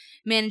not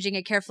managing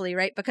it carefully,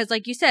 right? Because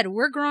like you said,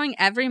 we're growing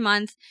every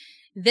month.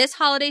 This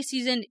holiday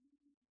season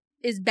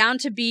is bound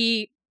to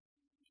be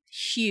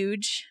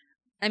huge.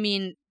 I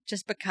mean,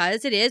 just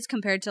because it is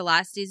compared to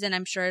last season,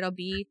 I'm sure it'll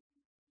be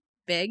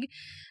big.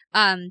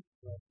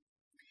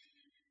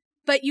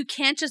 But you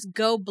can't just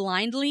go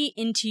blindly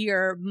into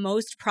your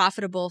most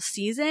profitable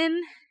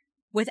season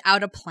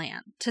without a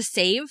plan to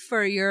save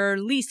for your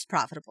least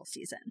profitable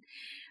season,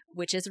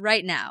 which is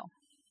right now.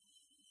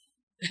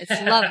 It's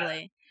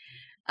lovely.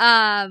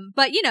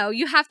 But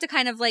you have to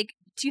kind of like,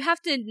 you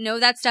have to know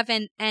that stuff.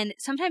 And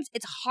sometimes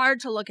it's hard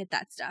to look at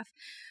that stuff.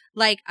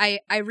 Like I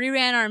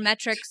reran our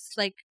metrics,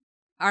 like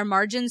our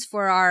margins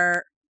for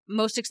our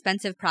most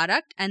expensive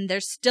product, and they're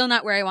still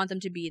not where I want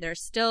them to be. They're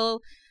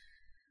still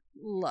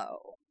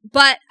low.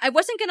 But I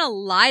wasn't going to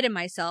lie to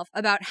myself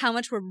about how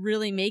much we're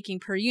really making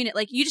per unit.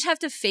 Like, you just have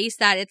to face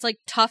that. It's like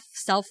tough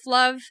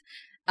self-love.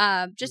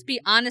 Just be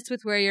honest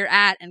with where you're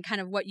at and kind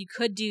of what you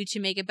could do to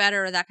make it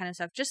better or that kind of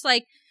stuff. Just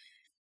like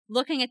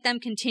looking at them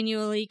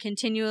continually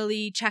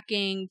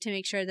checking to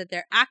make sure that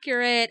they're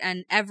accurate,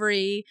 and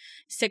every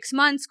 6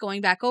 months going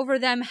back over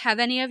them. Have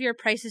any of your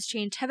prices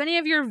changed? Have any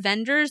of your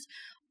vendors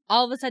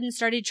all of a sudden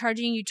started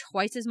charging you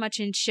twice as much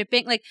in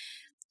shipping? Like,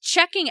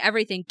 checking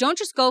everything. Don't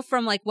just go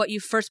from like what you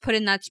first put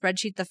in that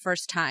spreadsheet the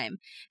first time.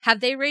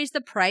 Have they raised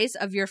the price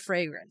of your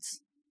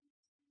fragrance?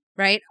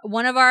 Right?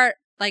 One of our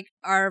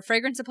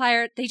fragrance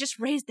supplier, they just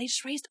raised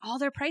all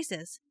their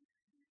prices.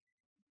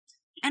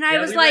 And I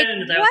was like,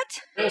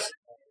 what?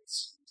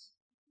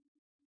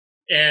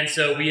 And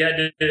so we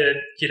had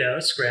to,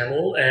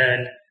 scramble,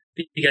 and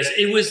because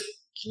it was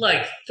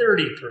like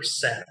 30%.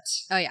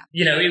 Oh yeah.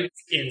 It was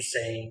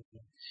insane.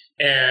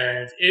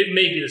 And it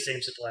may be the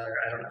same supplier.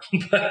 I don't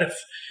know. But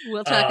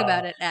we'll talk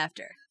about it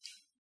after.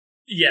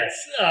 Yes.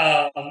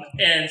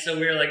 And so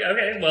we were like,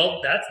 okay, well,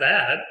 that's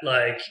that.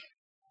 Like,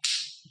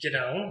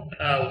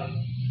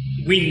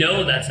 we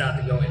know that's not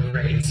the going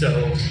rate. So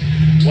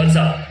what's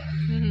up?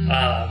 Mm-hmm.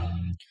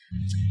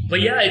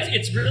 But yeah,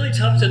 it's really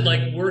tough to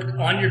like work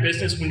on your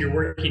business when you're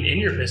working in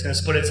your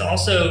business, but it's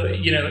also,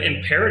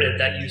 imperative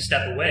that you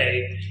step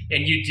away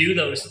and you do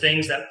those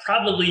things that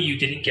probably you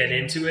didn't get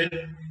into it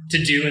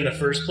to do in the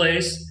first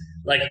place,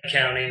 like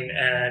accounting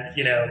and,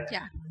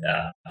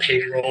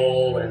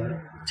 payroll and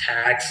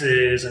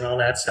taxes and all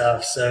that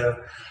stuff. So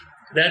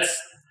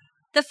that's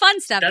the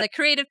fun stuff that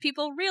creative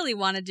people really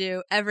want to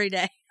do every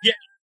day. Yeah,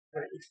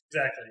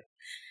 exactly.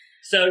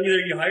 So either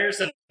you hire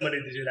somebody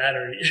to do that,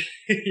 or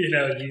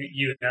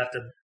you have to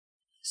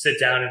sit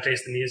down and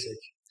face the music.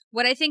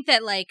 What I think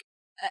that like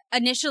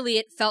initially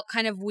it felt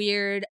kind of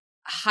weird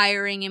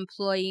hiring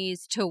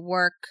employees to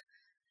work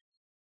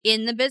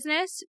in the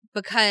business,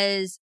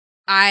 because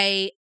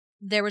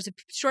there was a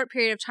short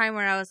period of time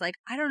where I was like,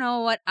 I don't know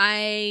what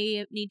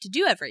I need to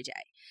do every day.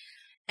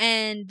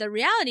 And the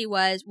reality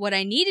was what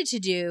I needed to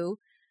do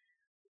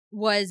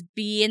was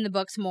be in the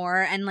books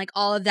more and like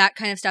all of that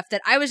kind of stuff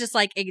that I was just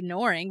like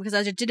ignoring because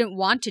I just didn't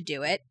want to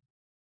do it.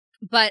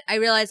 But I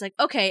realized like,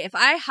 okay, if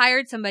I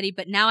hired somebody,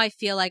 but now I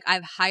feel like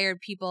I've hired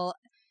people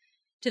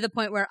to the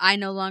point where I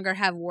no longer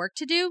have work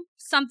to do,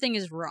 something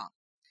is wrong.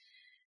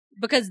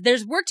 Because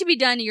there's work to be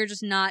done, you're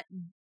just not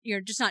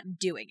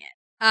doing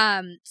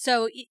it.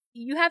 So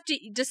you have to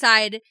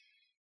decide,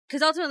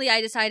 because ultimately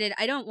I decided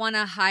I don't want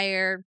to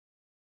hire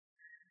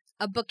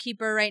a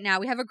bookkeeper right now.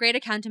 We have a great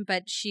accountant,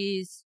 but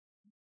she's,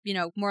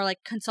 more like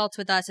consults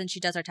with us and she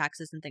does our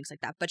taxes and things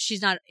like that. But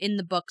she's not in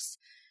the books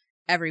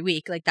every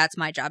week. Like that's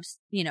my job.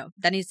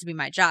 That needs to be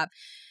my job.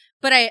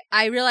 But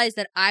I realized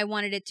that I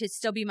wanted it to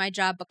still be my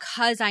job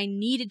because I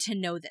needed to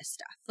know this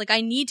stuff. Like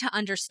I need to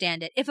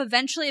understand it. If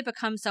eventually it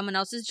becomes someone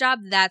else's job,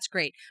 that's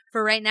great.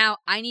 For right now,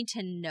 I need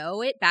to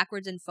know it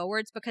backwards and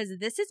forwards because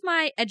this is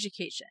my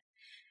education.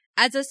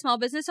 As a small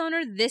business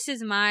owner, this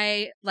is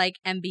my like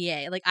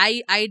MBA. Like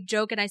I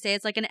joke and I say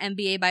it's like an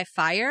MBA by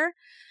fire.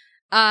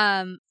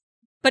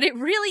 But it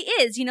really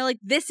is, like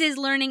this is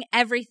learning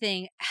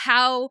everything,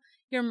 how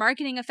your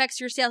marketing affects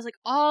your sales, like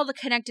all the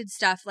connected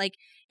stuff. Like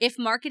if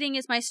marketing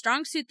is my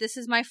strong suit, this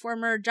is my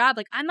former job.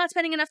 Like I'm not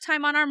spending enough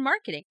time on our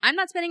marketing. I'm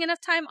not spending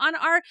enough time on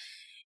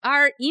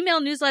our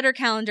email newsletter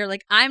calendar.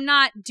 Like I'm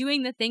not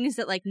doing the things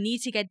that like need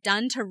to get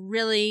done to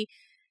really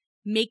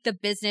make the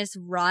business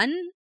run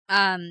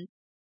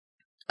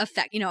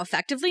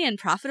effectively and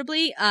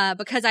profitably,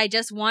 because I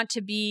just want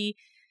to be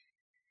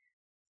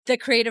the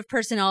creative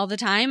person all the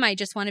time. I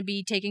just want to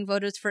be taking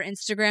photos for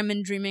Instagram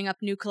and dreaming up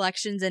new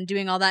collections and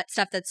doing all that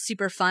stuff that's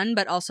super fun,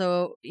 but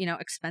also,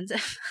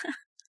 expensive.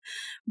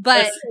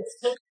 But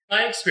that's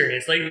my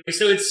experience. Like,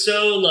 so it's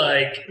so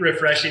like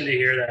refreshing to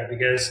hear that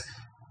because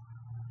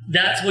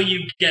that's what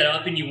you get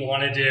up and you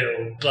want to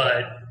do,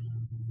 but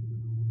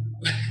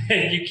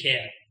you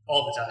can't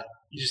all the time.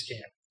 You just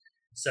can't.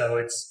 So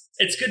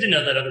it's good to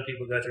know that other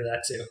people go through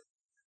that too.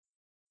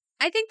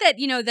 I think that,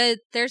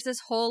 there's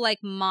this whole like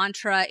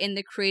mantra in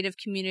the creative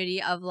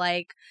community of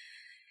like,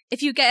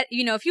 if you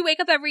wake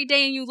up every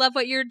day and you love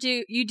what you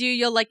do,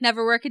 you'll like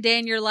never work a day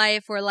in your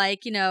life, or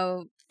like,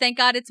 thank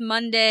God it's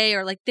Monday,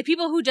 or like the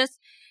people who just,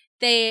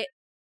 they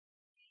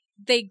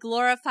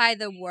glorify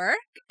the work.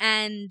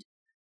 And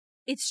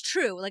it's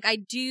true. Like I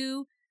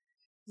do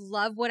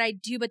love what I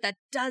do, but that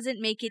doesn't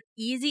make it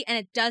easy. And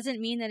it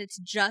doesn't mean that it's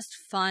just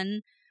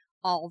fun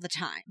all the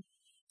time.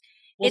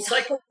 Well, it's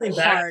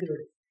hard.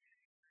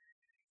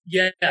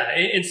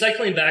 And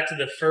cycling back to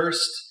the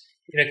first,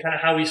 kind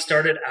of how we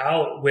started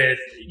out with,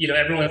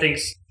 everyone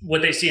thinks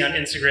what they see on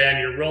Instagram,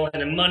 you're rolling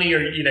in money,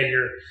 or,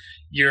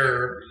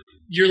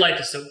 your life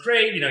is so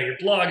great, your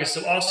blog is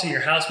so awesome,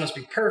 your house must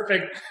be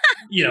perfect,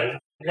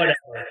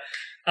 whatever.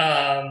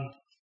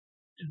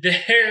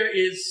 There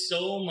is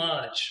so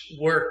much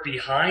work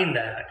behind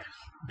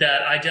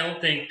that I don't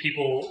think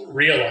people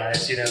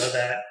realize,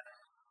 that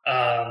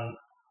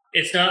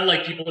it's not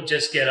like people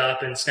just get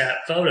up and snap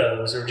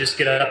photos or just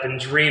get up and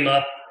dream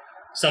up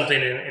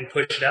something and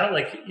push it out.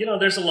 Like,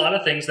 there's a lot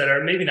of things that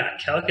are maybe not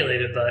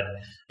calculated, but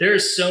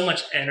there's so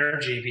much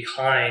energy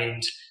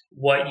behind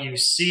what you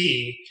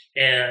see,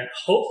 and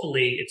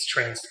hopefully it's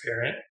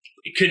transparent.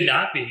 It could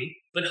not be,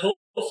 but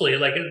hopefully,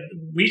 like,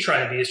 we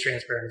try and be as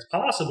transparent as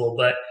possible,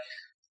 but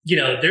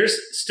there's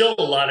still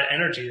a lot of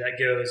energy that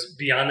goes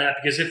beyond that,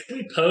 because if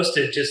we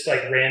posted just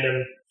like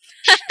random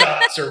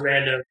shots or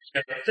random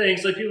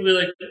things, like people would be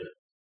like,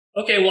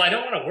 okay, well, I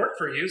don't want to work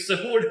for you, so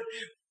what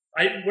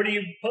are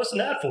you posting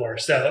that for?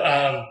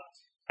 So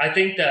I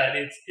think that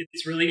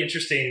it's really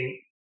interesting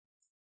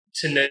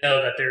to know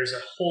that there's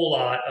a whole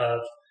lot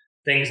of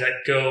things that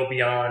go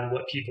beyond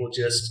what people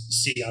just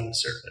see on the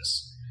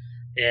surface.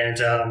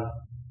 And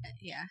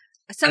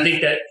I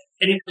think that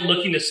anyone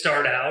looking to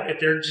start out, if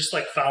they're just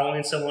like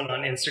following someone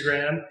on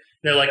Instagram,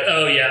 they're like,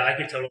 oh yeah, I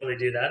could totally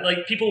do that.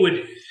 Like people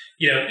would,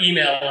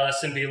 email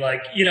us and be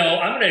like,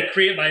 I'm going to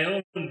create my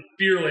own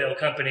beer oil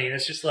company. And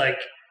it's just like,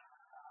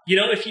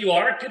 if you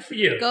are, good for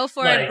you. Go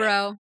for it,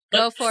 bro.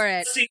 Go for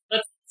it.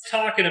 Let's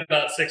talk in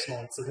about 6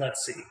 months and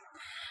let's see.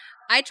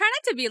 I try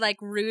not to be like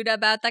rude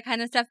about that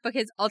kind of stuff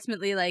because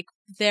ultimately, like,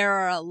 there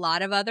are a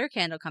lot of other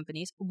candle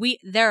companies.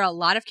 There are a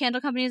lot of candle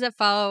companies that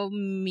follow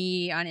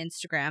me on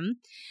Instagram.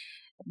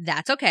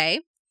 That's okay.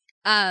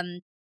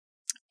 And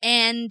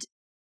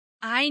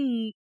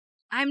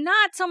I'm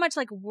not so much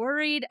like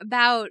worried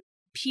about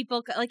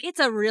people. Like, it's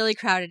a really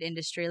crowded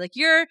industry. Like,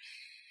 you're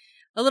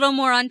a little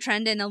more on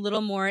trend and a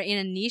little more in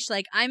a niche.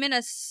 Like, I'm in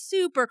a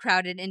super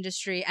crowded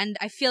industry and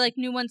I feel like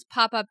new ones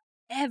pop up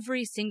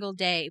every single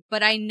day,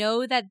 but I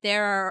know that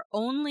there are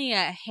only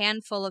a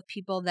handful of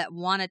people that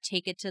want to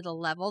take it to the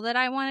level that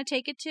I want to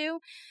take it to.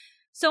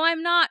 So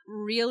I'm not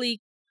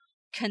really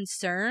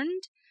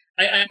concerned.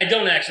 I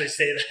don't actually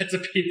say that to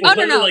people. Oh,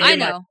 no, like, I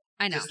know.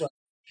 Like,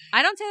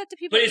 I don't say that to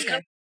people but it's kind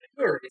of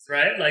breweries,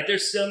 right? Like,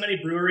 there's so many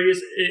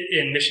breweries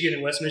in Michigan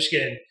and West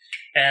Michigan,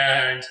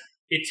 and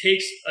it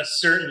takes a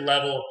certain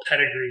level of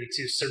pedigree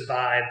to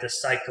survive the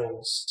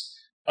cycles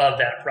of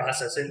that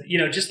process. And,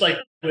 just like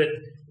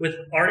with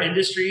our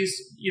industries,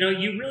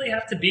 you really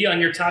have to be on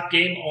your top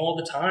game all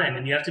the time,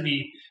 and you have to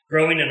be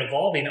growing and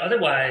evolving.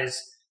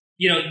 Otherwise,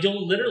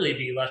 you'll literally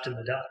be left in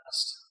the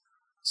dust.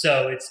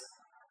 So it's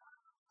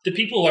the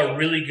people who are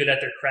really good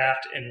at their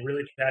craft and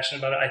really passionate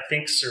about it, I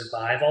think,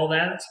 survive all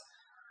that.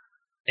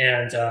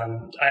 And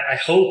I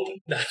hope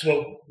that's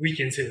what we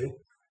can do.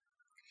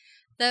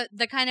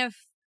 The kind of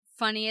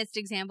funniest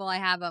example I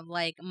have of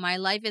like my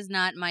life is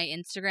not my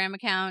Instagram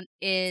account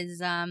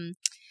is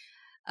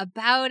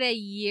about a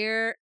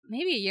year,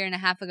 maybe a year and a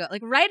half ago,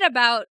 like right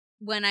about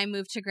when I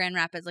moved to Grand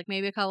Rapids, like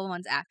maybe a couple of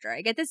months after,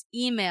 I get this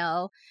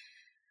email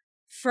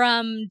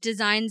from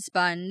Design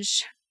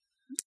Sponge,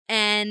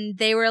 and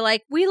they were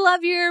like, we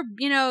love your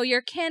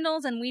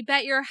candles, and we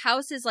bet your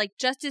house is like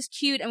just as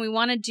cute, and we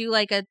want to do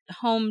like a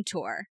home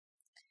tour.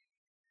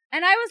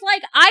 And I was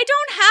like, I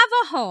don't have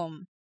a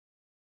home.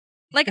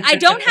 Like, I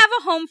don't have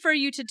a home for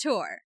you to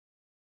tour.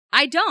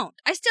 I don't.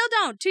 I still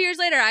don't. 2 years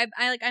later,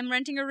 I'm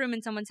renting a room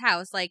in someone's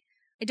house. Like,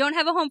 I don't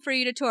have a home for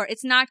you to tour.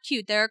 It's not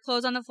cute. There are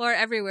clothes on the floor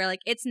everywhere. Like,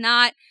 it's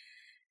not,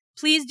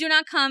 please do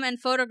not come and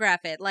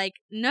photograph it. Like,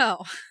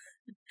 no.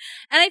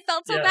 And I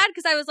felt so bad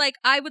because I was like,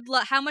 I would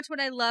love, how much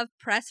would I love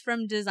press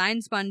from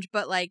Design Sponge?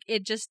 But like,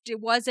 it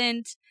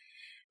wasn't,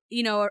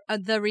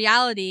 the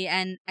reality.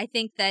 And I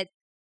think that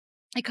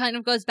it kind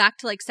of goes back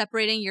to like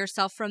separating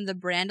yourself from the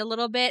brand a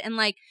little bit and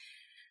like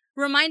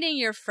reminding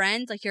your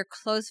friends, like your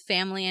close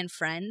family and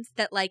friends,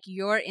 that like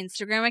your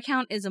Instagram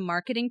account is a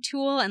marketing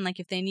tool. And like,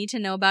 if they need to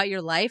know about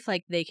your life,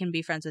 like they can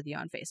be friends with you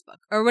on Facebook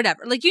or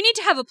whatever. Like, you need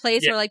to have a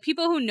place where like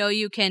people who know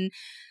you can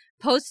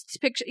post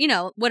pictures,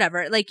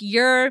 whatever. Like,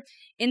 your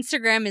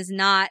Instagram is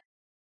not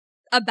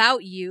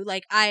about you.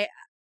 Like, I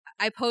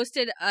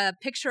posted a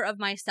picture of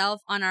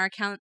myself on our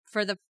account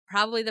for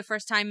probably the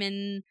first time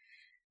in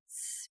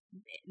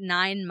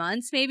 9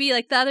 months, maybe,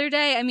 like the other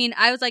day. I mean,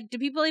 I was like, do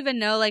people even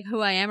know like who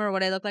I am or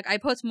what I look like? I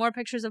post more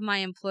pictures of my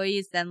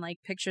employees than like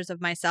pictures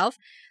of myself.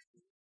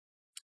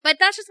 But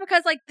that's just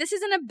because like this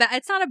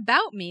it's not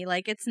about me.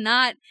 Like, it's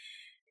not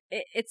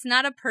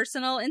a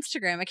personal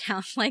Instagram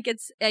account. Like,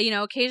 it's,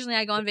 occasionally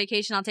I go on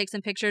vacation, I'll take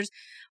some pictures,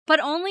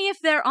 but only if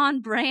they're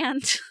on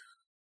brand.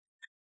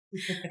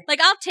 Like,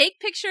 I'll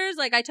take pictures.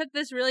 Like, I took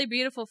this really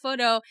beautiful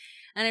photo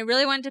and I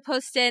really wanted to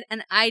post it,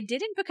 and I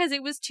didn't because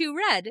it was too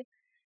red.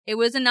 It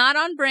was not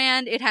on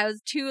brand. It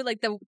has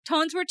the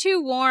tones were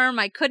too warm.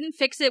 I couldn't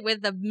fix it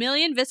with a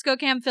million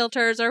ViscoCam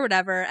filters or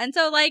whatever. And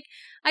so like,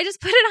 I just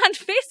put it on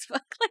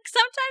Facebook. Like,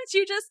 sometimes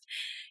you just,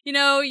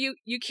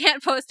 you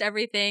can't post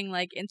everything.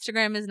 Like,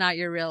 Instagram is not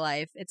your real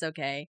life. It's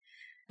okay.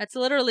 That's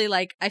literally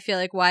like, I feel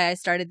like why I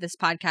started this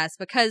podcast,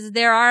 because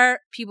there are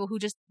people who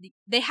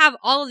they have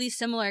all of these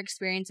similar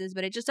experiences,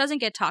 but it just doesn't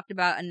get talked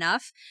about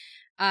enough.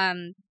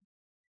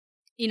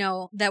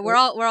 That we're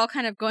all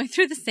kind of going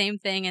through the same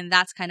thing, and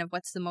that's kind of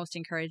what's the most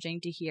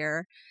encouraging to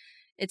hear.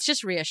 It's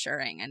just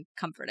reassuring and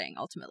comforting,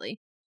 ultimately.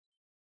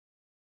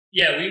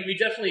 Yeah, we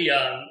definitely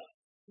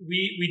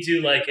we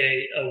do like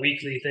a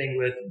weekly thing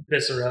with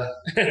Viscera.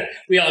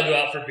 We all go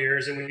out for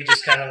beers, and we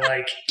just kind of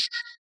like,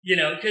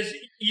 because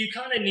you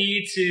kind of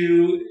need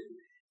to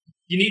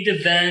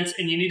vent,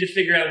 and you need to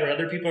figure out what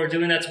other people are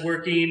doing that's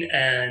working,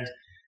 and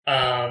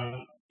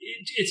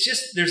it's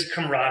just, there's a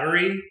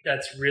camaraderie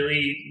that's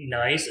really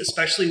nice,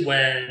 especially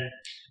when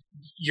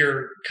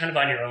you're kind of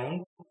on your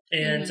own.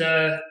 And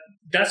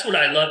that's what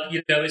I love.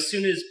 As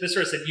soon as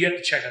Viscera said, you have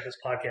to check out this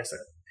podcast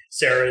that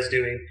Sarah is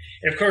doing.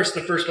 And of course, the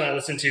first one I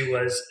listened to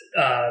was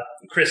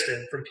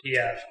Kristen from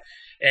PF.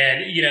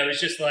 And,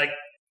 it's just like,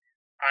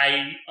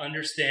 I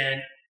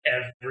understand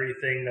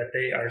everything that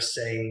they are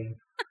saying.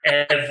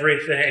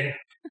 Everything.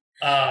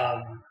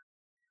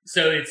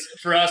 So it's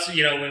for us,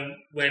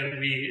 when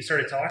we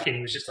started talking,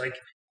 it was just like,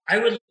 I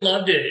would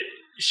love to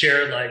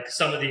share like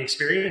some of the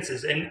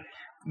experiences, and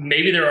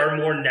maybe there are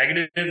more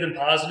negative than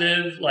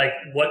positive, like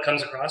what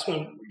comes across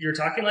when you're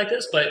talking like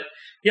this. But,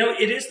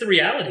 it is the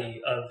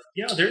reality of,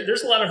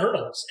 there's a lot of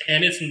hurdles,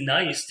 and it's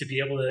nice to be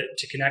able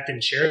to connect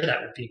and share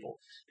that with people,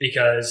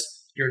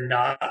 because you're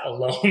not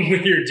alone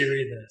when you're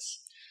doing this.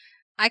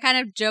 I kind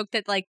of joke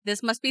that like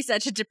this must be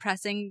such a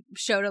depressing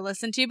show to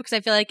listen to because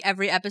I feel like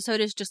every episode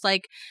is just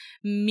like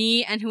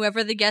me and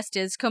whoever the guest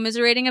is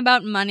commiserating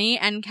about money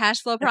and cash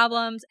flow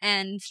problems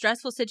and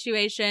stressful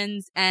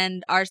situations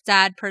and our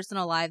sad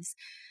personal lives.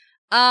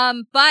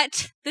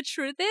 But the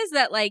truth is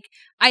that like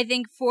I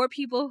think for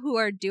people who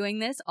are doing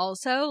this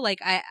also,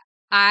 like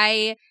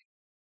I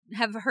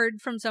have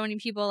heard from so many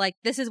people like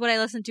this is what I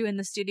listen to in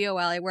the studio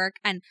while I work,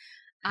 and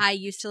I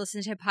used to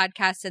listen to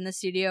podcasts in the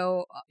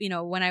studio, you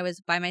know, when I was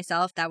by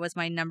myself. That was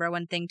my number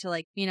one thing to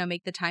like, you know,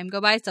 make the time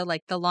go by. So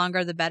like the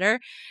longer, the better.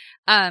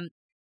 And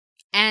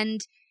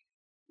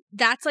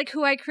that's like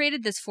who I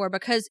created this for,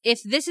 because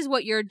if this is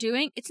what you're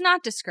doing, it's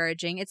not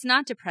discouraging. It's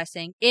not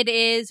depressing. It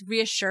is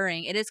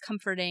reassuring. It is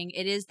comforting.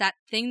 It is that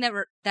thing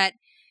that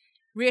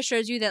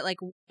reassures you that like,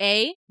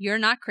 A, you're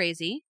not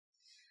crazy.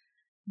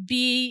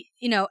 B,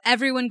 you know,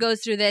 everyone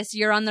goes through this.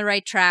 You're on the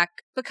right track.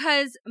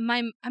 Because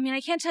I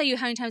can't tell you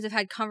how many times I've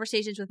had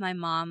conversations with my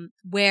mom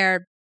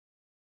where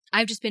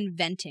I've just been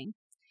venting.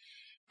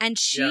 And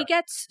she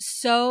gets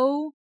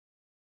so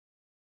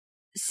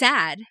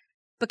sad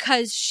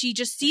because she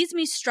just sees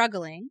me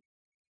struggling,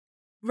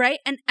 right?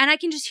 And I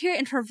can just hear it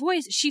in her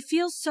voice. She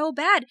feels so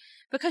bad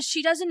because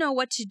she doesn't know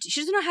what to do.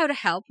 She doesn't know how to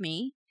help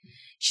me.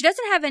 She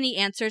doesn't have any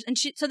answers. And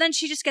so then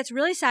she just gets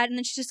really sad. And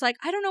then she's just like,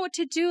 I don't know what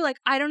to do. Like,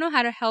 I don't know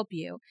how to help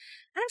you.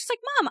 And I'm just like,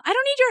 Mom, I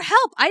don't need your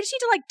help. I just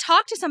need to like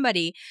talk to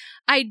somebody.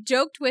 I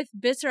joked with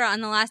Bissera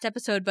on the last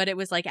episode, but it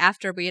was like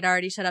after we had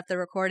already set up the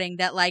recording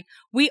that like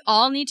we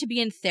all need to be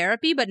in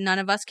therapy, but none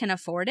of us can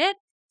afford it.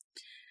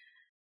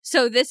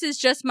 So this is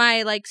just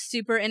my like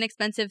super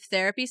inexpensive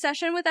therapy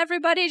session with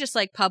everybody, just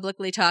like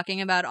publicly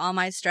talking about all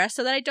my stress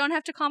so that I don't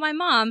have to call my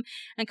mom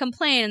and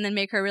complain and then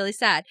make her really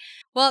sad.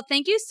 Well,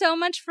 thank you so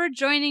much for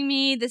joining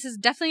me. This is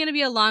definitely going to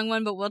be a long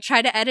one, but we'll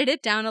try to edit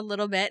it down a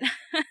little bit.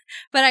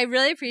 But I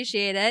really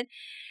appreciate it.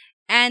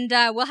 And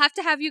we'll have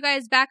to have you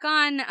guys back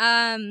on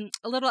a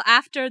little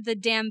after the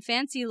Damn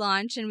Fancy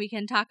launch, and we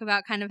can talk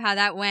about kind of how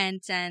that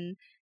went, and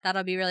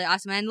that'll be really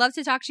awesome. And I'd love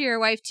to talk to your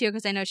wife too,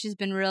 because I know she's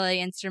been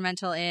really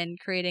instrumental in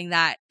creating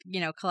that,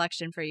 you know,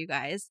 collection for you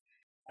guys.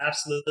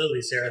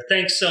 Absolutely, Sarah.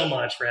 Thanks so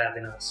much for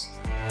having us.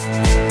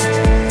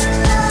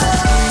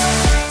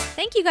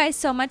 Thank you guys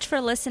so much for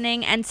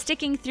listening and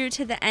sticking through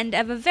to the end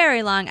of a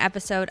very long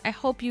episode. I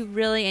hope you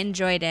really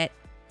enjoyed it.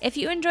 If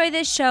you enjoy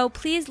this show,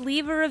 please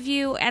leave a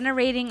review and a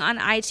rating on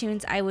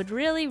iTunes. I would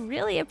really,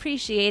 really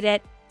appreciate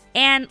it.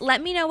 And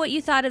let me know what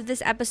you thought of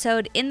this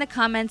episode in the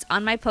comments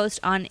on my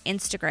post on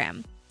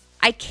Instagram.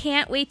 I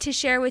can't wait to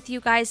share with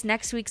you guys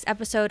next week's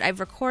episode. I've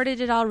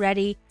recorded it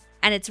already,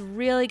 and it's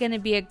really going to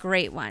be a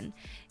great one.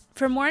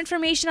 For more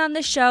information on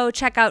the show,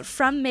 check out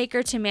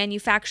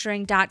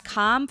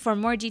FromMakerToManufacturing.com for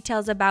more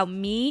details about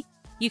me.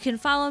 You can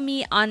follow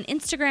me on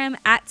Instagram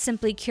at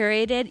Simply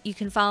Curated. You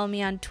can follow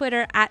me on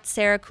Twitter at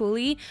Sarah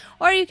Cooley,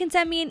 or you can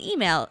send me an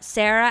email,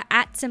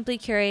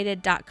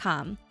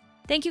 sarah@simplycurated.com.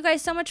 Thank you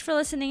guys so much for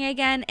listening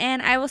again,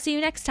 and I will see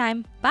you next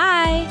time.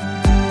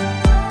 Bye!